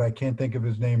teacher, but I can't think of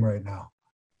his name right now.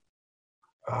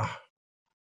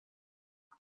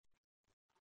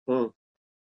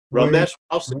 Ramesh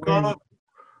Balsekar?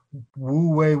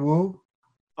 Wu Wei Wu?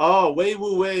 Oh, Wei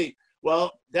Wu Wei.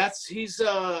 Well,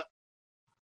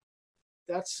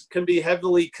 can be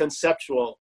heavily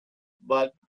conceptual,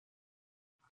 but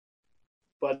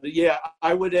yeah,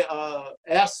 I would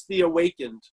Ask the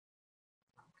Awakened.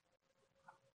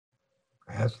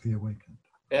 Ask the Awakened.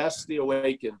 Ask the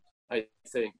Awakened, I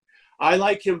think. I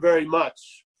like him very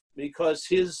much because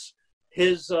his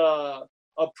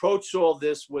approach to all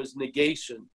this was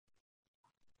negation.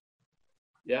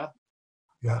 Yeah?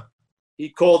 Yeah. He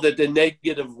called it the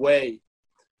negative way.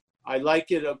 I like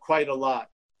it quite a lot.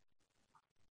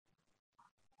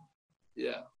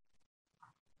 Yeah.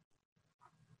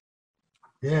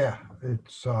 Yeah,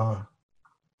 it's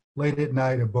late at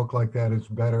night. A book like that is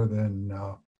better than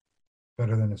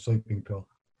a sleeping pill.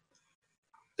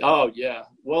 Oh, yeah.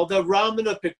 Well, the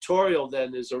Ramana Pictorial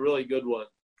then is a really good one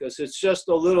because it's just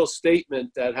a little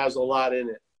statement that has a lot in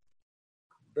it.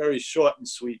 Very short and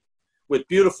sweet with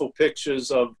beautiful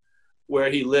pictures of where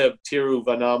he lived,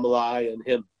 Tiruvannamalai and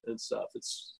him and stuff.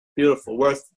 It's beautiful.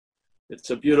 It's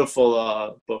a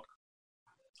beautiful book.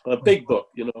 A big book,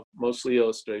 mostly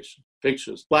illustration,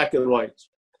 pictures, black and white.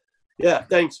 Yeah,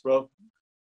 thanks, bro.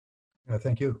 Yeah,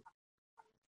 thank you.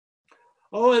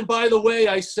 Oh, and by the way,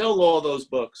 I sell all those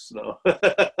books. No.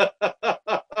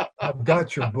 I've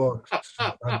got your books.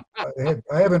 I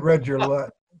haven't read your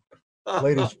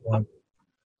latest one.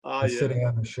 It's sitting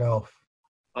on the shelf.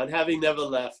 On Having Never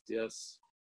Left, yes.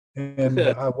 And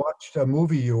I watched a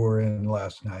movie you were in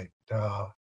last night,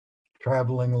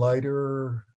 Traveling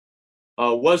Lighter.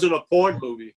 Wasn't a porn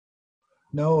movie.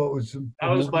 No, it was.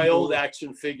 That was my old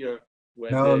action figure.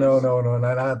 No,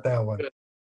 not that one.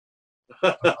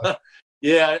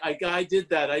 Yeah, I did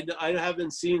that. I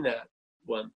haven't seen that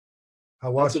one. I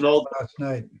watched it last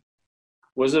night.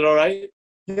 Was it all right?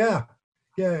 Yeah.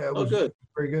 It was good.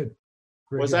 Very good.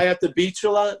 Was I at the beach a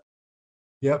lot?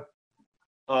 Yep.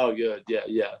 Oh, good.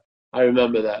 Yeah. I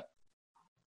remember that.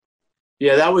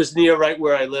 Yeah, that was near right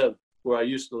where I live, where I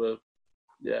used to live.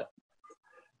 Yeah.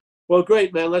 Well,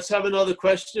 great, man. Let's have another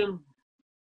question.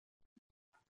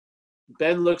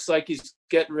 Ben looks like he's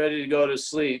getting ready to go to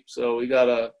sleep, so we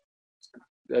gotta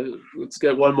let's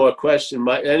get one more question.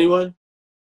 Anyone?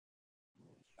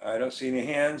 I don't see any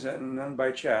hands and none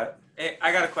by chat. Hey,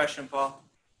 I got a question, Paul.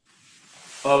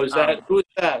 Oh, who is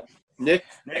that? Nick?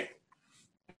 Nick.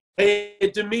 Hey,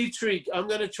 Dimitri, I'm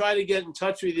gonna try to get in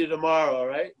touch with you tomorrow. All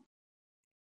right?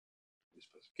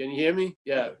 Can you hear me?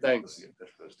 Yeah, thanks.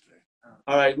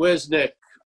 All right, where's Nick?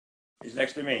 He's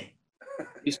next to me.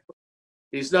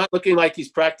 He's not looking like he's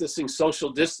practicing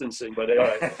social distancing, but all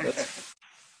right.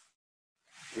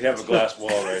 We have a glass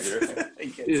wall right here.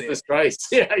 Jesus Christ.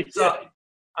 Yeah. So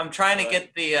I'm trying to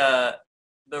get the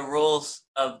rules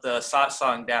of the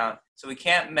satsang down. So we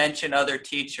can't mention other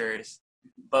teachers,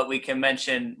 but we can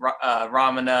mention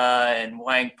Ramana and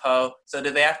Wang Po. So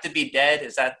do they have to be dead?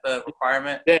 Is that the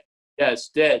requirement? Dead. Yes,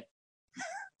 dead.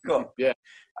 Cool. Yeah.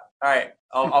 All right.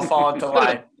 I'll fall into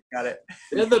line. Got it.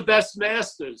 They're the best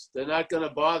masters. They're not going to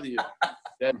bother you.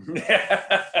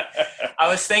 I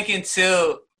was thinking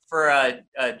too for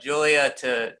Julia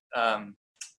to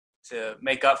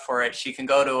make up for it. She can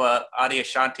go to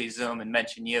Adyashanti Zoom and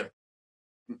mention you.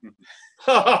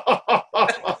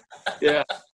 Yeah.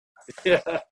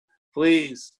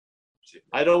 Please.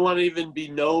 I don't want to even be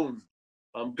known.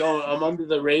 I'm under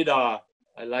the radar.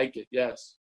 I like it.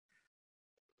 Yes.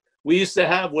 We used to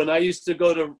have, when I used to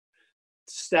go to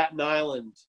Staten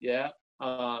Island,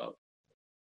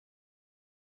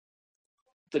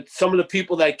 some of the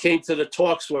people that came to the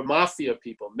talks were mafia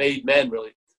people, made men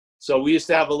really. So we used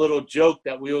to have a little joke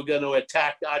that we were going to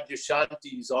attack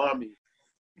Adyashanti's army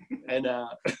and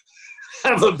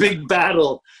have a big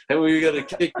battle, and we were going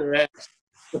to kick their ass.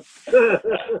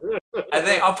 I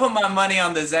think I'll put my money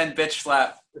on the Zen Bitch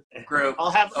Slap group. I'll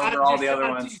have over all the other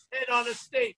ones. Head on a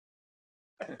stake.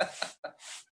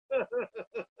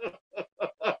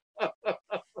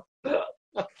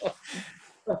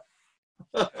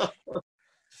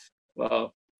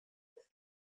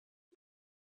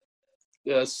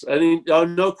 Yes.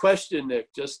 No question,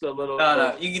 Nick. Just a little.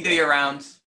 No, you can do your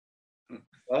rounds.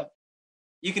 What?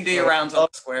 You can do your rounds on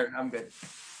the square. I'm good.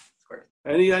 Square.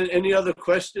 Any other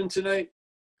question tonight?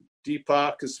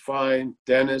 Deepak is fine.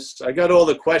 Dennis, I got all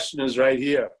the questioners right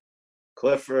here.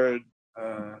 Clifford,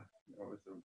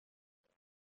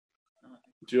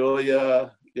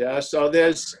 Julia. Yeah. So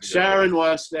there's Sharon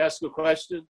wants to ask a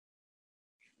question.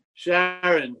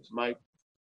 Sharon, Mike.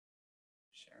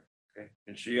 Okay.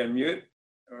 Can she unmute?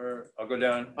 Or I'll go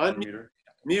down. Unmute her.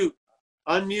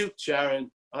 Unmute,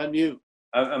 Sharon. Unmute.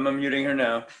 I'm unmuting her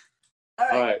now. All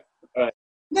right.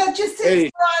 Now, just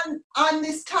since we're on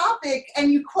this topic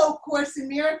and you quote Course in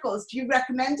Miracles, do you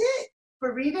recommend it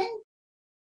for reading?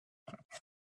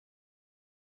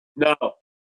 No,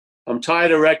 I'm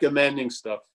tired of recommending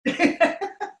stuff.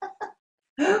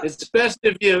 It's best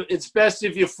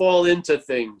if you fall into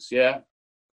things. Yeah,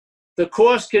 the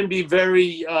course can be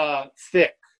very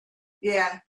thick.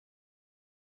 Yeah.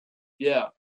 Yeah.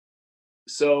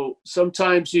 So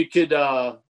sometimes you could,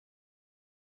 though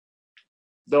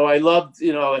I loved,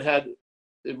 I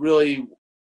am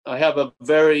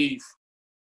very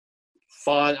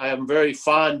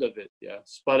fond of it.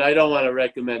 Yes. But I don't want to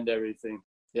recommend everything.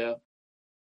 Yeah.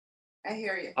 I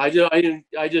hear you.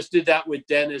 I just did that with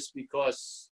Dennis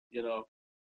because,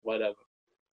 whatever.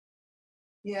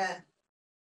 Yeah.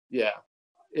 Yeah.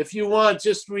 If you want,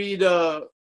 just read,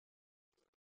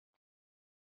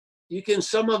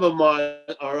 some of them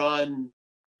are on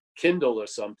Kindle or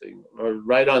something, or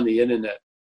right on the internet.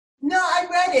 No, I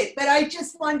read it, but I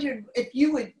just wondered if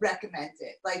you would recommend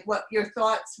it, like what your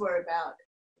thoughts were about it.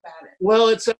 Well,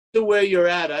 it's up to where you're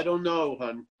at. I don't know,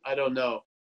 hon. I don't know.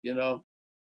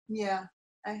 Yeah.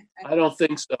 I don't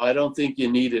think so. I don't think you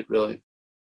need it, really.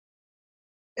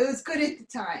 It was good at the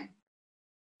time.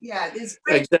 Yeah, there's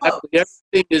great Exactly. quotes.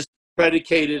 Everything is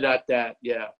predicated at that.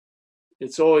 Yeah.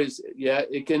 It's always,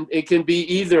 it can be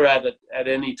either at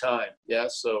any time. Yeah.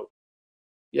 So,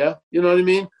 yeah, you know what I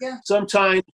mean? Yeah.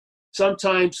 Sometimes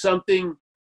something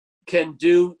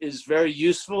is very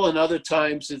useful, and other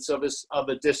times it's of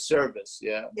a disservice.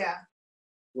 Yeah. Yeah.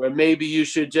 Where maybe you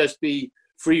should just be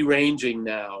free ranging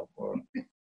now, or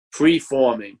free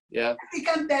forming. Yeah. I think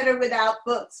I'm better without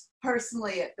books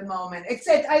personally at the moment,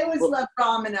 except I always love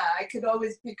Ramana. I could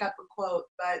always pick up a quote,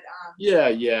 but Yeah.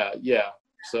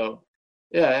 So,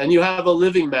 yeah, and you have a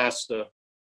living master.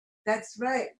 That's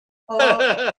right.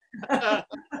 Oh.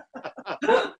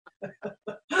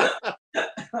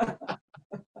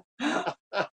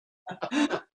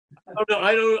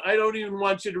 I don't even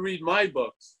want you to read my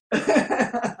books.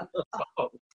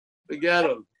 Forget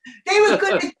them. They were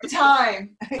good at the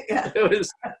time. Yeah. It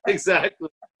was exactly.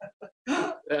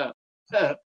 Yeah.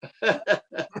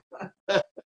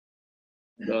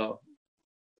 No.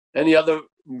 Any other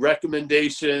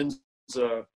recommendations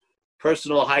or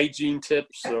personal hygiene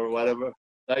tips or whatever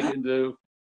I can do?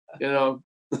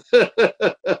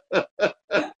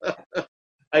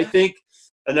 I think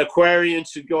an Aquarian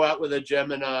should go out with a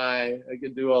Gemini. I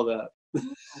can do all that.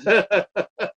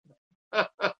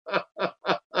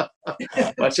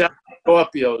 Watch out for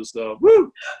Scorpios, though.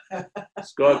 Woo!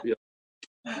 Scorpio.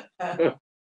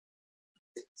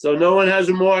 So no one has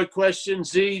more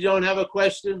questions? Z, you don't have a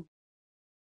question?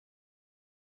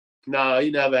 No,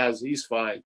 he never has. He's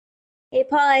fine. Hey,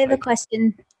 Paul, I have a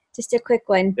question. Just a quick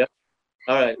one. Yep.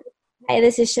 All right. Hi,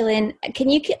 this is Shalyn. Can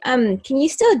you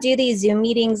still do these Zoom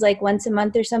meetings like once a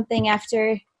month or something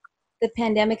after the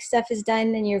pandemic stuff is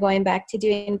done and you're going back to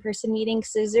doing in-person meetings?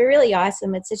 Because they're really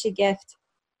awesome. It's such a gift.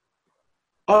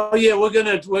 Oh yeah, we're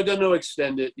gonna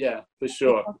extend it. Yeah, for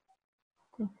sure.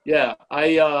 Yeah,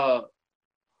 I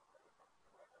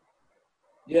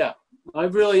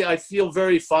feel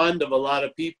very fond of a lot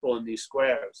of people in these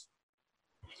squares.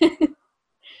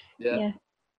 Yeah.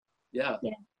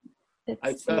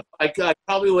 I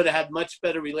probably would have had much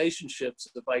better relationships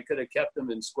if I could have kept them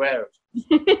in squares.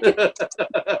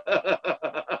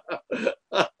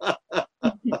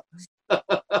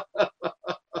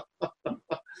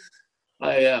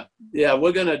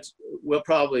 We'll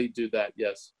probably do that.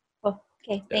 Yes. Oh,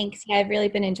 okay. Thanks. Yeah, I've really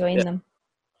been enjoying them.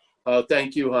 Oh,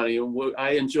 thank you, honey.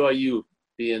 I enjoy you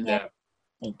being there.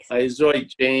 Thanks. I enjoy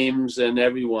James and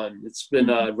everyone. It's been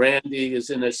Randy is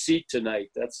in a seat tonight.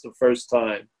 That's the first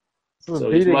time.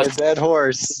 So beating a dead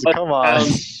horse. Come on.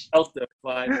 Out there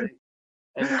finally.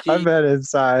 And Keith, I've been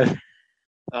inside.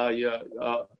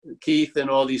 Keith and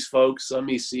all these folks. Let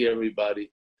me see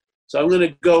everybody. So I'm going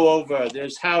to go over.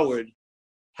 There's Howard.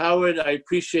 Howard, I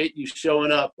appreciate you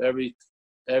showing up every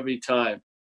time.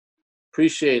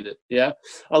 Appreciate it. Yeah.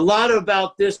 A lot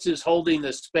about this is holding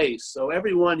the space. So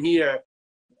everyone here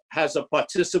has a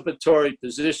participatory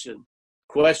position.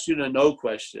 question or no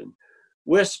question.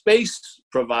 We're space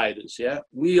providers, yeah?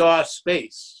 We are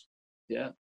space, yeah?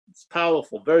 It's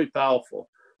powerful, very powerful.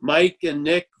 Mike and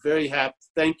Nick, very happy.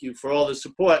 Thank you for all the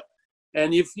support.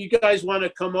 And if you guys want to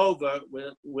come over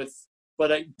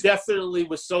but definitely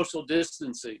with social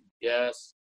distancing,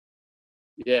 yes.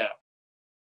 Yeah.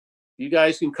 You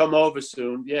guys can come over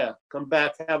soon. Yeah, come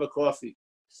back, have a coffee.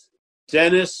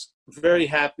 Dennis, very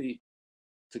happy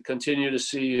to continue to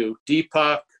see you.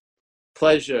 Deepak,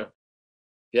 pleasure.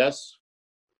 Yes.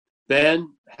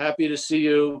 Ben, happy to see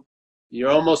you.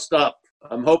 You're almost up.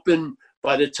 I'm hoping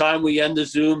by the time we end the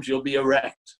Zooms, you'll be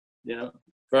erect,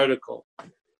 vertical.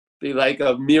 Be like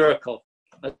a miracle,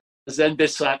 a Zen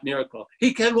Bitslap miracle.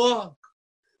 He can walk.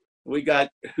 We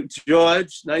got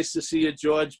George. Nice to see you,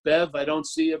 George. Bev, I don't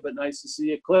see you, but nice to see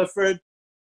you. Clifford.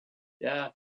 Yeah,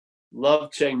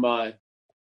 love Chiang Mai.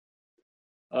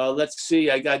 Let's see.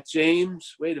 I got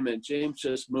James. Wait a minute. James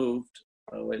just moved.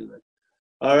 Oh, wait a minute.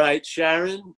 All right,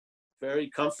 Sharon. Very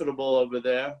comfortable over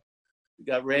there. We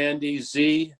got Randy,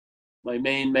 Z, my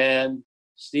main man,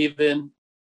 Stephen,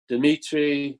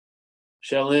 Dimitri,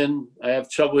 Shalin. I have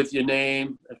trouble with your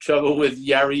name. I have trouble with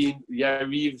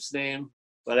Yariv's name,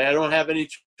 but I don't have any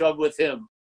trouble with him.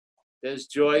 There's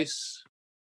Joyce.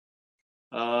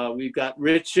 We've got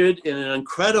Richard in an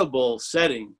incredible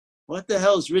setting. What the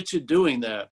hell is Richard doing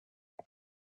there?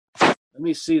 Let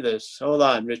me see this. Hold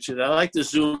on, Richard. I like to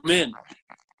zoom in.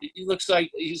 He looks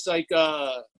like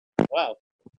wow.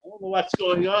 I don't know what's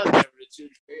going on there,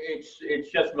 Richard.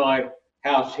 It's just my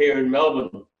house here in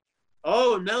Melbourne.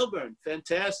 Oh, Melbourne.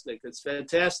 Fantastic. It's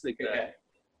fantastic. Yeah.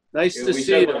 Nice to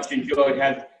see you.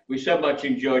 We so much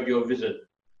enjoyed your visit.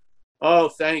 Oh,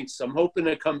 thanks. I'm hoping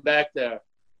to come back there.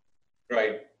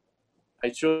 Right. I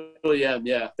truly am.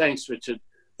 Yeah. Thanks, Richard.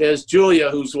 There's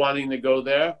Julia who's wanting to go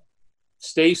there.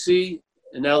 Stacy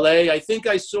in LA. I think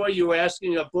I saw you were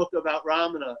asking a book about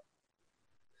Ramana.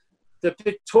 The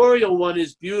pictorial one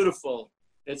is beautiful.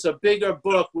 It's a bigger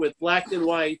book with black and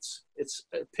whites. It's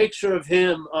a picture of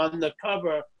him on the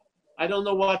cover. I don't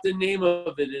know what the name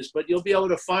of it is, but you'll be able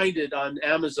to find it on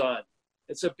Amazon.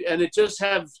 And it just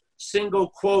has single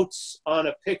quotes on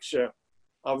a picture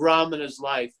of Ramana's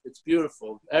life. It's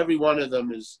beautiful. Every one of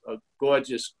them is a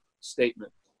gorgeous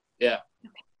statement. Yeah.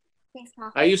 Okay. Thanks,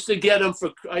 Paul. I used to get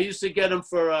them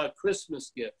for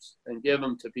Christmas gifts and give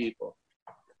them to people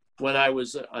when I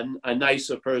was a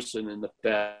nicer person in the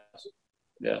past.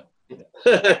 Yeah.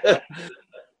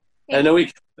 And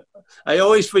then I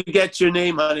always forget your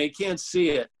name, honey. I can't see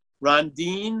it.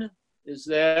 Rondine is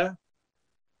there.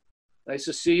 Nice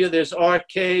to see you. There's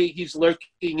RK. He's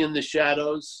lurking in the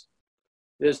shadows.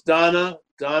 There's Donna.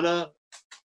 Donna,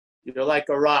 you're like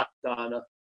a rock, Donna.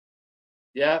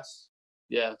 Yes.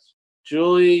 Yes.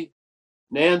 Julie,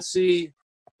 Nancy,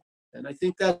 and I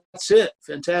think that's it.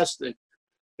 Fantastic.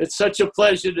 It's such a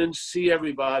pleasure to see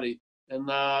everybody. And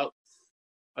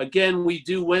again, we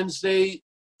do Wednesday,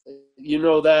 you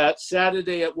know that,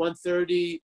 Saturday at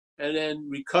 1:30, and then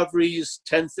recoveries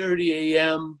 10:30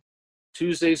 a.m.,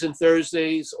 Tuesdays and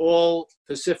Thursdays, all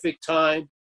Pacific time.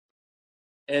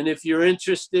 And if you're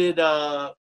interested,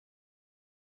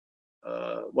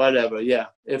 whatever, yeah.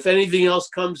 If anything else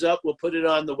comes up, we'll put it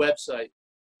on the website,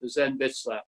 the Zen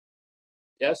Bitslap.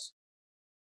 Yes?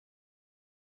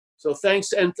 So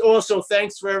thanks, and also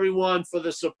thanks for everyone for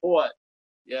the support,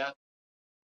 yeah?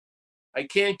 I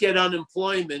can't get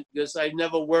unemployment because I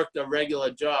never worked a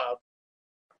regular job.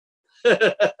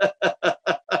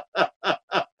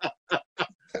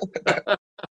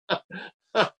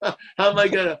 How am I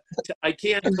gonna, I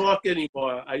can't talk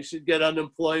anymore. I should get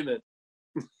unemployment.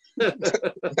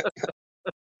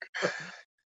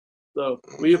 So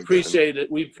we appreciate it.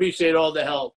 We appreciate all the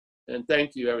help. And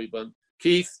thank you, everyone.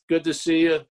 Keith, good to see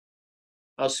you.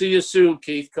 I'll see you soon,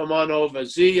 Keith. Come on over.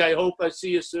 Z, I hope I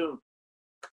see you soon.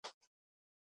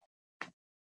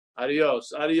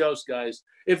 Adios. Adios, guys.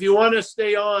 If you want to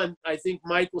stay on, I think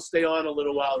Mike will stay on a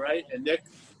little while, right? And Nick?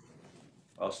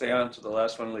 I'll stay on until the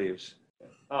last one leaves.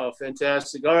 Oh,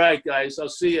 fantastic. All right, guys. I'll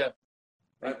see you.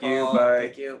 Thank you. Bye.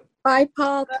 Thank you. Bye,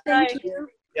 Paul. Bye. Thank you.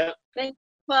 Yep. Thank you,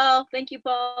 Paul. Thank you,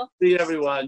 Paul. See you, everyone.